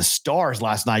good. And then the Stars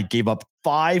last night gave up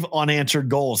 5 unanswered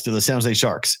goals to the San Jose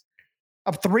Sharks.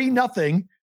 Up 3-0.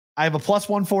 I have a plus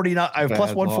 149. I have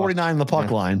plus 149 in the puck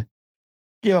line.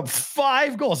 Gave up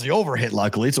 5 goals. The over hit,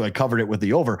 luckily. So I covered it with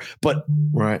the over. But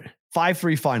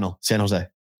 5-3 final, San Jose.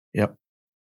 Yep.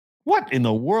 What in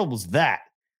the world was that?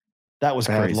 That was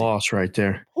bad crazy. Loss right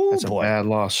there. That's a bad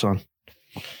loss, son.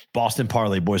 Boston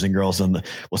parlay, boys and girls, and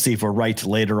we'll see if we're right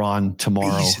later on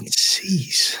tomorrow.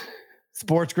 Jeez.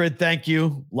 Sports Grid, thank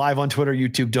you. Live on Twitter,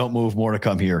 YouTube. Don't move. More to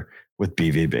come here with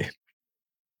BVB.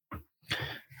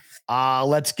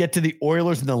 Let's get to the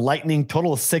Oilers and the Lightning.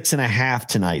 Total of 6.5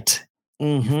 tonight.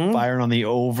 Firing on the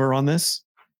over on this.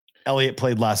 Elliott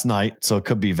played last night, so it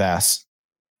could be Vass.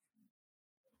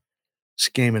 This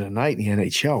game of the night in the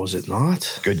NHL, was it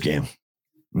not? Good game.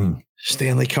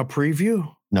 Stanley Cup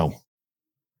preview? No.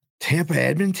 Tampa,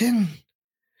 Edmonton?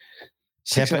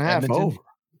 6.5 over.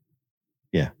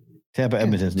 Yeah. Tampa,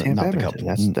 Edmonton's not Edmonton.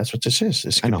 the cup. That's what this is.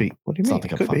 This could be. What do you mean? It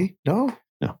could be. No?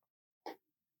 No.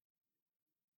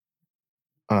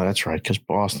 Oh, that's right, because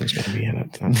Boston's going to be in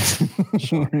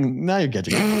it. Now you're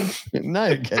catching it. Now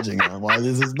you're catching on why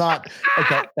this is not a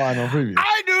cup final preview.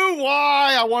 I knew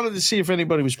why. I wanted to see if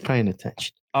anybody was paying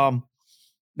attention.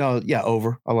 No, yeah,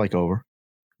 over. I like over.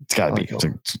 It's got to be.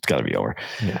 It's got to be over.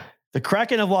 Yeah. The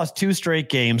Kraken have lost 2 straight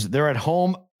games. They're at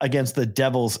home against the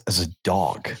Devils as a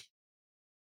dog.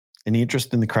 Any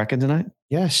interest in the Kraken tonight?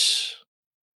 Yes.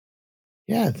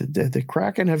 Yeah, the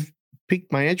Kraken have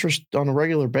piqued my interest on a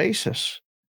regular basis.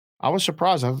 I was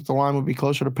surprised. I thought the line would be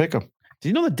closer to pick them. Do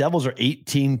you know the Devils are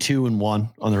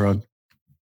 18-2-1 on the road?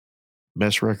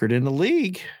 Best record in the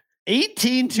league.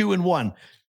 18-2-1.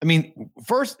 I mean,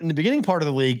 first in the beginning part of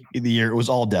the league in the year, it was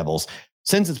all Devils.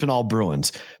 Since it's been all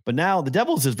Bruins, but now the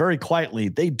Devils is very quietly,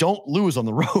 they don't lose on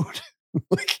the road.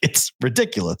 Like, it's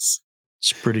ridiculous.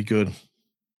 It's pretty good.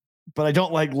 But I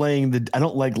don't like laying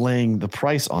the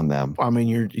price on them. I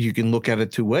mean, you can look at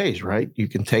it 2 ways, right? You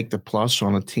can take the plus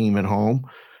on a team at home,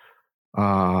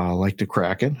 like the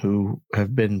Kraken, who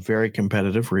have been very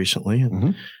competitive recently,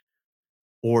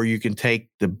 or you can take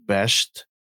the best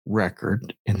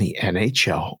record in the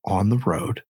NHL on the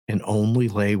road and only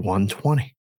lay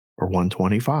 120 or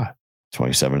 125.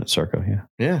 27 at circa, yeah.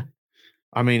 Yeah.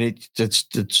 I mean,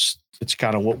 it's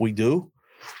kind of what we do.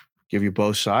 Give you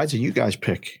both sides and you guys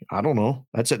pick. I don't know.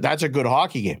 That's a good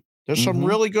hockey game. There's some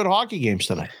really good hockey games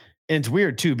tonight. And it's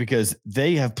weird too, because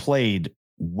they have played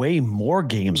way more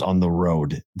games on the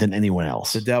road than anyone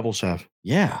else. The Devils have.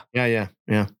 Yeah. Yeah.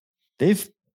 They've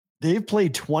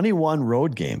played 21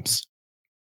 road games.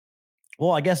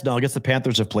 Well, I guess the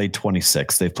Panthers have played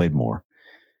 26. They've played more.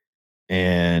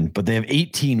 But they have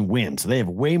 18 wins. So they have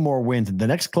way more wins. The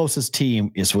next closest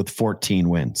team is with 14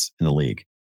 wins in the league.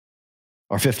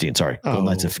 Or 15, sorry. Golden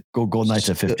Knights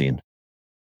have 15.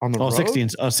 On the road? 16.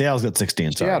 Seattle's got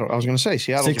 16. Sorry. Seattle. I was going to say,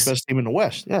 Seattle's the best team in the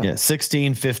West. Yeah.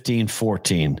 16, 15,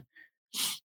 14.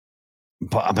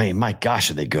 But I mean, my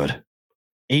gosh, are they good?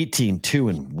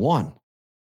 18-2-1.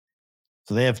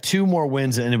 So they have 2 more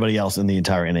wins than anybody else in the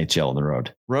entire NHL on the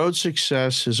road. Road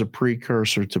success is a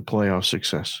precursor to playoff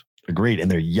success. Agreed. And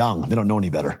they're young. They don't know any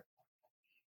better.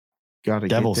 Got to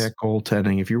get that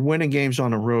goaltending. If you're winning games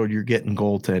on the road, you're getting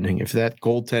goaltending. If that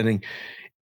goaltending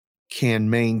can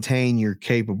maintain, you're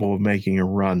capable of making a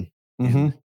run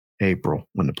in April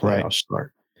when the playoffs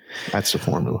start. That's the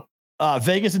formula.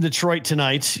 Vegas and Detroit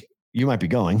tonight. You might be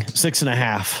going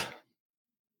 6.5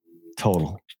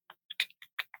 total.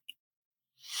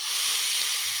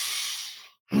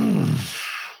 Man,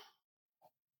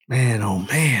 oh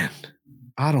man.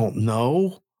 I don't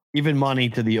know. Even money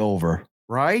to the over.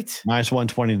 Right?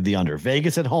 -120 to the under.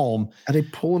 Vegas at home. Are they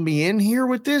pulling me in here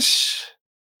with this?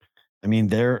 I mean,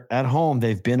 they're at home.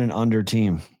 They've been an under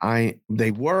team.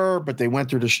 They were, but they went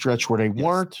through the stretch where they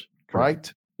weren't,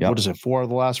 right? Yep. What is it? 4 of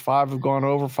the last 5 have gone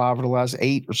over, 5 of the last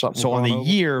 8 or something. So on the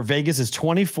year, Vegas is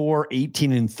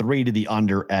 24-18-3 to the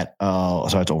under at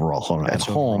sorry, it's overall. Hold on. At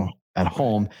home. At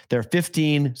home. They're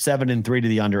 15-7-3 to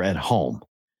the under at home.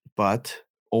 But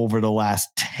over the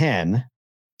last 10,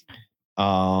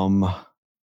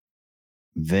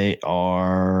 they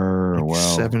are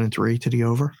 7-3 to the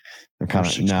over. They're kind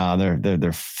of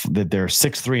they're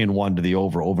 6-3-1 to the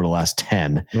over the last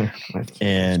 10,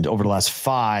 and over the last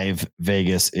 5,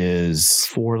 Vegas is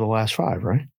 4 of the last 5,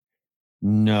 right?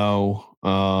 No, 3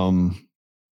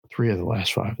 of the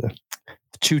last 5 then.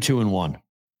 2-2-1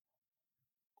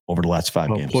 over the last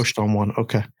 5 games. Pushed on one.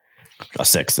 Okay, a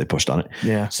 6. They pushed on it.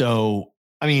 Yeah. So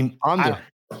I mean, under.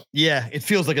 Yeah, it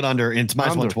feels like an under. It's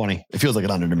 -120. It feels like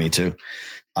an under to me too.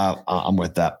 I'm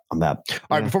with that on that.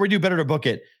 All right, before we do better to book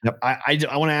it, I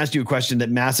want to ask you a question that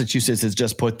Massachusetts has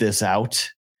just put this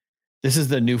out. This is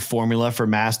the new formula for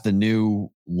the new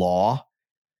law.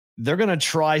 They're going to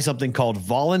try something called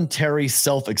voluntary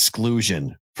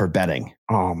self-exclusion for betting.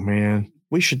 Oh man,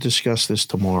 we should discuss this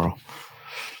tomorrow.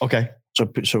 Okay. So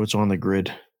it's on the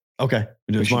grid. Okay.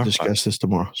 We should discuss this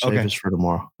tomorrow. Save this for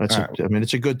tomorrow. I mean,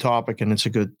 it's a good topic and it's a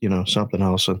good, something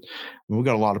else. And we've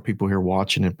got a lot of people here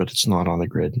watching it, but it's not on the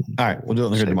grid. All right. We'll do it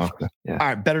on the grid tomorrow. Yeah. All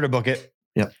right. Better to book it.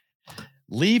 Yep.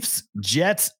 Leafs,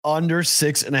 Jets under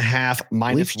 6.5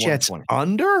 -120. Leafs, Jets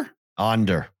under?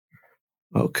 Under.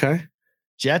 Okay.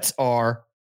 Jets are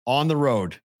on the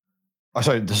road. Oh,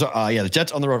 sorry. The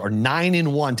Jets on the road are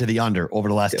 9-1 to the under over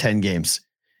the last 10 games.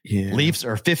 Yeah. Leafs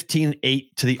are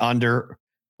 15-8 to the under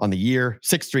on the year,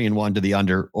 6-3-1 to the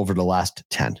under over the last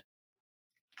 10.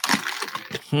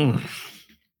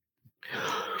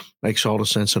 Makes all the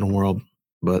sense in the world,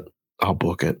 but I'll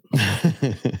book it.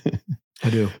 I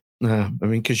do. I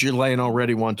mean, because you're laying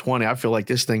already 120. I feel like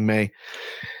this thing may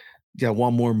get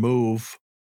one more move,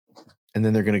 and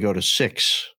then they're going to go to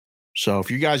 6. So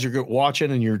if you guys are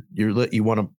watching and you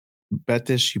want to bet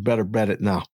this, you better bet it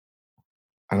now.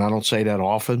 And I don't say that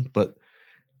often, but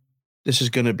this is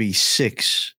going to be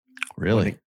 6.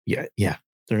 Really? Yeah.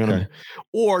 They're gonna,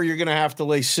 or you're gonna have to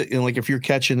lay. Like if you're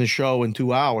catching the show in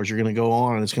 2 hours, you're gonna go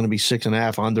on and it's gonna be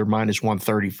 6.5 under minus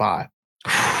 135.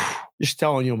 Just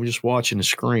telling you, I'm just watching the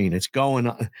screen. It's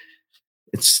going.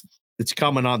 It's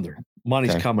coming under.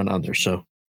 Money's coming under, so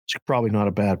it's probably not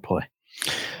a bad play.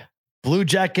 Blue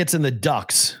Jackets and the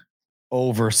Ducks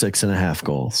over 6.5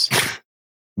 goals.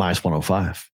 Minus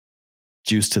 105.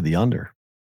 Juice to the under.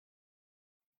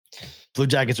 Blue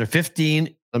Jackets are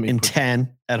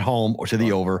 15-10 at home or to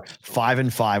the over,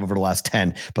 5-5 over the last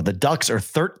 10. But the Ducks are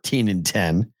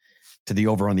 13-10 to the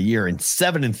over on the year and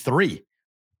 7-3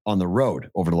 on the road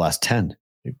over the last 10. Let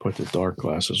me put the dark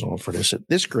glasses on for this.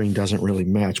 This green doesn't really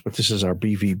match, but this is our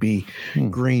BVB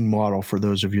green model for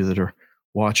those of you that are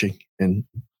watching. And,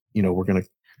 we're going to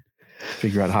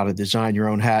figure out how to design your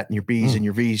own hat and your B's and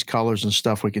your V's colors and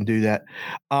stuff. We can do that.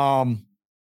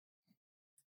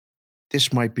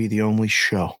 This might be the only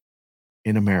show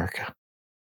in America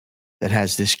that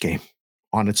has this game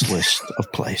on its list of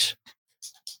plays.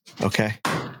 Okay.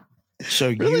 So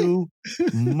you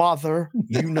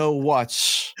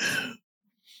what's,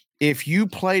 if you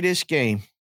play this game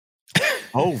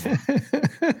over,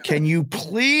 can you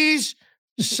please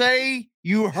say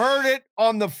you heard it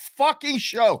on the fucking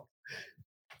show?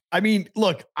 I mean,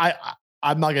 look, I'm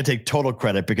not going to take total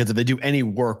credit because if they do any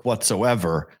work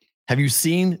whatsoever, have you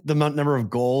seen the number of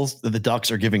goals that the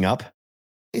Ducks are giving up?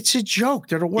 It's a joke.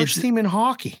 They're the worst team in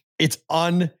hockey. It's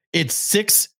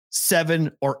 6,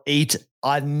 7, or 8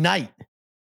 a night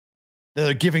that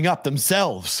they're giving up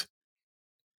themselves.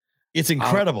 It's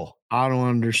incredible. I don't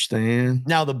understand.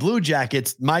 Now the Blue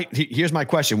Jackets here's my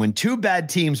question. When two bad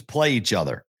teams play each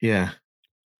other,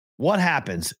 what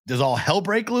happens? Does all hell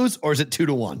break loose or is it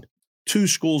 2-1? Two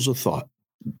schools of thought.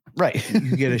 Right.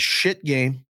 You get a shit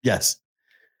game. Yes.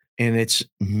 And it's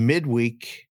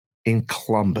midweek in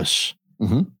Columbus.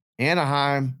 Mm-hmm.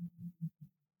 Anaheim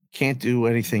can't do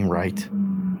anything right.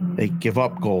 They give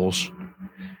up goals.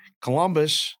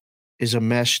 Columbus is a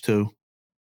mess too.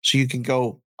 So you can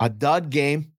go a dud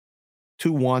game,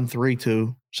 2-1,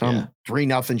 3-2, 3-0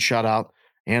 shutout.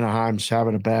 Anaheim's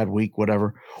having a bad week,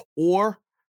 whatever. Or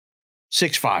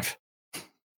 6-5.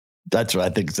 That's what I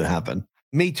think is to happen.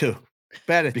 Me too.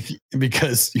 Bet it.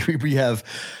 Because we have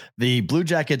the Blue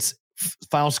Jackets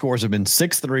final scores have been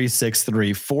 6-3,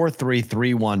 6-3, 4-3,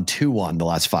 3-1, 2-1 the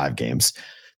last 5 games.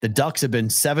 The Ducks have been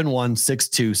 7-1,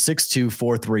 6-2, 6-2,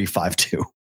 4-3,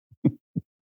 5-2.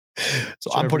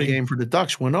 So I'm putting game for the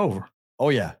Ducks went over. Oh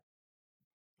yeah.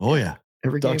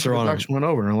 Every Ducks game for the Ducks went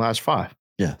over in the last 5.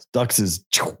 Yeah. Ducks is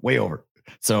way over.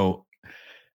 So,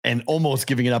 and almost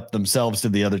giving it up themselves to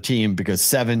the other team because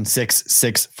 7, 6,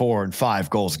 6, 4, and 5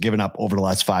 goals given up over the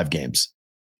last 5 games.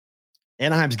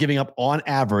 Anaheim's giving up on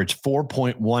average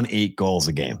 4.18 goals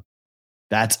a game.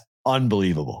 That's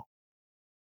unbelievable.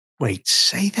 Wait,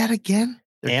 say that again?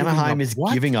 Anaheim is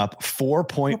giving up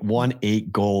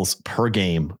 4.18 goals per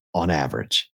game on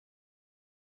average.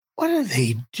 What are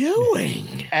they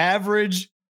doing? Average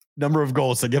number of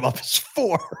goals they give up is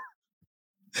 4.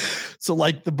 So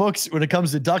like the books, when it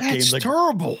comes to Duck games, like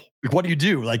terrible. Like, what do you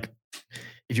do? Like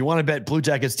if you want to bet Blue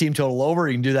Jackets team total over,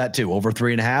 you can do that too. Over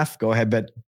 3.5. Go ahead, bet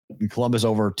Columbus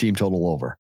over team total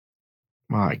over.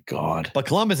 My God. But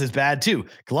Columbus is bad too.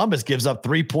 Columbus gives up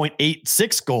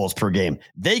 3.86 goals per game.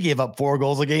 They gave up 4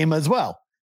 goals a game as well.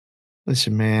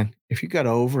 Listen, man, if you got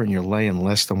over and you're laying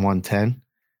less than 110,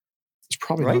 it's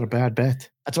probably not a bad bet.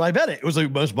 That's what I bet it. It was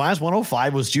like minus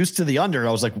 105 was juiced to the under.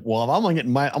 I was like, well, if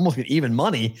I'm almost getting even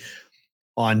money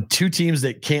on 2 teams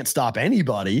that can't stop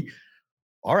anybody.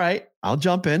 All right, I'll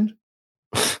jump in.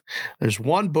 There's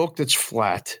one book that's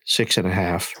flat,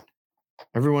 6.5.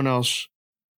 Everyone else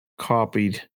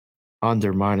copied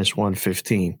under minus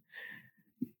 115.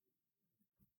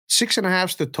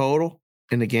 6.5's the total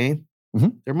in the game. Mm-hmm.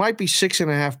 There might be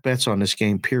 6.5 bets on this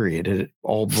game, period, at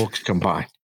all books combined.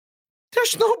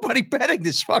 There's nobody betting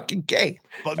this fucking game.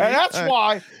 And that's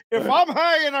why if I'm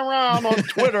hanging around on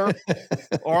Twitter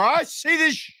or I see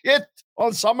this shit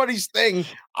on somebody's thing,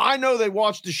 I know they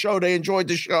watched the show, they enjoyed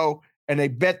the show, and they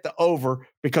bet the over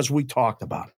because we talked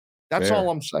about it. That's all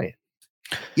I'm saying.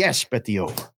 Yes, bet the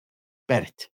over. Bet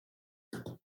it.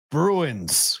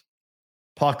 Bruins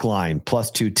puck line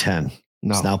plus 210.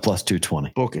 No. It's now plus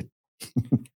 220. Book it.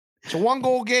 It's a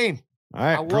 1-goal game. All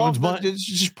right. I love that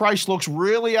this price looks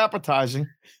really appetizing.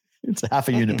 It's a half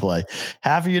a unit play.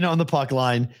 Half a unit on the puck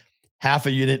line, half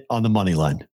a unit on the money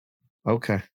line.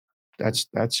 Okay.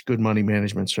 That's good money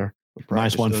management, sir.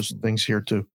 Minus one. Those things here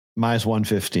too. Minus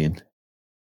 115.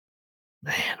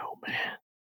 Man, oh man.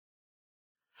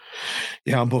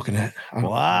 Yeah, I'm booking that.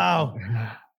 Wow.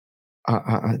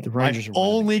 The Rangers My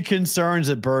only concerns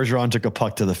that Bergeron took a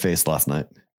puck to the face last night.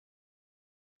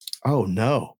 Oh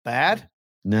no, bad?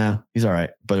 No, he's all right,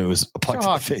 but it was a puck to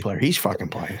the face. Player. He's fucking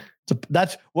playing.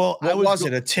 That's well. What was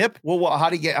it? A tip? Well, how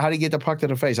do you get the puck to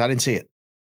the face? I didn't see it.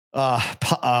 A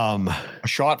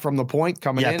shot from the point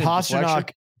coming in.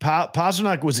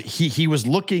 Pastrnak was he was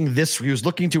looking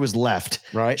to his left.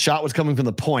 Right. Shot was coming from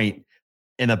the point,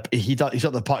 and he thought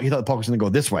the puck was going to go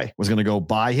this way. Was going to go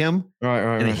by him.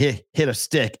 Right. And it hit a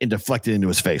stick and deflected into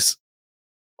his face.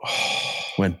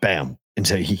 Went bam. And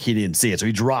so he didn't see it. So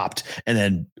he dropped, and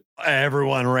then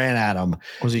everyone ran at him.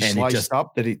 Was he sliced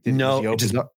up? It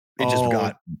just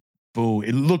got boo.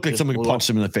 It looked like someone punched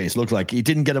him in the face. It looked like he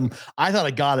didn't get him. I thought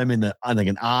I got him in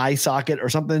an eye socket or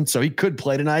something. So he could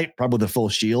play tonight, probably with a full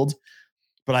shield.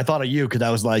 But I thought of you because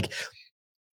I was like,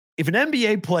 if an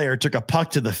NBA player took a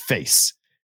puck to the face,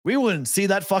 we wouldn't see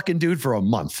that fucking dude for a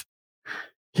month.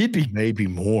 He'd be maybe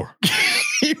more.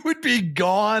 He would be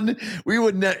gone. We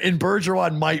wouldn't. And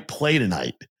Bergeron might play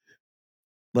tonight.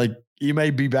 Like he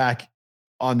may be back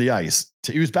on the ice.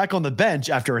 He was back on the bench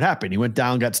after it happened. He went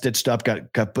down, got stitched up, got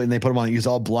and they put him on. He was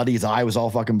all bloody. His eye was all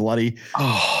fucking bloody.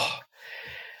 Oh,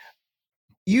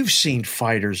 you've seen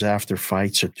fighters after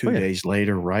fights or 2 days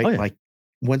later, right? Like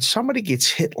when somebody gets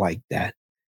hit like that,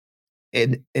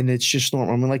 and it's just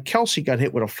normal. I mean, like Kelsey got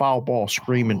hit with a foul ball,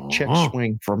 screaming, check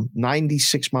swing from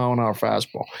 96 mile an hour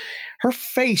fastball. Her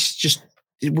face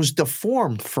it was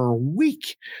deformed for a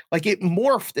week. Like it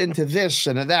morphed into this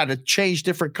and that. It changed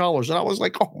different colors. And I was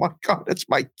like, oh my God, that's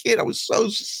my kid. I was so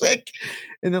sick.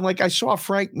 And then like I saw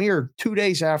Frank Mir 2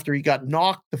 days after he got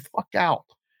knocked the fuck out.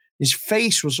 His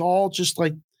face was all just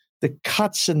like the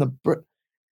cuts and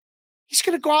he's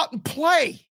going to go out and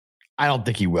play. I don't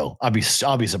think he will. I'll be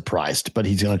surprised, but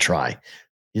he's going to try.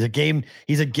 He's a game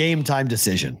time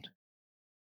decision.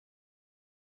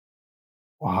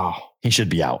 Wow. He should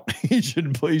be out. He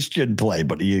shouldn't play,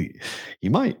 but he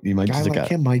might. He might. Guy like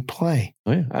him might play.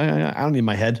 Oh, yeah. I don't need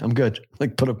my head. I'm good.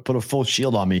 Like put a full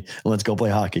shield on me and let's go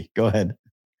play hockey. Go ahead.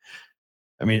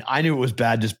 I mean, I knew it was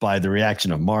bad just by the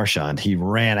reaction of Marchand. He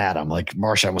ran at him. Like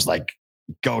Marchand was like,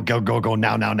 go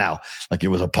now. Like it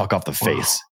was a puck off the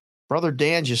face. Brother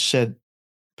Dan just said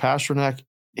Pastrnak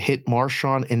hit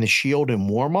Marchand in the shield in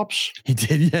warmups. He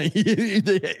did. Yeah. He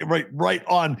did, right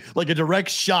on like a direct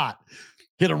shot.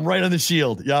 Hit him right on the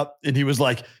shield. Yep. And he was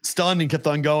like stunned and kept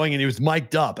on going and he was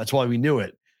mic'd up. That's why we knew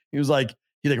it. He was like,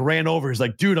 he ran over. He's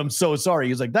like, dude, I'm so sorry.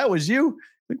 He was like, that was you?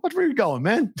 Like, what were you going,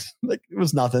 man? Like, it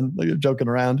was nothing. Like, you're joking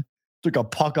around. Took a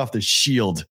puck off the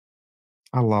shield.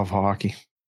 I love hockey.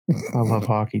 I love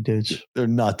hockey, dudes. They're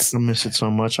nuts. I miss it so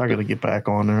much. I got to get back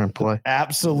on there and play.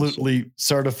 Absolutely,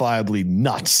 certifiably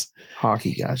nuts.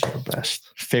 Hockey guys are the best.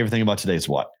 Favorite thing about today is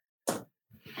what?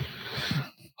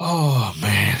 Oh,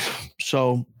 man.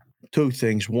 So, two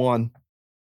things. One,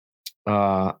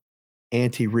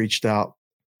 Auntie reached out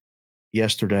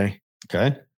yesterday.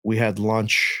 Okay. We had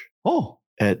lunch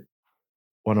at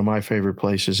one of my favorite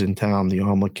places in town, the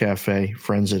Omelet Cafe,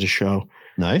 friends of the show.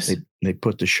 Nice. They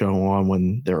put the show on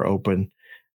when they're open,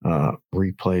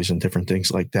 replays and different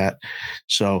things like that.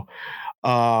 So,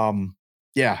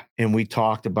 yeah. And we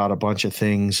talked about a bunch of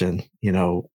things and,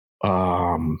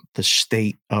 the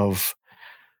state of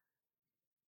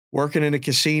working in a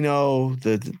casino,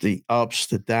 the ups,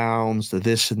 the downs, the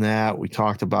this and that. We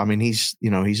talked about, I mean, he's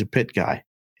a pit guy.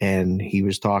 And he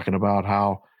was talking about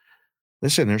how,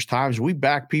 listen, there's times we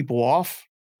back people off.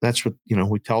 That's what,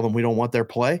 we tell them we don't want their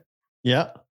play.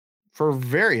 Yeah. For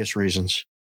various reasons,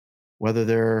 whether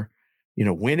they're,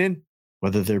 winning,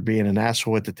 whether they're being an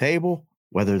asshole at the table,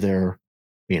 whether they're,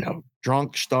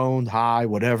 drunk, stoned, high,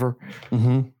 whatever.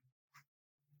 Mm-hmm.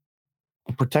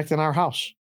 Protecting our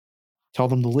house. Tell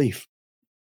them to leave,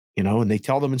 and they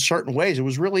tell them in certain ways. It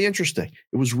was really interesting.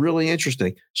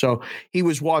 So he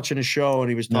was watching a show and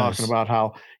he was talking about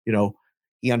how,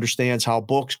 he understands how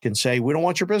books can say, we don't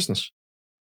want your business.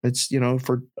 It's,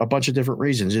 for a bunch of different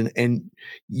reasons. And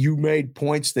you made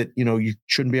points that, you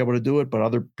shouldn't be able to do it, but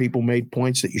other people made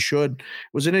points that you should.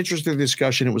 It was an interesting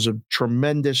discussion. It was a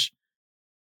tremendous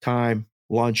time,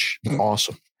 lunch,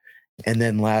 awesome. And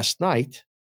then last night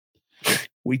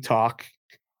we talk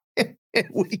and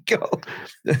we go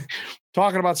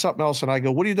talking about something else. And I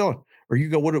go, what are you doing? Or you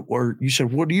go, or you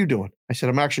said, what are you doing? I said,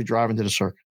 I'm actually driving to the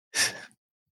circuit.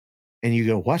 And you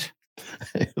go, what?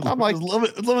 I'm like, it's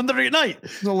 11:30 at night.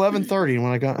 It's 11:30. And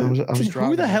when I was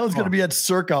driving. Who the hell is going to be at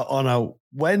Circa on a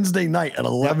Wednesday night at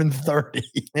 11:30?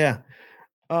 Yeah.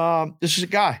 This is a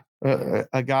guy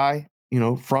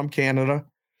from Canada.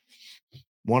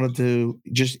 Wanted to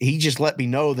he just let me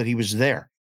know that he was there.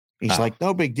 He's like,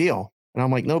 no big deal. And I'm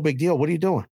like, no big deal. What are you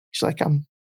doing? He's like, I'm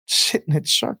sitting at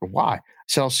Circle. Why? I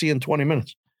said, I'll see you in 20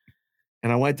 minutes.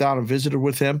 And I went down and visited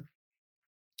with him.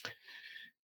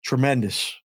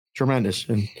 Tremendous.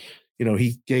 And,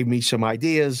 he gave me some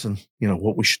ideas and,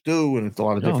 what we should do and a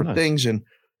lot of different things. And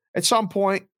at some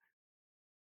point,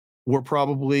 we're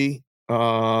probably,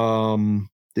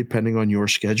 depending on your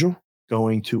schedule,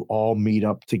 going to all meet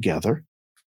up together.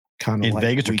 Kind of in like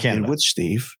Vegas or Canada with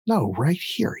Steve. No, right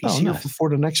here. He's here for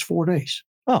the next 4 days.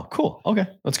 Oh, cool. Okay,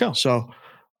 let's go. So,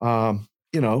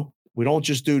 we don't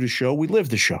just do the show; we live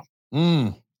the show.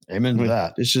 Amen to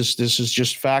that. This is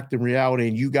just fact and reality.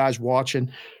 And you guys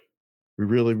watching, we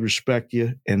really respect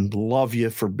you and love you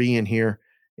for being here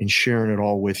and sharing it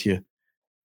all with you.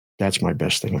 That's my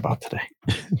best thing about today.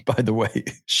 By the way,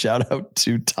 shout out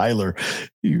to Tyler.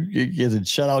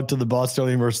 Shout out to the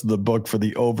Bostonian versus the book for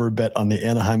the over bet on the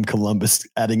Anaheim Columbus,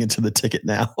 adding it to the ticket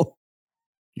now.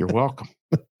 You're welcome.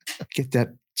 Get that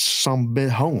some bit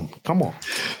home. Come on.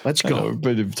 Let's go.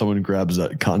 But if someone grabs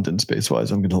that content space wise,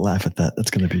 I'm going to laugh at that.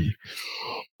 That's going to be.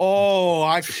 Oh,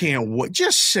 I can't wait.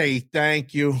 Just say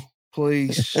thank you,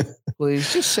 please.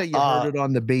 Please. Just say you heard it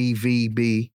on the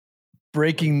BVB.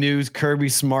 Breaking news, Kirby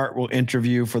Smart will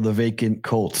interview for the vacant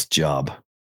Colts job.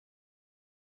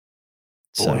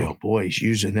 Boy, boy, he's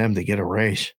using them to get a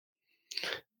raise.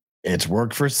 It's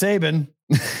worked for Saban.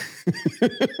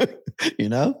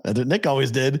 That's what Nick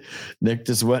always did. Nick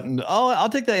just went and, I'll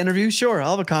take that interview. Sure,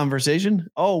 I'll have a conversation.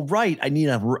 Oh, right. I need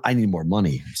more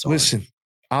money. Listen,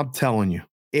 I'm telling you,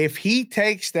 if he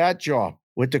takes that job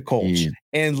with the Colts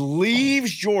and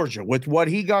leaves Georgia with what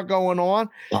he got going on,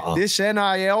 this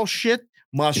NIL shit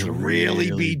must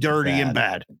really be dirty and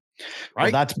bad.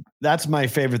 Right? Well, that's my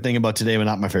favorite thing about today, but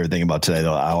not my favorite thing about today,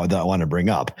 though, that I want to bring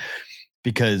up.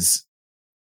 Because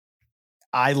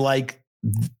I like,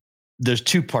 there's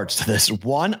two parts to this.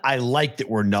 One, I like that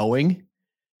we're knowing,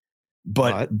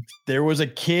 but there was a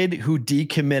kid who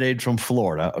decommitted from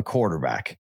Florida, a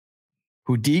quarterback,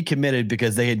 who decommitted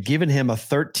because they had given him a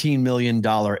 $13 million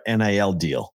NIL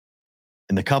deal.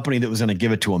 And the company that was going to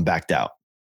give it to him backed out.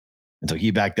 And so he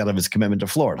backed out of his commitment to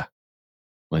Florida,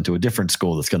 went to a different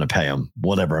school that's going to pay him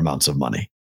whatever amounts of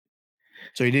money.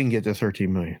 So he didn't get the $13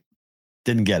 million.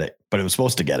 Didn't get it, but it was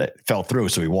supposed to get it. Fell through,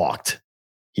 so he walked.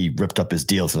 He ripped up his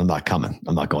deal, said, I'm not coming.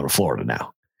 I'm not going to Florida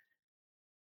now.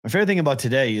 My favorite thing about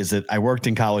today is that I worked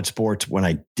in college sports when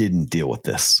I didn't deal with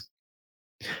this.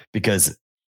 Because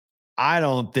I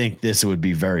don't think this would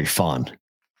be very fun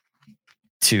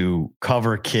to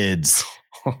cover kids.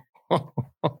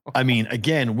 I mean,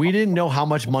 again, we didn't know how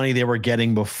much money they were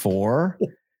getting before,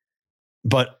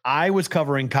 but I was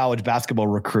covering college basketball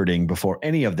recruiting before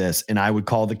any of this. And I would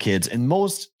call the kids, and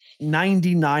most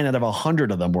 99 out of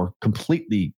 100 of them were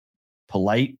completely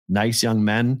polite, nice young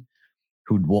men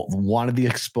who wanted the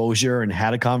exposure and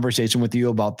had a conversation with you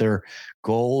about their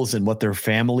goals and what their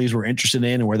families were interested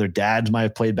in and where their dads might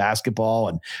have played basketball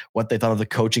and what they thought of the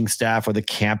coaching staff or the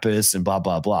campus and blah,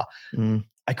 blah, blah.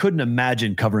 I couldn't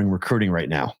imagine covering recruiting right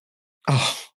now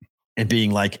and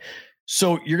being like,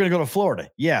 so you're going to go to Florida.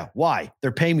 Yeah. Why?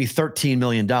 They're paying me $13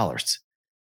 million.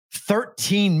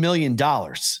 $13 million.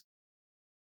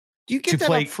 Do you get that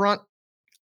up front?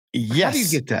 Yes. How do you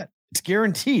get that? It's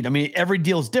guaranteed. I mean, every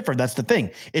deal is different. That's the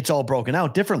thing. It's all broken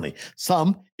out differently.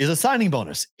 Some is a signing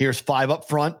bonus. Here's 5 up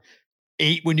front,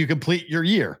 8 when you complete your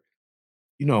year.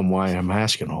 You know why I'm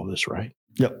asking all this, right?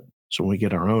 Yep. So when we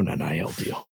get our own NIL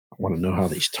deal, I want to know how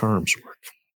these terms work.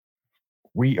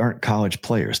 We aren't college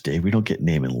players, Dave. We don't get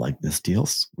name and likeness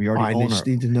deals. We already I just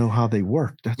need to know how they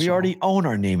work. We already own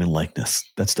our name and likeness.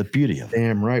 That's the beauty of it.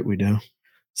 Damn right we do.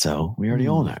 So we already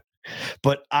own that.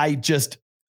 But I just,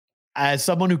 as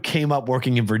someone who came up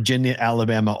working in Virginia,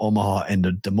 Alabama, Omaha,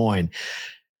 and Des Moines,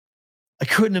 I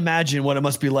couldn't imagine what it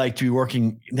must be like to be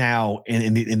working now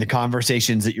in the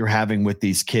conversations that you're having with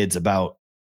these kids about,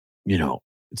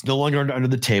 it's no longer under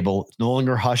the table. It's no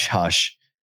longer hush hush.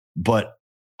 But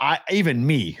even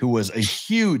me, who was a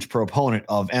huge proponent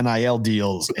of NIL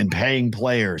deals and paying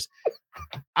players,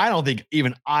 I don't think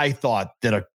even I thought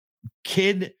that a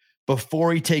kid,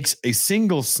 before he takes a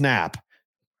single snap,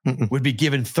 would be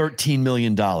given $13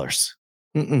 million. I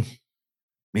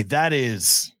mean, that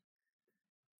is,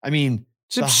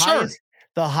 it's absurd.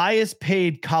 The highest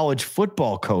paid college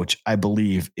football coach, I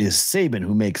believe, is Saban,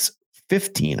 who makes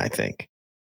 15, I think,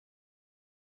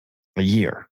 a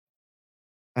year.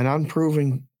 An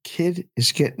unproven kid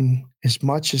is getting as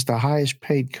much as the highest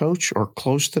paid coach or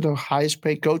close to the highest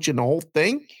paid coach in the whole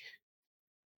thing.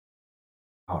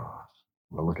 Hold on.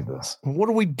 Well, look at this. What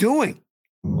are we doing?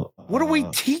 What are we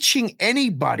teaching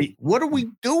anybody? What are we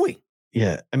doing?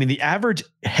 Yeah. I mean, the average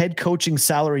head coaching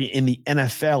salary in the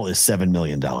NFL is $7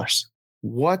 million.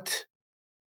 What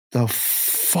the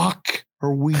fuck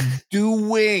are we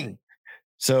doing?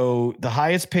 So the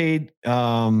highest paid,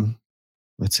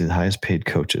 let's see, the highest paid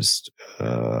coaches.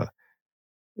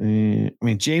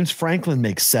 James Franklin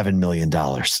makes $7 million.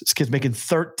 This kid's making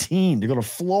 13 to go to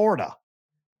Florida.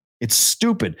 It's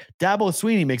stupid. Dabo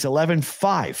Sweeney makes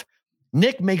 11.5.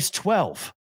 Nick makes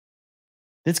 12.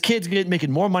 This kid's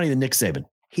making more money than Nick Saban.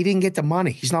 He didn't get the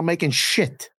money. He's not making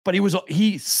shit. But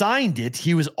he signed it.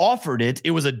 He was offered it.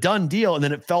 It was a done deal, and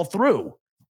then it fell through.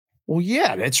 Well,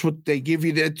 yeah, that's what they give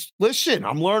you. Listen,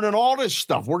 I'm learning all this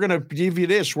stuff. We're going to give you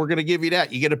this. We're going to give you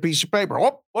that. You get a piece of paper.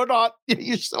 Oh, or not.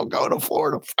 You're still going to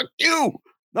Florida. Fuck you.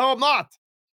 No, I'm not.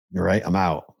 You're right. I'm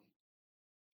out.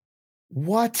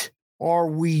 What are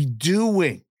we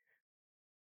doing?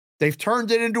 They've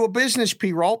turned it into a business,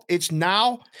 P-Roll.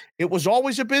 It was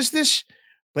always a business,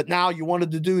 but now you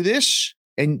wanted to do this,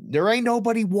 and there ain't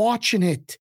nobody watching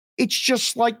it. It's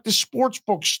just like the sports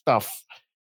book stuff.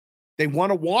 They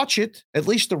want to watch it. At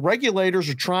least the regulators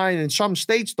are trying in some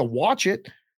states to watch it.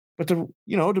 But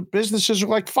the businesses are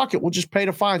like, fuck it. We'll just pay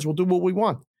the fines. We'll do what we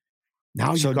want.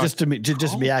 Now, so just to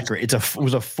be accurate, it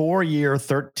was a 4-year,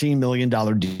 $13 million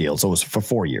deal. So it was for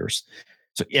 4 years.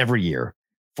 So every year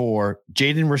for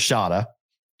Jaden Rashada,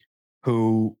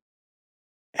 who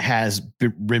has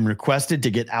been requested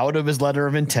to get out of his letter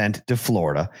of intent to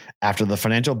Florida after the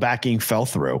financial backing fell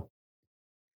through.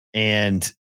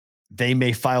 And they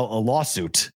may file a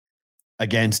lawsuit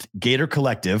against Gator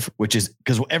Collective, which is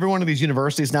because every one of these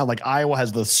universities now, like Iowa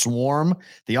has the Swarm.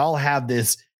 They all have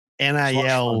this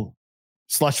NIL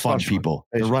slush fund people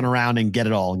to run around and get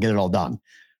it all done.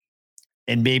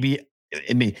 And maybe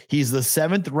he's the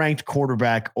 7th ranked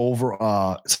quarterback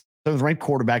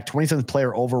 27th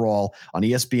player overall on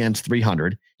ESPN's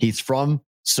 300. He's from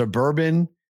suburban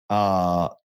San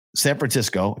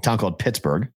Francisco, a town called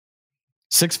Pittsburgh.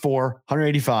 6'4",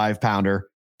 185 pounder,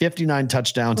 59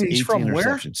 touchdowns, 18 interceptions.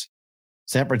 Where?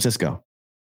 San Francisco,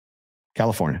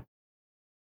 California.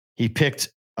 He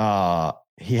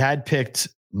had picked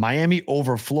Miami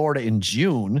over Florida in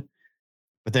June,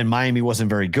 but then Miami wasn't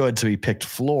very good, so he picked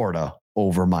Florida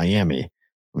over Miami.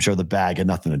 I'm sure the bag had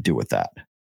nothing to do with that.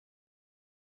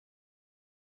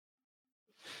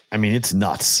 I mean, it's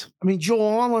nuts. I mean,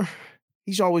 Joel Armour,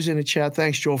 he's always in the chat.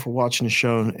 Thanks, Joel, for watching the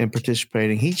show and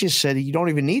participating. He just said you don't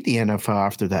even need the NFL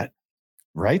after that.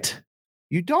 Right?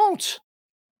 You don't.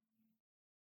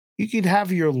 You could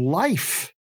have your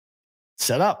life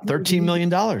set up. $13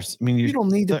 million. I mean, you don't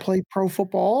need to play pro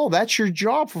football. That's your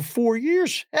job for 4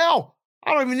 years. Hell,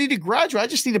 I don't even need to graduate. I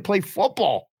just need to play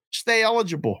football. Stay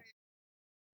eligible.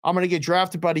 I'm going to get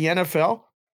drafted by the NFL.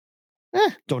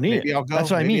 Don't need it. I'll go.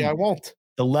 That's what maybe I mean. I won't.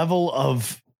 The level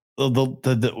of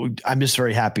I'm just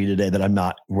very happy today that I'm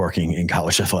not working in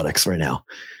college athletics right now.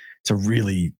 It's a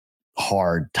really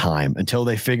hard time until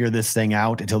they figure this thing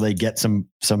out, until they get some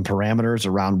parameters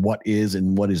around what is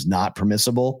and what is not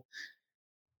permissible.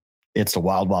 It's the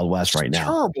wild, wild west right now.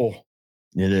 Terrible.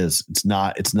 It is. It's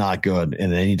not good.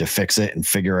 And they need to fix it and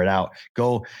figure it out.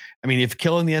 If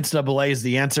killing the NCAA is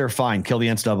the answer, fine, kill the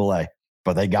NCAA.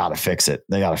 But they got to fix it.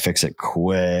 They got to fix it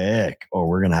quick, or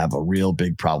we're going to have a real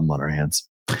big problem on our hands.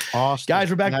 Austin, guys,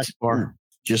 we're back.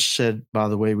 Just said, by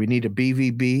the way, we need a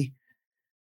BVB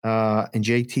and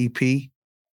JTP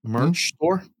merch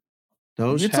store.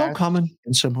 Those it's all coming.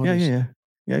 And some hoodies.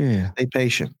 Yeah. Stay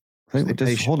patient.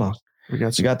 Hold on. We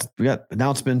got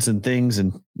announcements and things,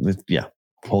 and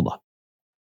hold on.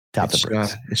 Tap the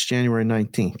brakes. It's January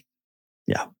 19th.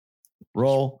 Yeah.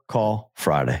 Roll call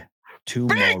Friday.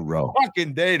 Tomorrow. Big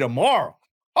fucking day tomorrow.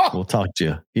 We'll talk to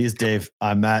you. He's Dave.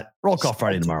 I'm Matt. Roll call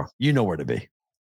Friday tomorrow. You know where to be.